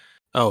thing.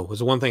 Oh,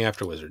 there's one thing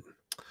after Wizard.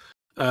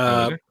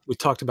 We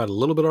talked about it a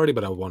little bit already,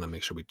 but I want to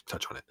make sure we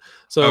touch on it.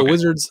 So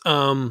Wizards,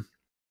 you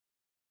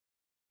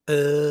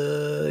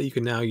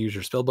can now use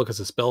your spellbook as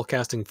a spell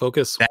casting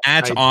focus.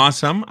 That's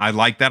awesome. I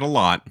like that a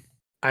lot.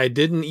 I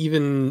didn't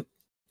even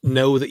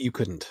know that you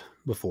couldn't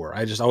before.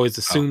 I just always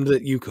assumed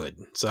that you could.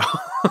 So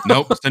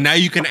nope. So now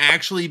you can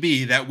actually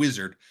be that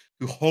wizard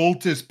who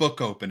holds his book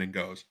open and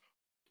goes,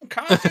 I'm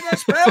casting a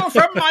spell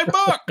from my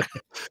book.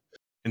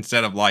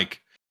 Instead of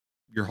like,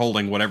 you're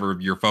holding whatever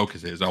your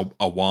focus is,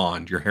 a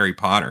wand, your Harry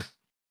Potter.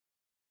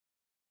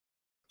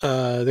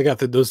 They got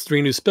those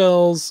 3 new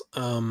spells.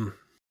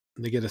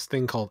 They get this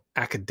thing called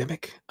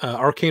Academic.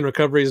 Arcane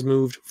Recovery is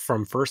moved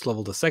from first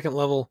level to second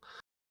level.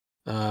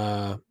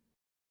 The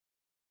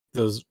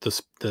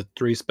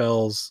 3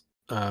 spells,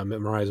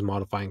 Memorize,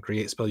 Modify, and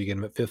Create spell, you get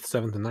them at 5th,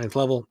 7th, and 9th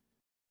level.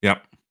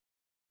 Yep.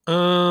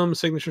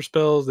 Signature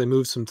spells, they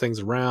move some things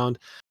around.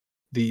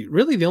 The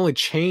only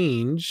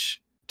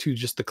change to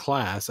just the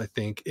class, I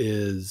think,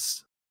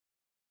 is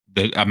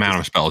the amount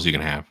of spells you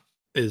can have.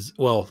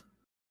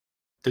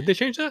 Did they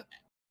change that?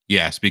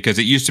 Yes, because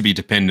it used to be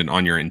dependent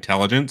on your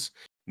intelligence.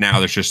 Now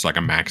there's just like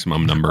a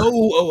maximum number.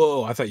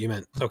 Oh! I thought you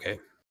meant okay.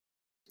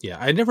 Yeah,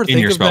 I never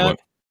think of that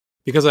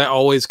because I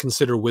always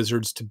consider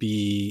wizards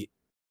to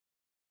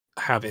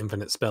have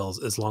infinite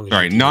spells as long as.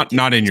 Sorry,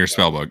 not in your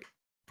spell book.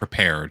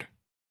 Prepared.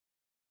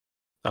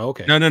 Oh,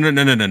 okay. No.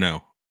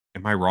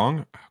 Am I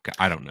wrong? Okay,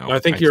 I don't know. I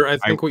think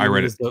what you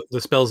mean is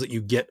the spells that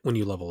you get when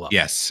you level up.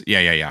 Yes. Yeah.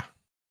 Yeah,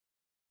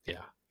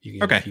 you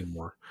get a few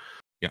more.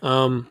 Yeah.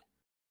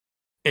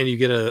 And you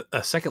get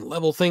a second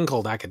level thing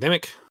called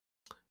Academic.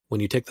 When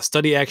you take the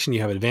study action,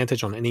 you have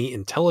advantage on any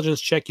intelligence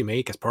check you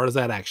make as part of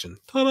that action.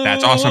 Ta-da!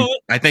 That's awesome.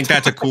 I think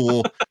that's a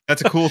cool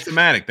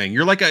thematic thing.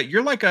 You're like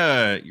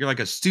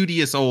a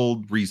studious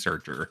old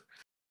researcher.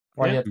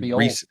 Why do you have to be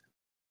old?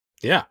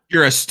 Yeah.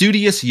 You're a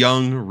studious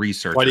young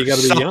researcher. Why do you got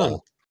to be young?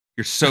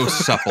 You're so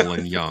supple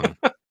and young.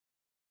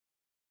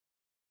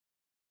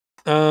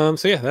 So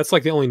yeah, that's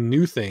like the only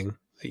new thing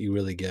that you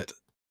really get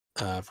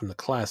from the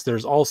class.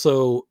 There's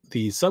also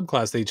the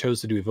subclass they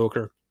chose to do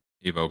Evoker.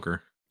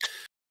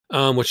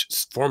 Which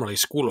is formerly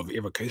School of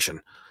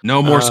Evocation.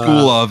 No more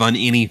School of on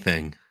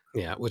anything.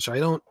 Yeah, which I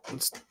don't.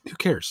 Who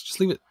cares? Just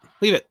leave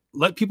it.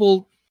 Let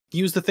people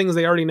use the things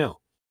they already know.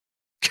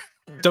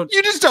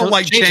 You just don't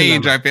like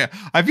change.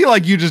 I feel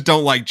like you just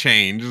don't like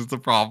change is the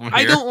problem here.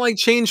 I don't like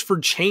change for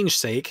change's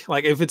sake.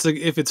 Like if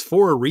it's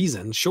for a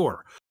reason,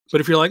 sure. But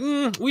if you're like,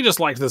 we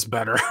just like this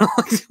better.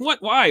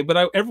 What? Why?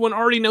 But everyone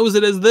already knows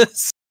it as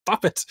this.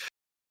 Stop it.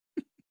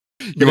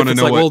 You want to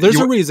know what? Well, there's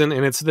a reason,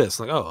 and it's this.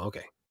 Like, oh,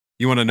 okay.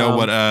 You want to know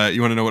what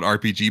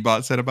RPG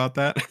Bot said about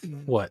that?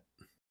 What?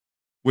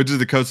 Wizards of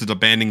the Coast is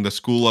abandoning the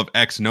School of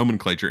X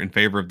nomenclature in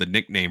favor of the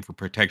nickname for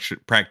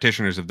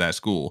practitioners of that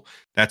school.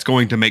 That's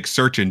going to make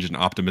search engine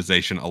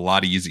optimization a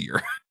lot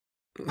easier.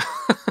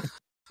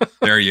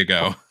 There you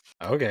go.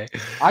 Okay.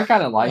 I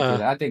kind of like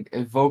it. I think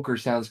Evoker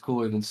sounds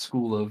cooler than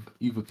School of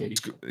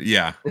Evocation.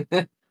 Yeah.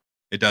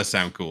 It does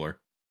sound cooler.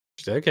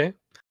 Okay.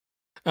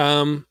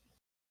 All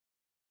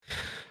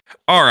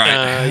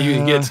right.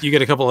 You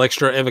get a couple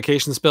extra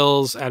evocation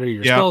spells out of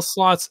your spell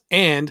slots,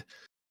 and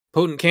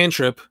Potent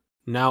Cantrip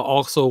now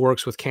also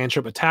works with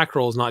cantrip attack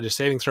rolls, not just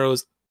saving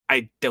throws.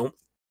 They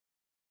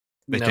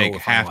take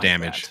half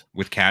damage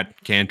with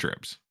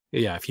cantrips.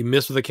 Yeah, if you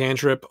miss with a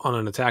cantrip on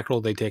an attack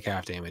roll, they take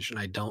half damage, and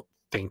I don't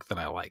think that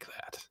I like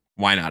that.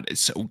 Why not?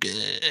 It's so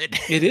good.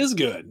 It is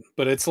good,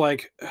 but it's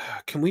like,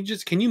 can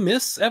you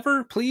miss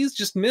ever? Please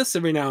just miss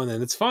every now and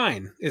then. It's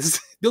fine. It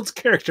builds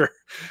character.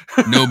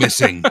 No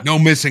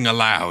missing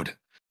allowed.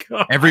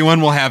 God.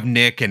 Everyone will have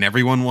Nick, and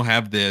everyone will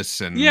have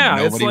this, and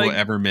nobody will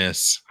ever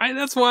miss.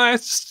 That's why I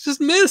just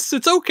miss.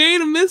 It's okay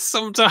to miss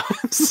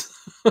sometimes.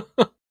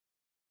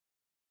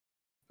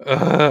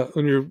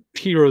 When your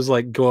heroes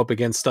go up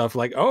against stuff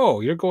like, oh,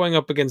 you're going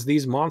up against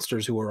these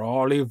monsters who are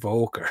all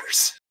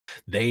evokers.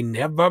 They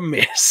never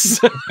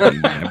miss. They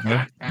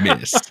never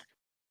miss.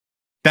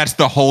 That's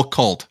the whole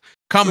cult.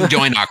 Come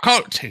join our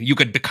cult. You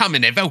could become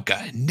an evoker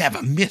and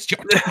never miss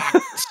your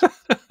targets.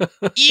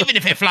 Even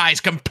if it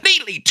flies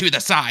completely to the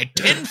side,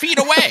 10 feet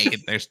away,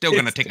 they're still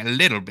going to take a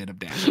little bit of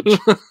damage.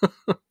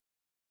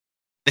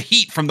 The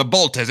heat from the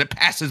bolt as it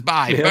passes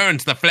by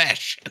burns the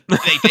flesh.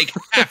 They take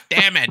half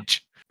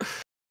damage.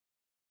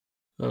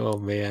 Oh,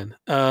 man.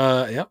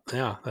 Yeah,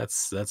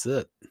 that's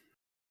it.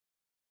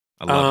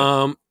 I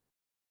love it.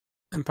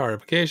 Empower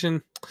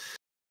evocation.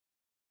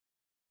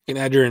 You can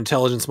add your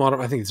intelligence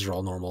model. I think these are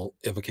all normal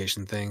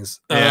evocation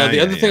things. The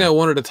other thing I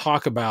wanted to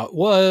talk about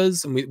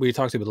was, and we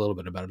talked a little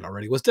bit about it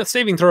already, was death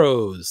saving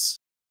throws.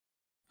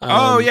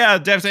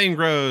 Death saving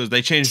throws.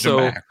 They changed them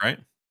back, right?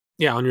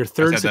 Yeah, on your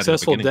third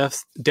successful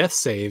death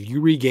save,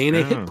 you regain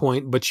a hit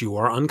point, but you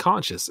are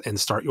unconscious and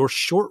start your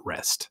short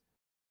rest.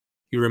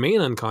 You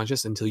remain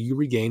unconscious until you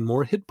regain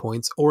more hit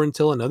points or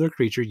until another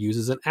creature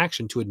uses an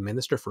action to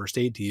administer first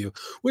aid to you,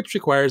 which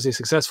requires a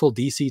successful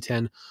DC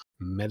 10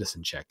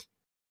 medicine check.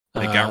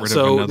 They got rid of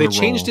another they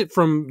changed it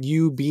from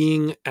you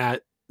being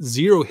at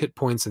 0 hit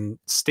points and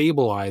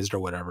stabilized or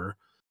whatever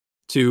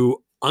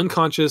to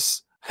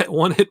unconscious at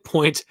 1 hit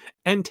point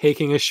and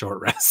taking a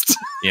short rest.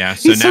 Yeah,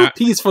 so he's so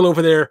peaceful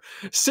over there,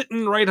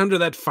 sitting right under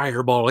that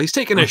fireball. He's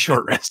taking a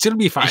short rest. It'll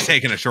be fine. He's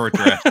taking a short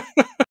rest.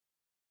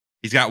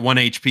 He's got 1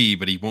 HP,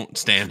 but he won't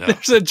stand up.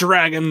 There's a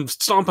dragon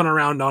stomping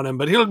around on him,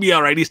 but he'll be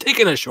all right. He's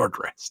taking a short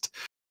rest.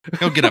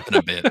 He'll get up in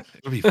a bit.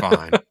 It'll be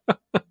fine.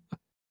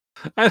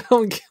 I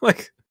don't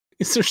get,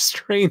 these are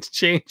strange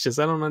changes.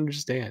 I don't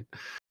understand.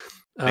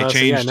 They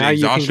changed now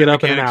you can get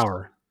up in an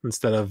hour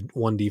instead of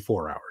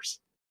 1d4 hours.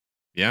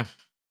 Yeah,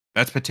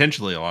 that's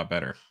potentially a lot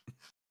better.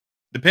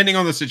 Depending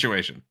on the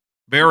situation.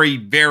 Very,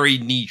 very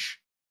niche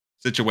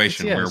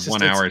situation where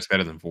 1 hour is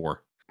better than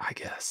 4. I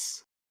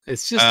guess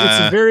it's just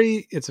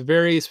it's a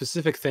very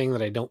specific thing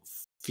that I don't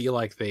feel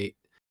like they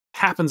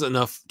happens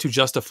enough to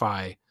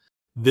justify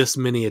this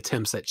many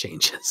attempts at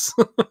changes.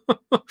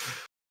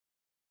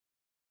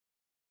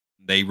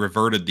 They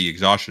reverted the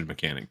exhaustion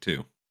mechanic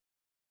too.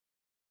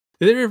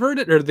 Did they revert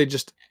it, or did they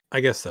just? I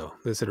guess so.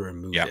 They said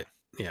removed it.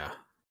 Yeah.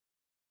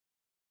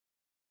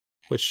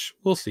 Which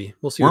we'll see.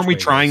 We'll see. Weren't we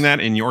trying that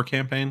in your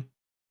campaign?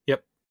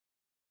 Yep.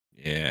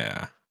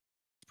 Yeah.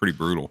 It's pretty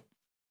brutal.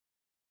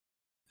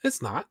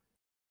 It's not.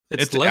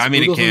 It's less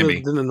it can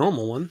be than the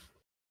normal one.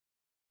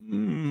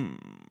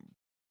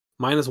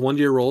 -1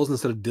 to your rolls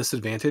instead of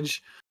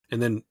disadvantage,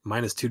 and then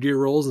 -2 to your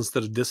rolls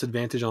instead of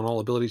disadvantage on all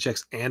ability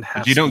checks and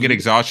half. But you don't get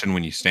exhaustion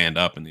when you stand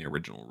up in the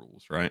original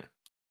rules, right?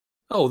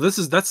 Oh,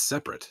 that's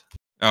separate.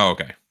 Oh,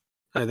 okay.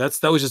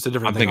 That was just a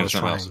different thing I was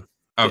trying. Else.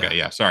 Okay,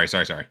 yeah. Sorry.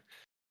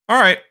 All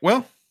right.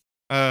 Well,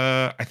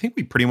 I think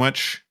we pretty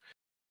much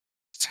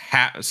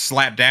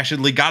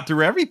slapdashedly got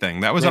through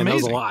everything. That was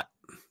amazing. That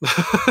was a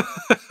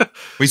lot.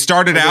 We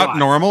started out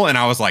normal, and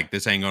I was like,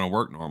 "This ain't gonna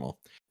work normal."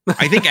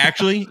 I think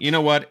actually, you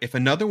know what? If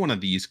another one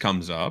of these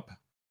comes up,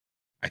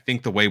 I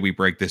think the way we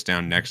break this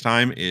down next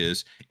time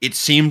is it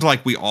seemed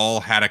like we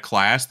all had a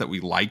class that we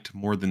liked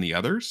more than the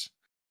others.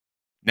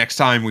 Next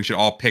time, we should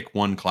all pick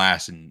one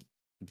class and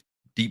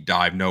deep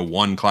dive know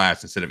one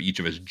class instead of each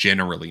of us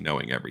generally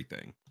knowing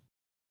everything.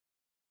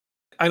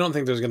 I don't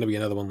think there's going to be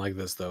another one like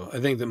this, though. I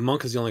think that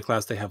Monk is the only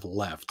class they have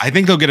left. I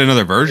think they'll get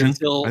another version.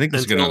 I think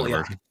they'll get another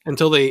version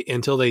until they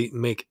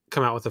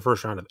come out with the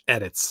first round of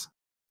edits.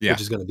 Yeah.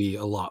 Which is going to be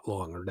a lot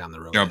longer down the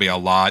road. There'll be a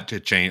lot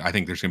to change. I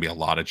think there's going to be a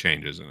lot of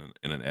changes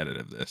in an edit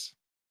of this.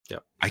 Yeah.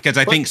 Because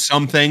I think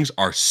some things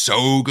are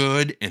so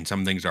good and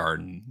some things are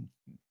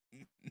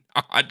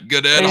not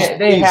good at all.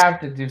 They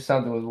have to do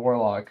something with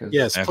Warlock.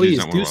 Yes,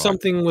 please do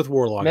something with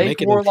Warlock.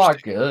 Make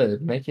Warlock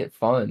good. Make it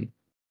fun.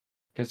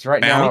 Because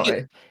right now,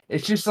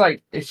 it's just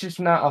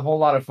not a whole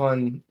lot of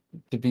fun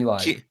to be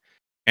like.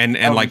 And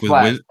Eldritch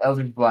like with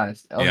Eldritch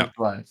Blast,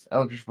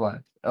 Eldritch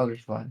Blast.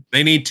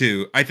 They need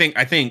to. I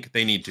think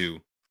they need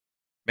to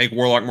make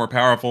Warlock more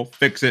powerful,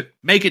 fix it,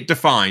 make it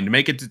defined,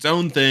 make it its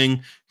own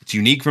thing. It's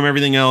unique from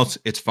everything else.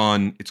 It's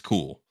fun. It's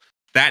cool.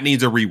 That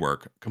needs a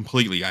rework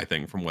completely, I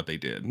think, from what they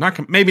did.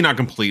 Maybe not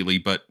completely,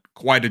 but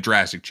quite a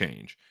drastic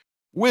change.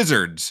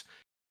 Wizards.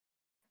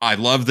 I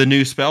love the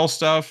new spell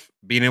stuff.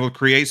 Being able to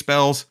create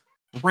spells.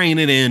 Rein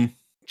it in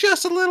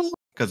just a little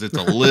because it's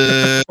a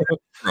little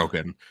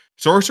broken.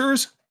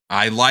 Sorcerers.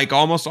 I like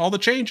almost all the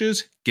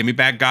changes. Give me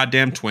back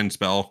goddamn twin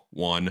spell,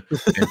 1.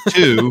 And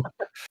 2,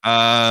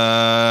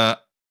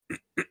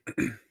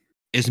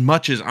 as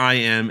much as I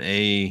am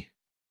a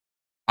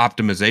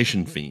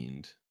optimization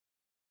fiend,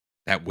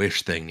 that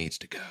wish thing needs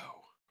to go.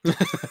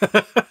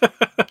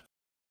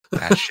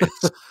 That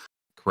shit's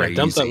crazy.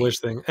 Dump that wish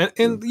thing.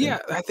 And yeah,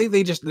 I think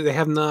they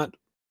have not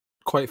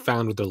quite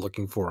found what they're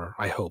looking for,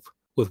 I hope,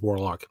 with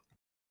Warlock.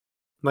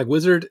 Like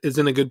Wizard is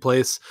in a good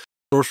place.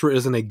 Sorcerer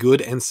is in a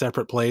good and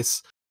separate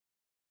place.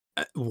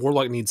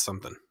 Warlock needs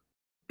something.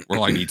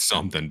 Warlock needs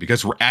something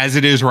because as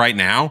it is right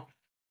now,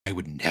 I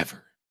would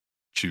never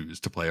choose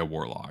to play a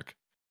Warlock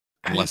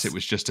unless it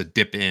was just to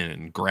dip in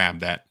and grab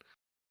that.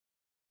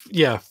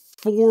 Yeah,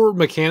 for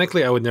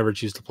mechanically, I would never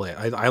choose to play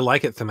it. I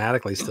like it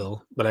thematically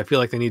still, but I feel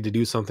like they need to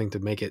do something to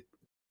make it.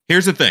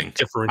 Here's the thing.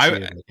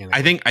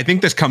 I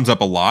think this comes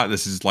up a lot.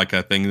 This is like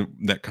a thing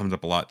that comes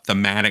up a lot.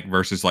 Thematic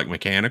versus like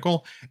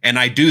mechanical. And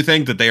I do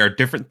think that they are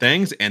different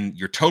things. And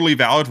you're totally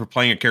valid for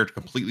playing a character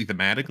completely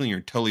thematically. And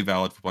you're totally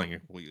valid for playing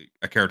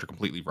a character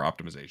completely for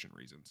optimization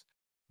reasons.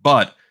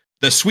 But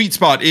the sweet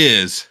spot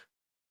is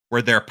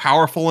where they're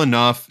powerful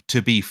enough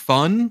to be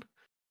fun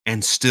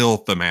and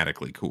still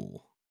thematically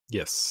cool.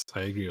 Yes, I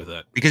agree with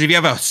that. Because if you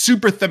have a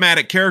super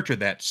thematic character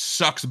that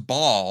sucks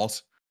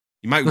balls,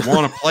 you might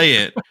want to play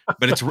it,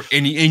 but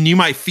and you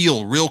might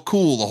feel real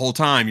cool the whole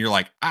time. You're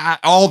like,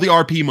 all the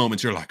RP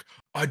moments, you're like,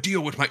 I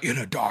deal with my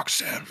inner dark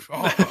self.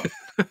 Oh.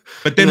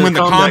 But then when the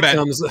combat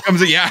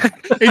comes, yeah,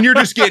 and you're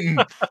just getting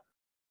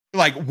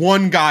like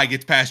one guy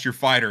gets past your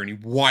fighter and he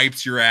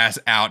wipes your ass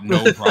out,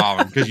 no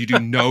problem, because you do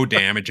no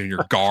damage and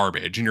you're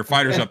garbage, and your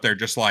fighter's up there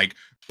just like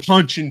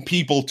punching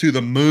people to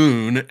the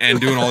moon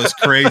and doing all this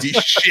crazy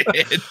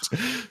shit.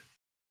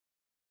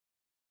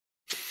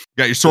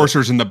 You got your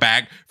sorcerers in the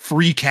back,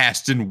 free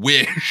casting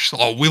wish,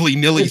 all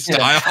willy-nilly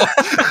style.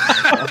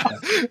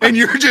 And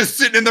you're just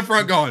sitting in the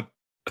front going,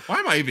 why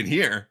am I even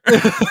here?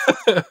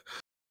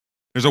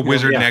 There's a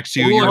wizard next to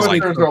you. You're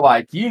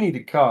like, you need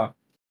to come.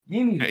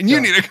 You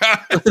need to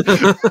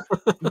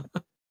come.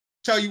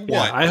 Tell you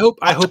what. I hope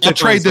I'll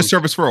trade this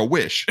service for a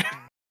wish.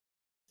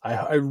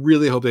 I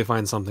really hope they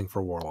find something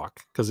for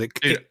Warlock because it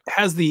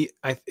has the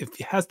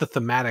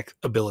thematic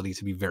ability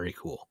to be very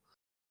cool.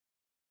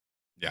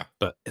 Yeah,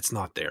 but it's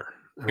not there.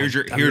 Here's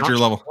your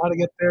level. How to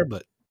get there,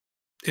 but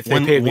if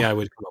they paid me, I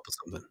would come up with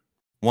something.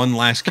 One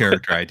last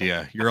character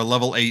idea. You're a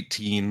level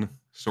 18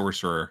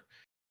 sorcerer.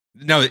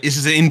 No, this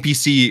is an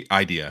NPC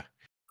idea.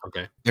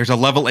 Okay. There's a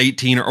level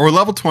 18 or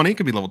level 20.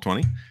 Could be level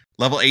 20.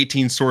 Level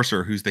 18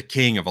 sorcerer who's the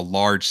king of a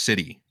large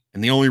city.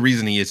 And the only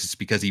reason he is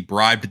because he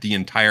bribed the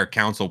entire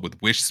council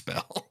with wish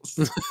spells.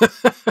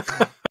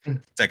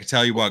 I can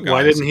tell you what, guys.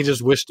 Why didn't he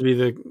just wish to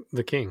be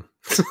the king?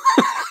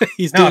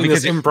 He's doing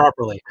this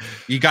improperly.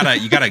 You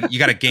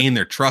gotta gain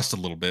their trust a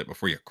little bit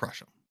before you crush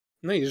them.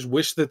 No, you just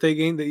wish that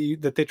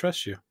they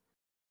trust you.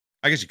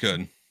 I guess you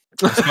could.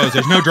 I suppose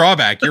there's no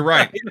drawback. You're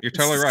right. You're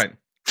totally right.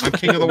 I'm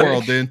king of the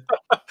world, dude.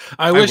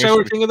 I wish I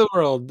were king of the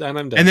world, and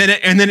I'm done.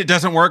 And then it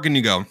doesn't work, and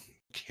you go,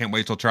 can't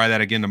wait till try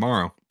that again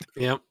tomorrow.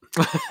 Yep.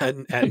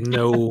 at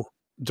no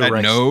direction.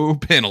 At no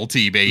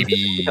penalty,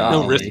 baby.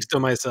 No risk to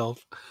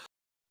myself.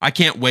 I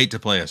can't wait to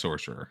play a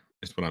sorcerer,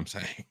 is what I'm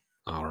saying.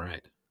 All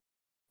right.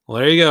 Well,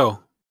 there you go.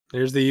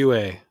 There's the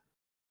UA.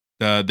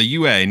 The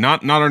UA,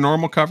 not our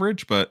normal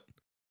coverage, but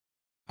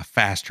a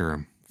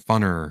faster,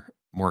 funner,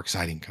 more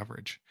exciting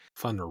coverage.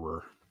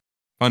 Funnerer.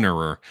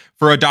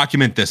 For a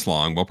document this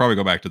long, we'll probably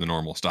go back to the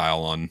normal style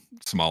on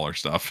smaller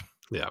stuff.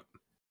 Yeah.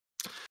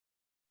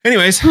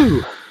 Anyways,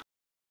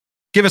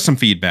 give us some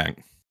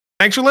feedback.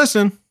 Thanks for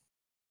listening.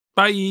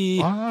 Bye.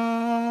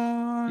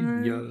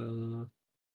 Bye. Yeah.